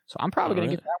 So I'm probably going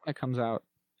to get that when it comes out,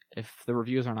 if the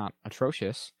reviews are not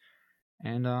atrocious.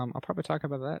 And I'll probably talk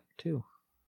about that too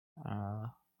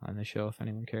on the show if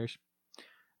anyone cares.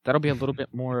 That'll be a little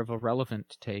bit more of a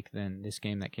relevant take than this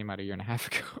game that came out a year and a half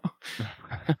ago.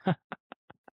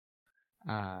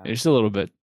 Just a little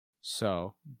bit.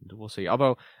 So we'll see.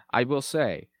 Although I will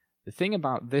say, the thing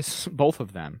about both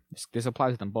of them, this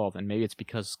applies to them both, and maybe it's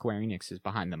because Square Enix is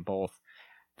behind them both.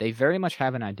 They very much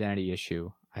have an identity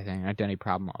issue. I think an identity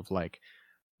problem of like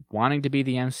wanting to be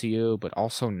the MCU, but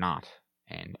also not.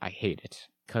 And I hate it.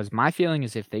 Because my feeling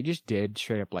is if they just did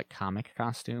straight up like comic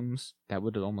costumes, that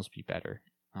would almost be better.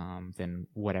 than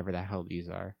whatever the hell these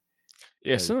are.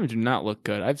 Yeah, some of them do not look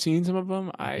good. I've seen some of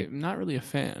them. I'm not really a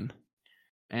fan.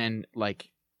 And like,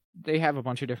 they have a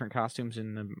bunch of different costumes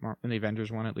in the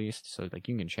Avengers one, at least. So like,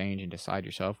 you can change and decide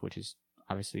yourself, which is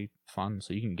obviously fun.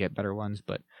 So you can get better ones.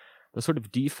 But the sort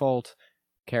of default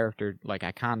character, like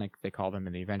iconic, they call them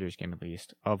in the Avengers game at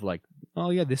least, of like, oh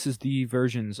yeah, this is the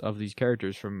versions of these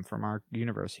characters from our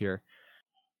universe here.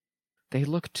 They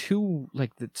look too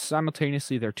like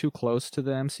simultaneously they're too close to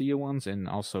the MCU ones and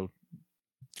also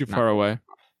too far away.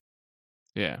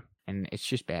 Yeah. And it's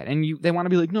just bad. And they want to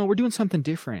be like, no, we're doing something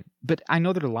different. But I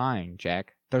know they're lying,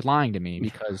 Jack. They're lying to me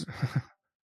because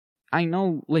I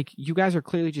know, like, you guys are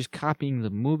clearly just copying the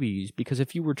movies, because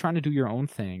if you were trying to do your own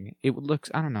thing, it would look,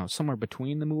 I don't know, somewhere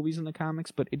between the movies and the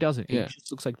comics, but it doesn't. Yeah. It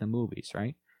just looks like the movies,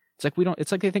 right? It's like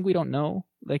it's like they think we don't know.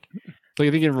 Like I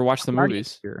think you ever watched the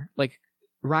movies. Here. Like,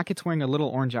 Rocket's wearing a little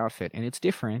orange outfit, and it's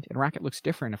different, and Rocket looks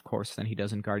different, of course, than he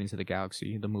does in Guardians of the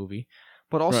Galaxy, the movie.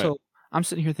 But also, right. I'm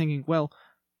sitting here thinking, well,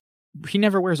 he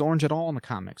never wears orange at all in the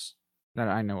comics that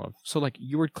I know of. So, like,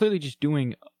 you were clearly just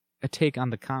doing a take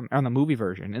on the movie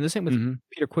version. And the same with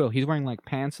Peter Quill. He's wearing, like,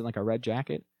 pants and, like, a red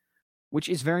jacket, which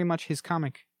is very much his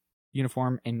comic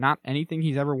uniform and not anything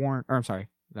he's ever worn. Or, I'm sorry,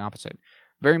 the opposite.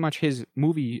 Very much his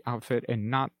movie outfit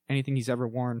and not anything he's ever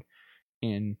worn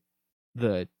in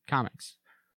the comics.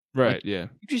 Right, like, yeah.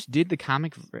 You just did the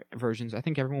comic versions. I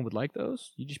think everyone would like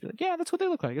those. You'd just be like, yeah, that's what they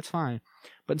look like. It's fine.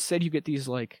 But instead you get these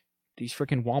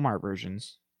freaking Walmart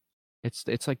versions.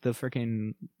 It's like the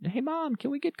freaking, hey mom,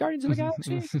 can we get Guardians of the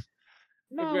Galaxy?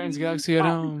 No, Guardians of the Galaxy at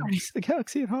home. Guardians of the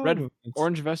Galaxy at home. Red,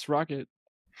 orange vest Rocket.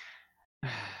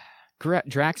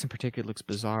 Drax in particular looks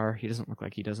bizarre. He doesn't look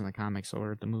like he does in the comics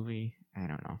or the movie. I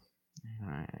don't know.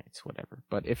 It's whatever.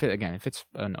 But if it's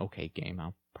an okay game,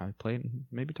 I'll probably play it and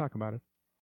maybe talk about it.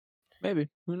 Maybe.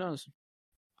 Who knows?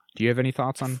 Do you have any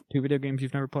thoughts on 2 video games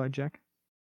you've never played, Jack?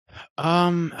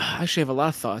 I actually have a lot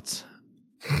of thoughts.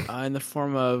 In the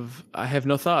form of, I have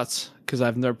no thoughts because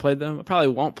I've never played them. I probably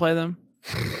won't play them.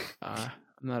 I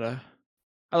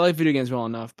like video games well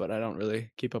enough, but I don't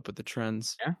really keep up with the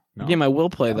trends. Yeah. No. The game I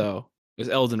will play though is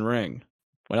Elden Ring.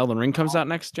 When Elden Ring comes out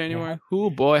next January,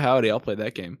 boy howdy, I'll play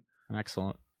that game.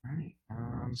 Excellent. All right.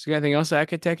 So you got anything else I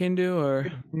could tech into, or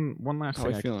one last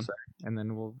thing I can say, and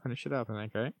then we'll finish it up, I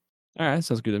think, right? All right,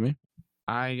 sounds good to me.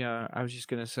 I was just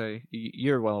gonna say,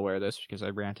 you're well aware of this because I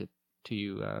rant it to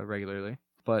you regularly,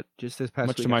 but just this past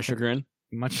week, much to my chagrin,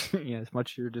 much to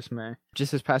your dismay.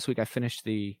 Just this past week, I finished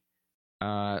the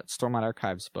Stormlight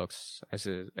Archives books, as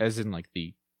in like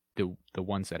the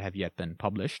ones that have yet been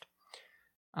published.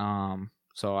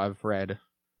 So I've read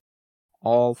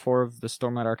all 4 of the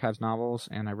Stormlight Archives novels,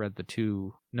 and I read the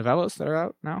 2 novellas that are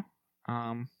out now.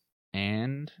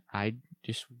 And I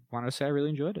just want to say I really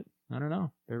enjoyed it. I don't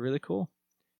know, they're really cool.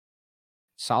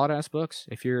 Solid ass books.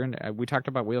 If you're in, we talked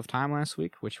about Wheel of Time last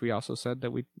week, which we also said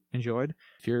that we enjoyed.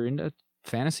 If you're into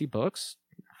fantasy books,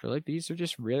 I feel like these are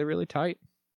just really, really tight.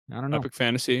 I don't know. Epic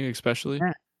fantasy, especially.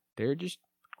 Yeah, they're just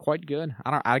quite good.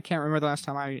 I can't remember the last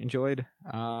time I enjoyed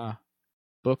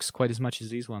books quite as much as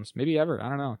these ones. Maybe ever. I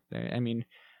don't know. I mean,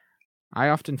 I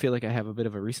often feel like I have a bit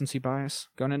of a recency bias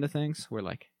going into things, where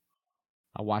like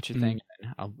I'll watch a thing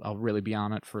and I'll really be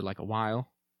on it for like a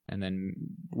while, and then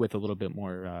with a little bit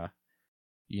more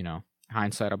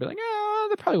hindsight, I'll be like,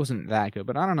 that probably wasn't that good,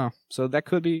 but I don't know. So that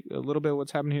could be a little bit of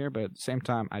what's happened here, but at the same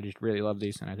time, I just really love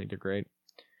these, and I think they're great.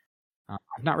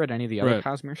 I've not read any of the other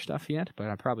Cosmere stuff yet, but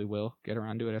I probably will get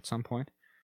around to it at some point.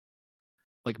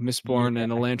 Like Mistborn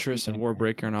and Elantris and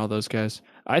Warbreaker and all those guys.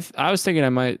 I was thinking I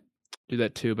might do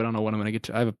that too, but I don't know when I'm going to get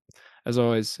to. I have, as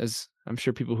always, as I'm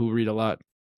sure people who read a lot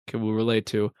will relate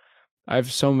to, I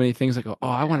have so many things I go,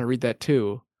 I want to read that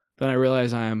too. Then I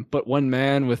realize I am but one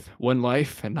man with one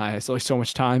life, and I have only so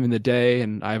much time in the day,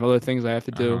 and I have other things I have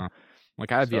to do.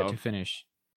 Like, I have yet to finish.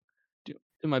 Do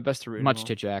my best to read. Much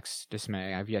to Jack's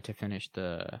dismay, I've yet to finish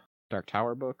the Dark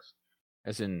Tower books.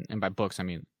 And by books, I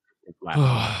mean the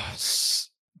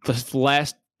last book.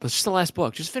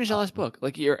 Just finish the last book.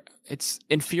 Like, it's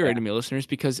infuriating to me, listeners,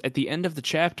 because at the end of the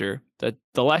chapter, the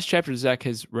last chapter Zach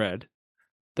has read,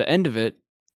 the end of it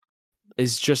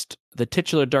is just the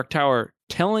titular Dark Tower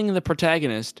telling the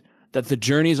protagonist that the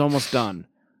journey is almost done.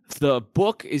 The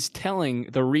book is telling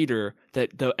the reader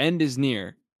that the end is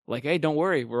near. Like, hey, don't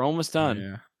worry, we're almost done.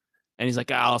 Yeah. And he's like,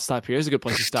 I'll stop here. It's a good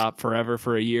place to stop forever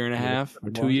for a year and a half or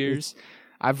 2 years.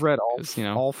 I've read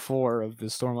all 4 of the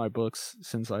Stormlight books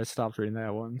since I stopped reading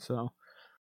that one. So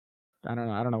I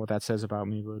don't know what that says about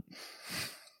me, but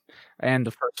and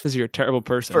the first, because you're a terrible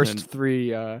person. First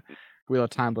 3 Wheel of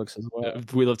Time books as well.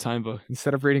 Wheel of Time book.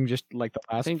 Instead of reading just like the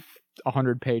last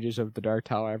 100 pages of the Dark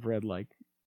Tower, I've read like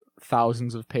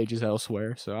thousands of pages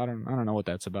elsewhere. So I don't know what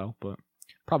that's about, but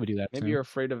probably do that. Maybe soon. you're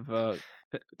afraid of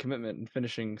commitment and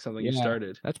finishing something you Yeah,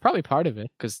 started. that's probably part of it.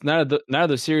 Because none of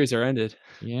the series are ended.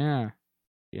 Yeah,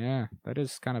 that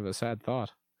is kind of a sad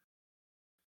thought.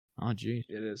 Oh, geez.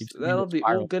 It is. Keeps me in the We'll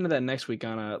spiral. get into that next week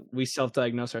on we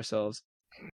self-diagnose ourselves.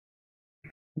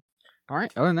 All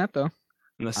right. Other than that, though,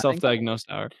 And the I think- self-diagnosed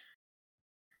hour.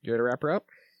 you ready to wrap her up?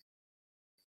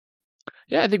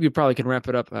 Yeah, I think we probably can wrap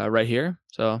it up right here.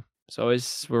 So, as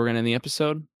always, we're going to end the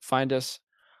episode. Find us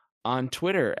on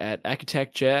Twitter at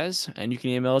AcatechJazz, and you can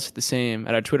email us at the same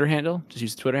at our Twitter handle. Just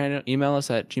use the Twitter handle. Email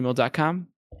us at gmail.com.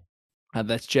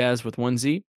 That's jazz with 1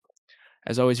 Z.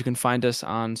 As always, you can find us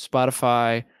on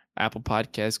Spotify, Apple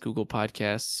Podcasts, Google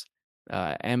Podcasts,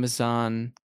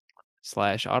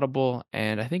 Amazon/Audible,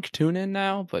 and I think TuneIn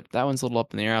now, but that one's a little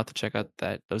up in the air. I'll have to check out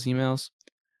those emails.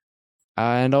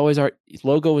 And always, our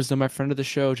logo is done by friend of the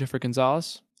show, Jeffrey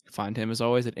Gonzalez. Find him, as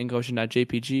always, at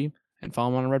inkocean.jpg and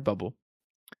follow him on Redbubble.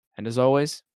 And as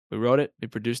always, we wrote it, we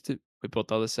produced it, we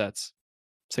built all the sets.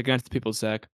 Say goodnight to the people,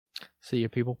 Zach. See you,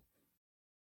 people.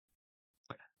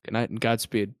 Good night and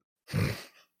Godspeed.